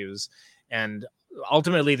moralistic views, and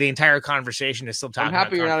ultimately the entire conversation is still talking. I'm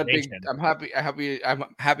happy about you're not a big. I'm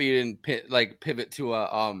happy you didn't pivot to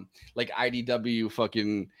a like IDW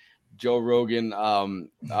fucking Joe Rogan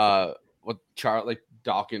what Charlie like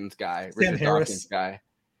Dawkins guy, Sam Richard Harris. Dawkins guy.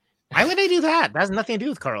 Why would they do that? That has nothing to do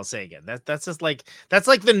with Carl Sagan. That's just like that's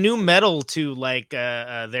like the new metal to like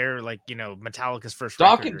their like Metallica's first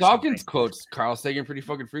record. Dawkins quotes Carl Sagan pretty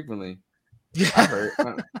fucking frequently. I've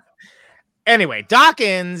heard. Anyway,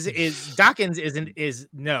 Dawkins is an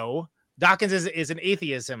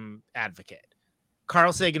atheism advocate.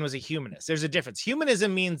 Carl Sagan was a humanist. There's a difference.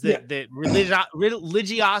 Humanism means that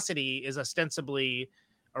religiosity is ostensibly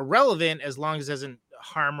irrelevant as long as it doesn't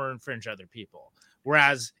harm or infringe other people.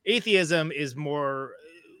 Whereas atheism is more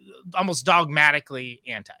almost dogmatically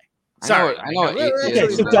anti. Sorry. I know Okay,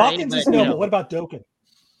 so Dawkins is noble. What about Dokken?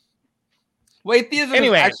 Well, atheism.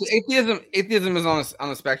 Anyway, atheism is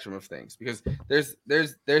on a spectrum of things because there's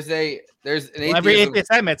an atheism. Every atheist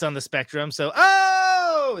I met's on the spectrum. So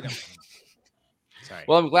no. Sorry.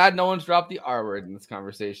 Well, I'm glad no one's dropped the R word in this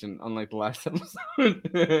conversation, unlike the last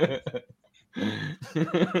episode.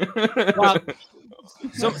 Well,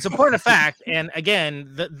 so point of fact, and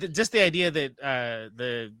again, just the idea that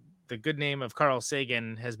the good name of Carl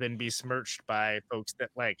Sagan has been besmirched by folks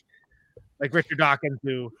that like Richard Dawkins,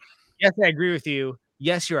 who, yes, I agree with you.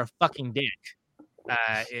 Yes, you're a fucking dick.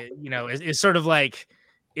 Is sort of like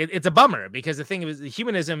it's a bummer because the thing is,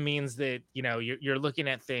 humanism means that you're looking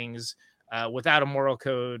at things without a moral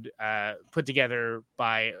code put together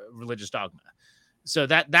by religious dogma. So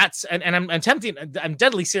that's and I'm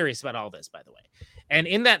deadly serious about all this, by the way. And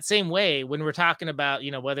in that same way, when we're talking about,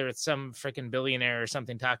 whether it's some freaking billionaire or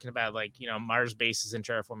something talking about like, Mars bases and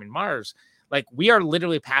terraforming Mars, like we are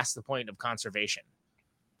literally past the point of conservation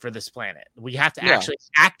for this planet. We have to actually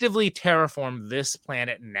actively terraform this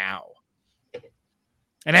planet now.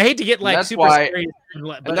 And I hate to get like that's super why, serious,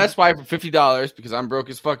 and that's why for $50, because I'm broke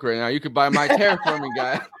as fuck right now, you could buy my terraforming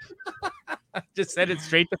guy. Just send it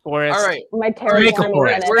straight to Forrest. All right, My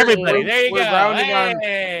terraforming everybody. There you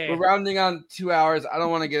go. We're rounding on 2 hours. I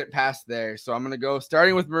don't want to get it past there, so I'm gonna go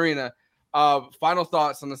starting with Marina. Final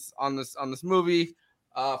thoughts on this movie.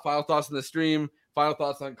 Final thoughts on the stream. Final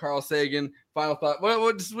thoughts on Carl Sagan. Final thought.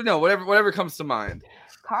 Whatever comes to mind.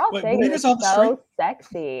 Carl Sagan is so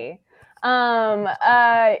sexy.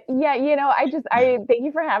 I thank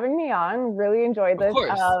you for having me on. Really enjoyed this.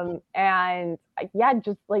 And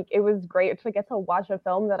just like it was great to get to watch a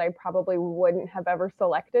film that I probably wouldn't have ever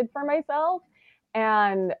selected for myself.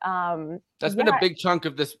 And that's been a big chunk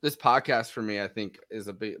of this podcast for me. I think is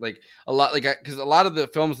a big because a lot of the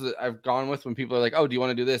films that I've gone with when people are like, "Oh, do you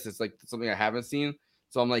want to do this?" It's like something I haven't seen.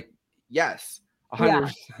 So I'm like, yes.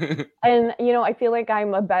 100%. Yeah. And I feel like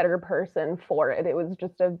I'm a better person for it. It was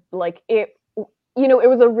just it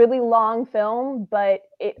was a really long film, but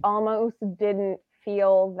it almost didn't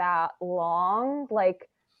feel that long. Like,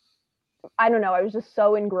 I don't know, I was just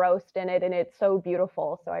so engrossed in it, and it's so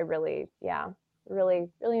beautiful. So I really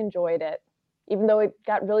enjoyed it, even though it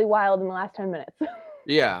got really wild in the last 10 minutes.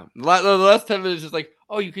 Yeah, the last 10 minutes is like,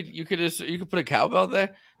 oh, you could put a cowbell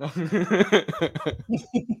there.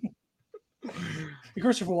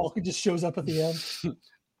 Christopher Walken just shows up at the end.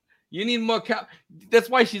 You need more cow. That's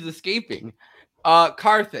why she's escaping.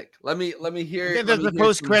 Karthik, let me hear. There's the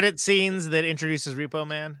post-credit scenes that introduces Repo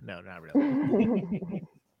Man. No, not really.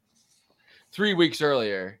 3 weeks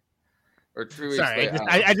earlier, or 3 weeks. Sorry, later.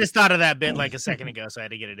 I just thought of that bit like a second ago, so I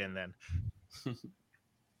had to get it in then.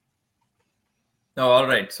 No, all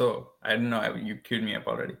right. So I don't know. You queued me up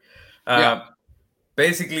already.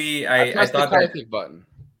 Basically, I thought that button.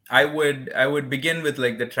 I would begin with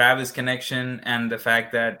like the Travis connection and the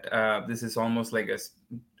fact that this is almost like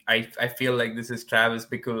I feel like this is Travis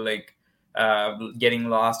Bickle like getting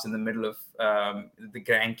lost in the middle of the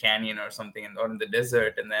Grand Canyon or something, or in the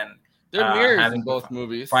desert, and then they're mirrors having in both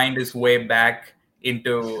movies. Find his way back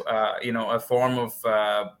into a form of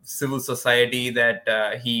civil society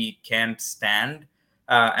that he can't stand,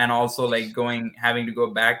 and also like having to go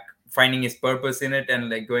back, finding his purpose in it, and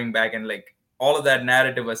like going back, and like all of that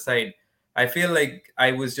narrative aside, I feel like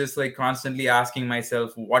I was just like constantly asking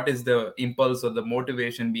myself, what is the impulse or the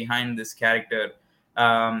motivation behind this character,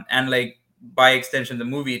 and like by extension the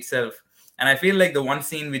movie itself. And I feel like the one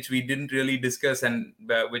scene which we didn't really discuss, and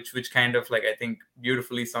which kind of like I think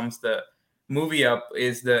beautifully sums the movie up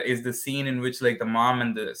is the scene in which like the mom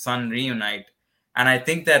and the son reunite. And I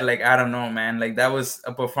think that like, I don't know, man, like that was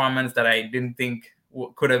a performance that I didn't think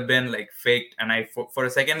could have been like faked. And I for a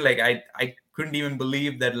second, like I couldn't even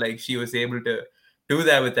believe that like she was able to do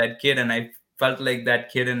that with that kid. And I felt like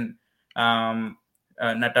that kid and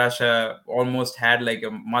Natasha almost had like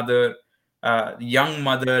a mother, young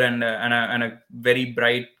mother, and a very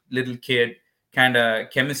bright little kid kind of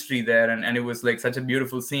chemistry there, and it was like such a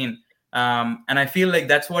beautiful scene. And I feel like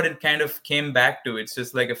that's what it kind of came back to. It's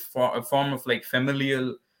just like a form of like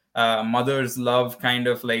familial mother's love, kind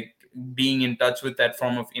of like being in touch with that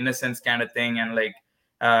form of innocence kind of thing. And like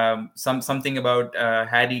something about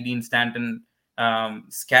Harry Dean Stanton's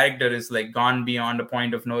character is like gone beyond a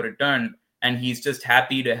point of no return, and he's just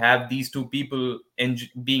happy to have these two people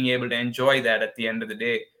being able to enjoy that at the end of the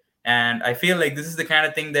day. And I feel like this is the kind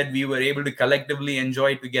of thing that we were able to collectively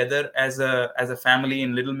enjoy together as a family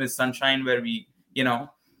in Little Miss Sunshine, where we, you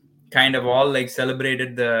know, kind of all like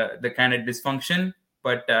celebrated the kind of dysfunction.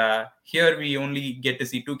 But here we only get to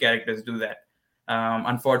see two characters do that.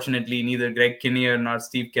 Unfortunately, neither Greg Kinnear nor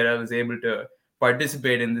Steve Carell is able to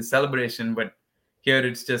participate in this celebration. But here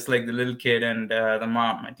it's just like the little kid and the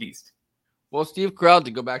mom, at least. Well, Steve Carell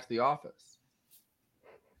did go back to The Office.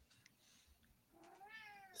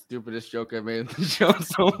 Stupidest joke I made in the show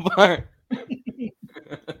so far.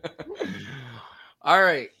 All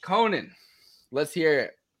right, Conan, let's hear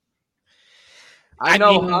it. I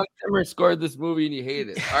know Hans Zimmer scored this movie and you hate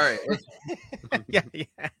it. All right. Yeah.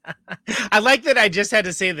 I like that I just had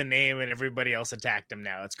to say the name and everybody else attacked him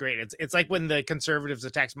now. It's great. It's like when the conservatives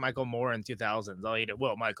attacked Michael Moore in 2000s. All you did,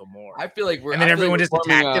 well, Michael Moore. I feel like and then everyone just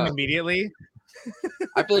attacked him immediately.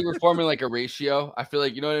 I feel like we're forming like a ratio. I feel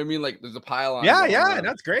like, you know what I mean? Like there's a pile on. Yeah,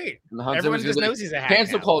 that's great. Everyone just knows he's a hack.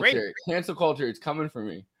 Cancel now. culture. Great. Cancel culture. It's coming for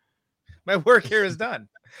me. My work here is done.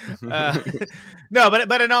 No,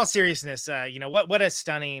 but in all seriousness, you know, what a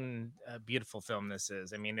stunning, beautiful film this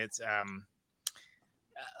is. I mean, it's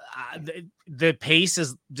the pace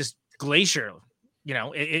is just glacial. You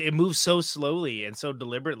know, it moves so slowly and so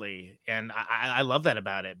deliberately, and I love that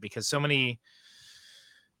about it, because so many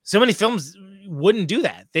films wouldn't do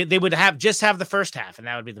that. They would have the first half, and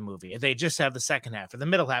that would be the movie. They just have the second half or the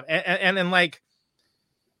middle half, and like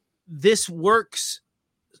this works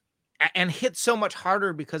and hit so much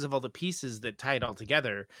harder because of all the pieces that tie it all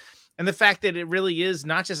together. And the fact that it really is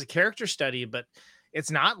not just a character study, but it's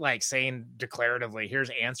not like saying declaratively, here's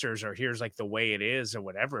answers or here's like the way it is or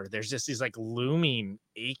whatever. There's just these like looming,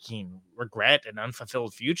 aching regret and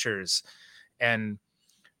unfulfilled futures and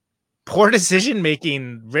poor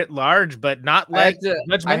decision-making writ large, but not like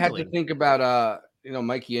I had to think about, you know,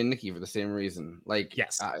 Mikey and Nikki for the same reason. Like,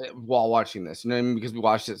 yes, while watching this, you know what I mean? Because we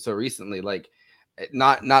watched it so recently, like,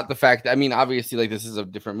 not the fact that, I mean, obviously, like, this is a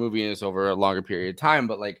different movie and it's over a longer period of time,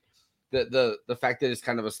 but like the fact that it's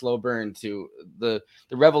kind of a slow burn to the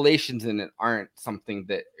revelations in it aren't something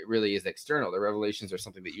that really is external. The revelations are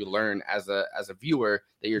something that you learn as a viewer,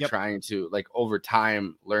 that you're trying to, like, over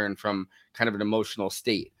time learn from kind of an emotional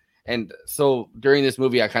state. And so during this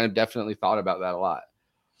movie, I kind of definitely thought about that a lot.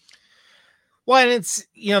 Well, and it's,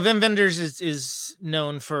 you know, Wim Wenders is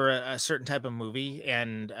known for a certain type of movie,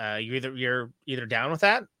 and you're either down with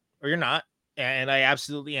that or you're not, and I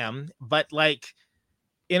absolutely am. But like,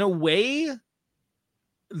 in a way,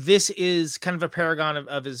 this is kind of a paragon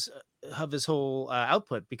of his whole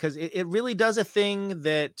output, because it really does a thing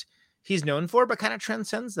that he's known for, but kind of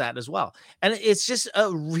transcends that as well. And it's just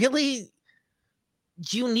a really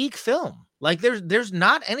unique film. Like there's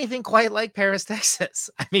not anything quite like Paris, Texas.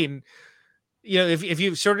 I mean, you know, if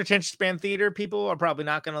you short attention span theater, people are probably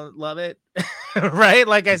not going to love it. Right?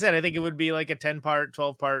 Like I said, I think it would be like a 10-part,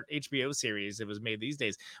 12-part HBO series if it was made these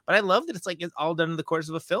days. But I love that it's all done in the course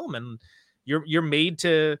of a film, and you're made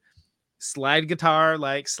to slide guitar,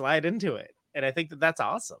 like slide into it. And I think that's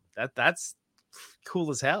awesome. That's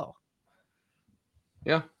cool as hell.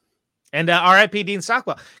 Yeah. And R.I.P. Dean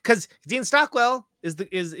Stockwell, because Dean Stockwell is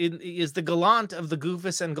the gallant of the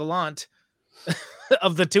Goofus and Gallant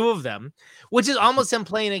of the two of them, which is almost him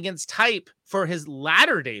playing against type for his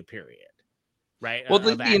latter day period, right? Well,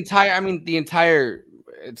 the entire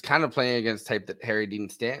it's kind of playing against type that Harry Dean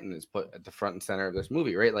Stanton is put at the front and center of this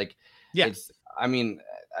movie, right? Like, yeah,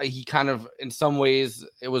 he kind of, in some ways,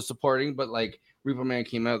 it was supporting, but like Repo Man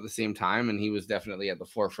came out at the same time, and he was definitely at the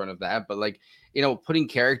forefront of that. But like, you know, putting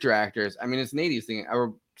character actors, I mean, it's an 80s thing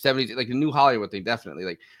or 70s, like a new Hollywood thing, definitely,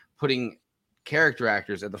 like putting character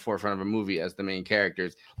actors at the forefront of a movie as the main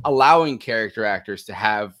characters, allowing character actors to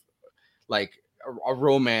have like a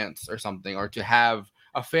romance or something, or to have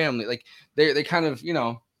a family. Like they kind of, you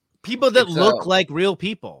know, people that look like real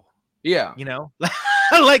people. Yeah, you know,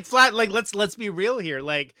 like flat. Like let's be real here.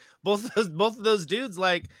 Like both of those dudes,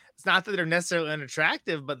 like, it's not that they're necessarily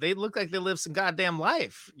unattractive, but they look like they live some goddamn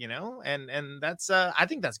life, you know. And that's I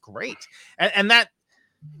think that's great. And that,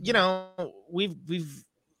 you know, we've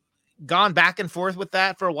gone back and forth with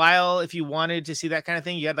that for a while. If you wanted to see that kind of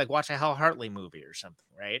thing, you had like watch a Hal Hartley movie or something,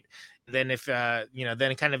 right? Then if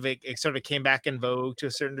then kind of it sort of came back in vogue to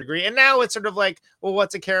a certain degree, and now it's sort of like, well,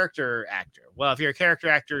 what's a character actor? Well, if you're a character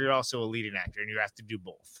actor, you're also a leading actor, and you have to do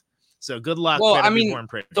both. So good luck. Well, better I be mean, born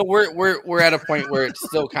pretty. so we're at a point where it's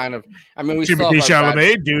still kind of. I mean, we Timothy still have our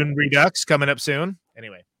Chalamet, Dune Redux coming up soon.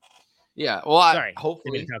 Anyway, yeah. Well, sorry.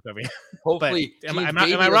 Hopefully, But am I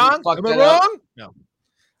Gene's baby wrong? doesn't fuck Am I that up. wrong? No.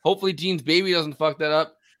 Hopefully, Gene's baby doesn't fuck that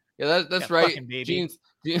up. Yeah, that's Yeah, right. fucking baby. Gene's.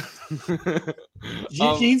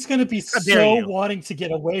 Gene's going to be How dare so you. wanting to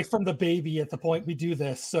get away from the baby at the point we do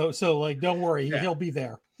this. So like, don't worry, he'll be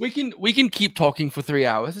there. We can keep talking for 3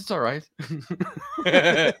 hours. It's all right.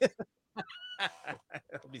 I'll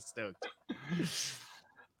be stoked.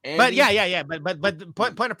 Andy? But yeah. But the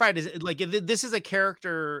point of pride is like this is a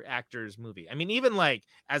character actor's movie. I mean, even like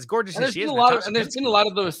as gorgeous And as there's she been is, there's been a lot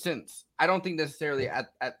of those since. I don't think necessarily at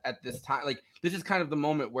this time. Like this is kind of the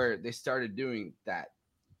moment where they started doing that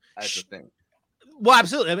as a thing. well,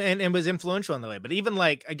 absolutely, and was influential in the way. But even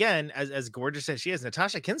like again, as gorgeous as she is,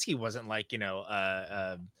 Natasha Kinski wasn't like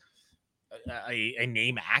a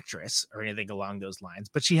name actress or anything along those lines,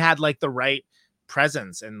 but she had like the right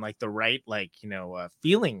presence and like the right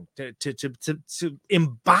feeling to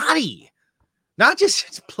embody, not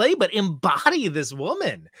just play but embody this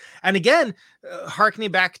woman. And again,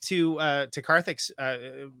 harkening back to Karthik's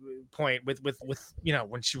point with when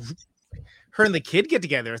her and the kid get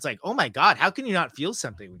together, it's like, oh my god, how can you not feel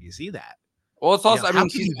something when you see that? Well, it's also, how I mean, can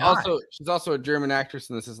she's you not? also a German actress,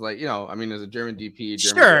 and this is like, I mean, as a German DP,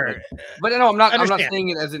 Sure. but no, I'm not Understand. saying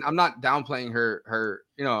it as in, I'm not downplaying her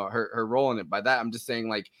role in it by that. I'm just saying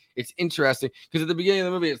like it's interesting because at the beginning of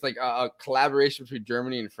the movie, it's like a collaboration between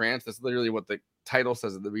Germany and France. That's literally what the title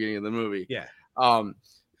says at the beginning of the movie. Yeah.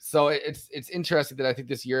 So it's interesting that I think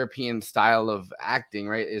this European style of acting,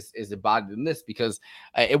 right, is embodied in this because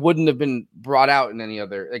it wouldn't have been brought out in any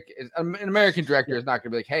other. Like an American director is not going to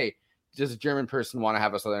be like, hey, does a German person want to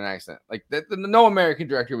have a Southern accent? Like no American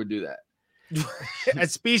director would do that.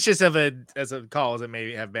 As specious of as a call as it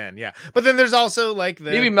may have been, yeah. But then there's also like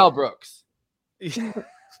maybe Mel Brooks.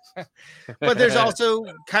 But there's also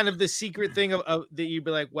kind of the secret thing of that you'd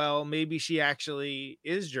be like, well, maybe she actually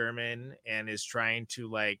is German and is trying to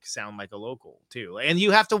like sound like a local too. And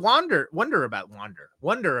you have to wonder about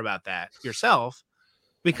that yourself,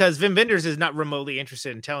 because Wim Wenders is not remotely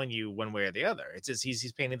interested in telling you one way or the other. It's just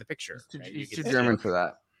he's painting the picture. He's too German for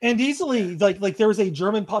that. And easily, like there's a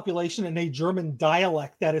German population and a German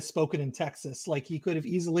dialect that is spoken in Texas. Like he could have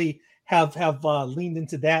easily have leaned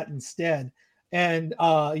into that instead. And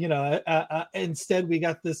instead we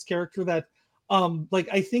got this character that, like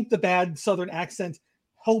I think the bad Southern accent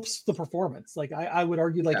helps the performance. Like I would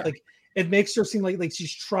argue, like it makes her seem like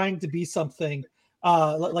she's trying to be something.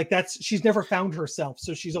 Like she's never found herself,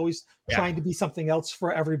 so she's always trying to be something else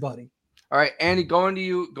for everybody. All right, Andy, going to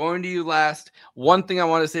you last. One thing I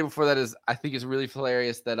want to say before that is I think it's really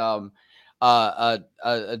hilarious that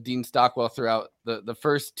Dean Stockwell throughout the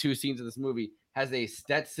first two scenes of this movie has a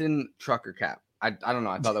Stetson trucker cap. I don't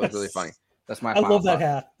know. I thought that was really funny. That's my. I love that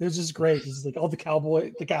hat. It was just great. It's like all the cows.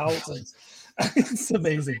 And it's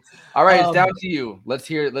amazing. All right, it's down to you. Let's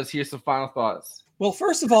hear some final thoughts. Well,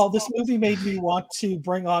 first of all, this movie made me want to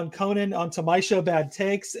bring on Conan onto my show, Bad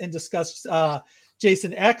Takes, and discuss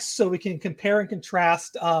Jason X, so we can compare and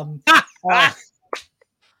contrast. Is that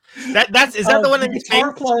the one that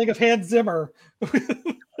guitar playing of Hans Zimmer?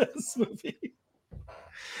 This movie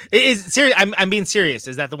is serious. I'm being serious.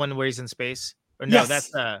 Is that the one where he's in space? Or no,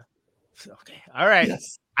 yes. That's okay. All right.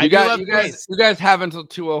 Yes. You guys have until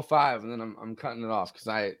 2:05, and then I'm cutting it off because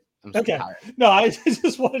I'm so tired. No, I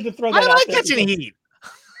just wanted to throw that out I like there. catching heat.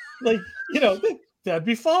 Like, that'd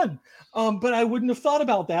be fun. But I wouldn't have thought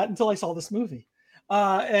about that until I saw this movie.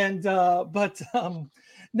 The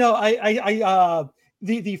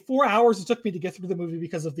 4 hours it took me to get through the movie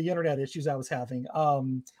because of the internet issues I was having.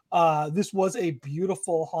 This was a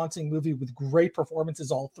beautiful, haunting movie with great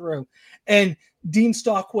performances all through. And Dean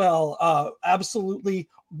Stockwell absolutely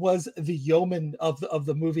was the yeoman of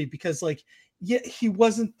the movie because, like, he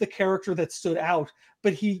wasn't the character that stood out,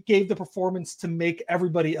 but he gave the performance to make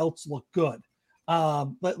everybody else look good. He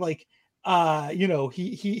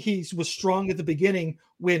was strong at the beginning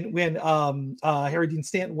when Harry Dean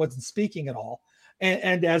Stanton wasn't speaking at all.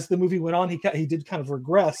 And as the movie went on, he did kind of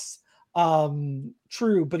regress.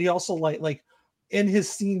 True, but he also like in his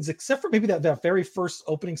scenes, except for maybe that very first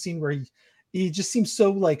opening scene where he just seems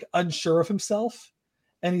so like unsure of himself,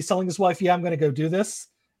 and he's telling his wife, "Yeah, I'm going to go do this."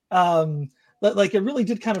 like it really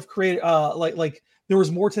did kind of create like there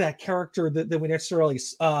was more to that character than we necessarily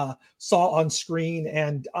saw on screen,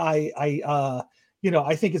 and I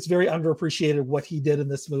think it's very underappreciated what he did in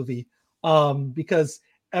this movie, because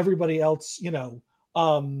everybody else,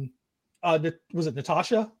 was it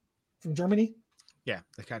Natasha from Germany? Yeah,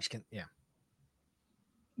 the couch can. Yeah,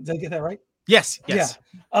 did I get that right? Yes. Yeah.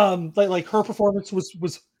 Like her performance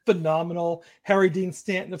was phenomenal. Harry Dean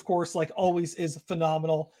Stanton, of course, like always is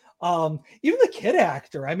phenomenal. Even the kid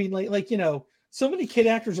actor. I mean, so many kid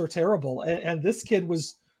actors are terrible, and this kid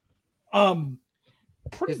was pretty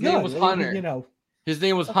His good. name was Hunter. His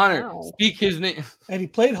name was Hunter. Wow. Speak his name. And he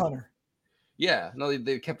played Hunter. Yeah, no,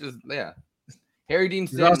 they kept his Harry Dean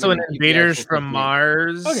He's Stanton. also in Invaders from name.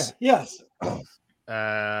 Mars. Okay. Yes.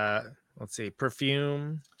 Let's see,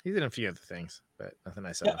 Perfume. He's in a few other things, but nothing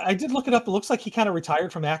I said. Yeah, I did look it up. It looks like he kind of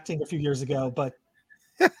retired from acting a few years ago, but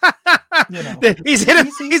he's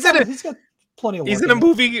got plenty of work. He's in a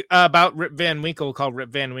movie about Rip Van Winkle called Rip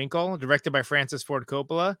Van Winkle, directed by Francis Ford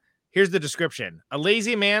Coppola. Here's the description: a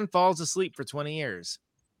lazy man falls asleep for 20 years.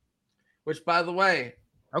 Which, by the way,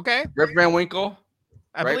 okay, Rip Van Winkle.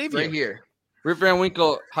 I believe you. Right here, Rip Van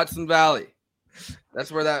Winkle, Hudson Valley.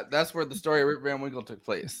 That's where the story of Rip Van Winkle took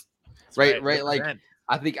place. Right. Like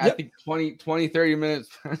I think 20, 30 minutes.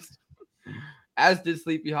 As did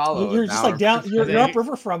Sleepy Hollow. You're just like down. You're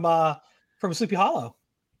upriver from Sleepy Hollow.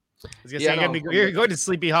 I was gonna say you're going to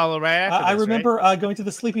Sleepy Hollow right after I remember going to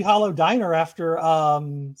the Sleepy Hollow diner after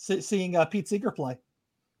seeing Pete Seeger play.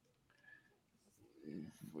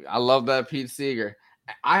 I love that Pete Seeger.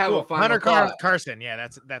 I have a final Hunter thought. Carson. Yeah,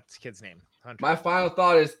 that's kid's name. Hunter. My final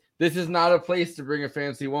thought is: this is not a place to bring a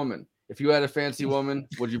fancy woman. If you had a fancy woman,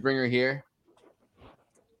 would you bring her here?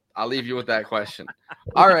 I'll leave you with that question.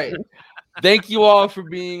 All right. Thank you all for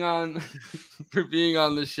being on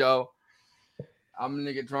the show. I'm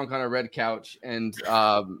gonna get drunk on a red couch and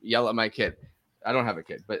yell at my kid. I don't have a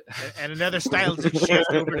kid, but and another stylistic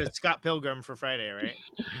shift over to Scott Pilgrim for Friday, right?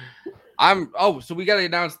 So we gotta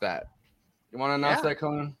announce that. You want to announce that,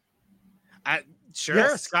 Conan? Sure.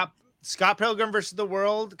 Yes. Scott Pilgrim versus the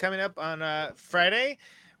World coming up on Friday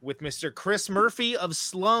with Mr. Chris Murphy of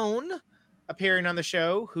Sloan appearing on the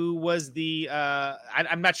show, who was the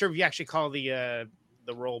I'm not sure if you actually call the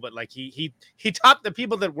role, but like he taught the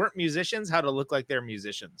people that weren't musicians how to look like they're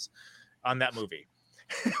musicians on that movie.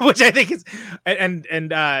 Which I think is and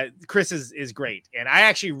Chris is great. And I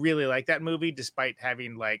actually really like that movie despite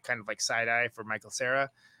having like kind of like side eye for Michael Cera.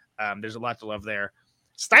 There's a lot to love there.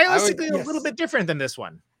 Stylistically a little bit different than this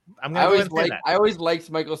one. I always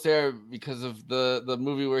liked Michael Cera because of the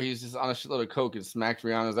movie where he's just on a shitload of coke and smacks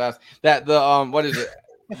Rihanna's ass. What is it?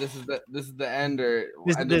 This is the end, or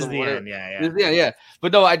this is the end. Yeah.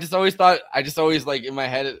 But no, I just always like in my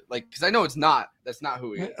head, like, because I know that's not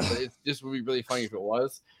who he is. But it just would be really funny if it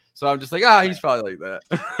was. So I'm just like, he's probably like that.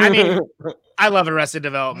 I mean, I love Arrested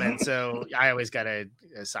Development, so I always got a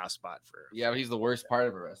soft spot for. Yeah, but he's the worst part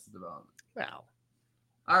of Arrested Development. Well,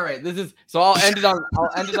 all right. I'll end it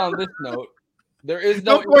on this note. There is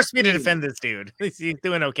don't force me to defend this dude. He's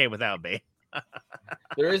doing okay without me.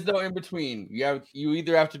 There is no in between. You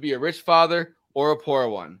either have to be a rich father or a poor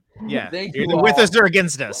one. Yeah, Thank you're you either with us or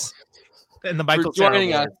against us. And the Michael for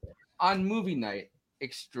joining Cera us on Movie Night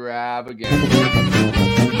Extravaganza.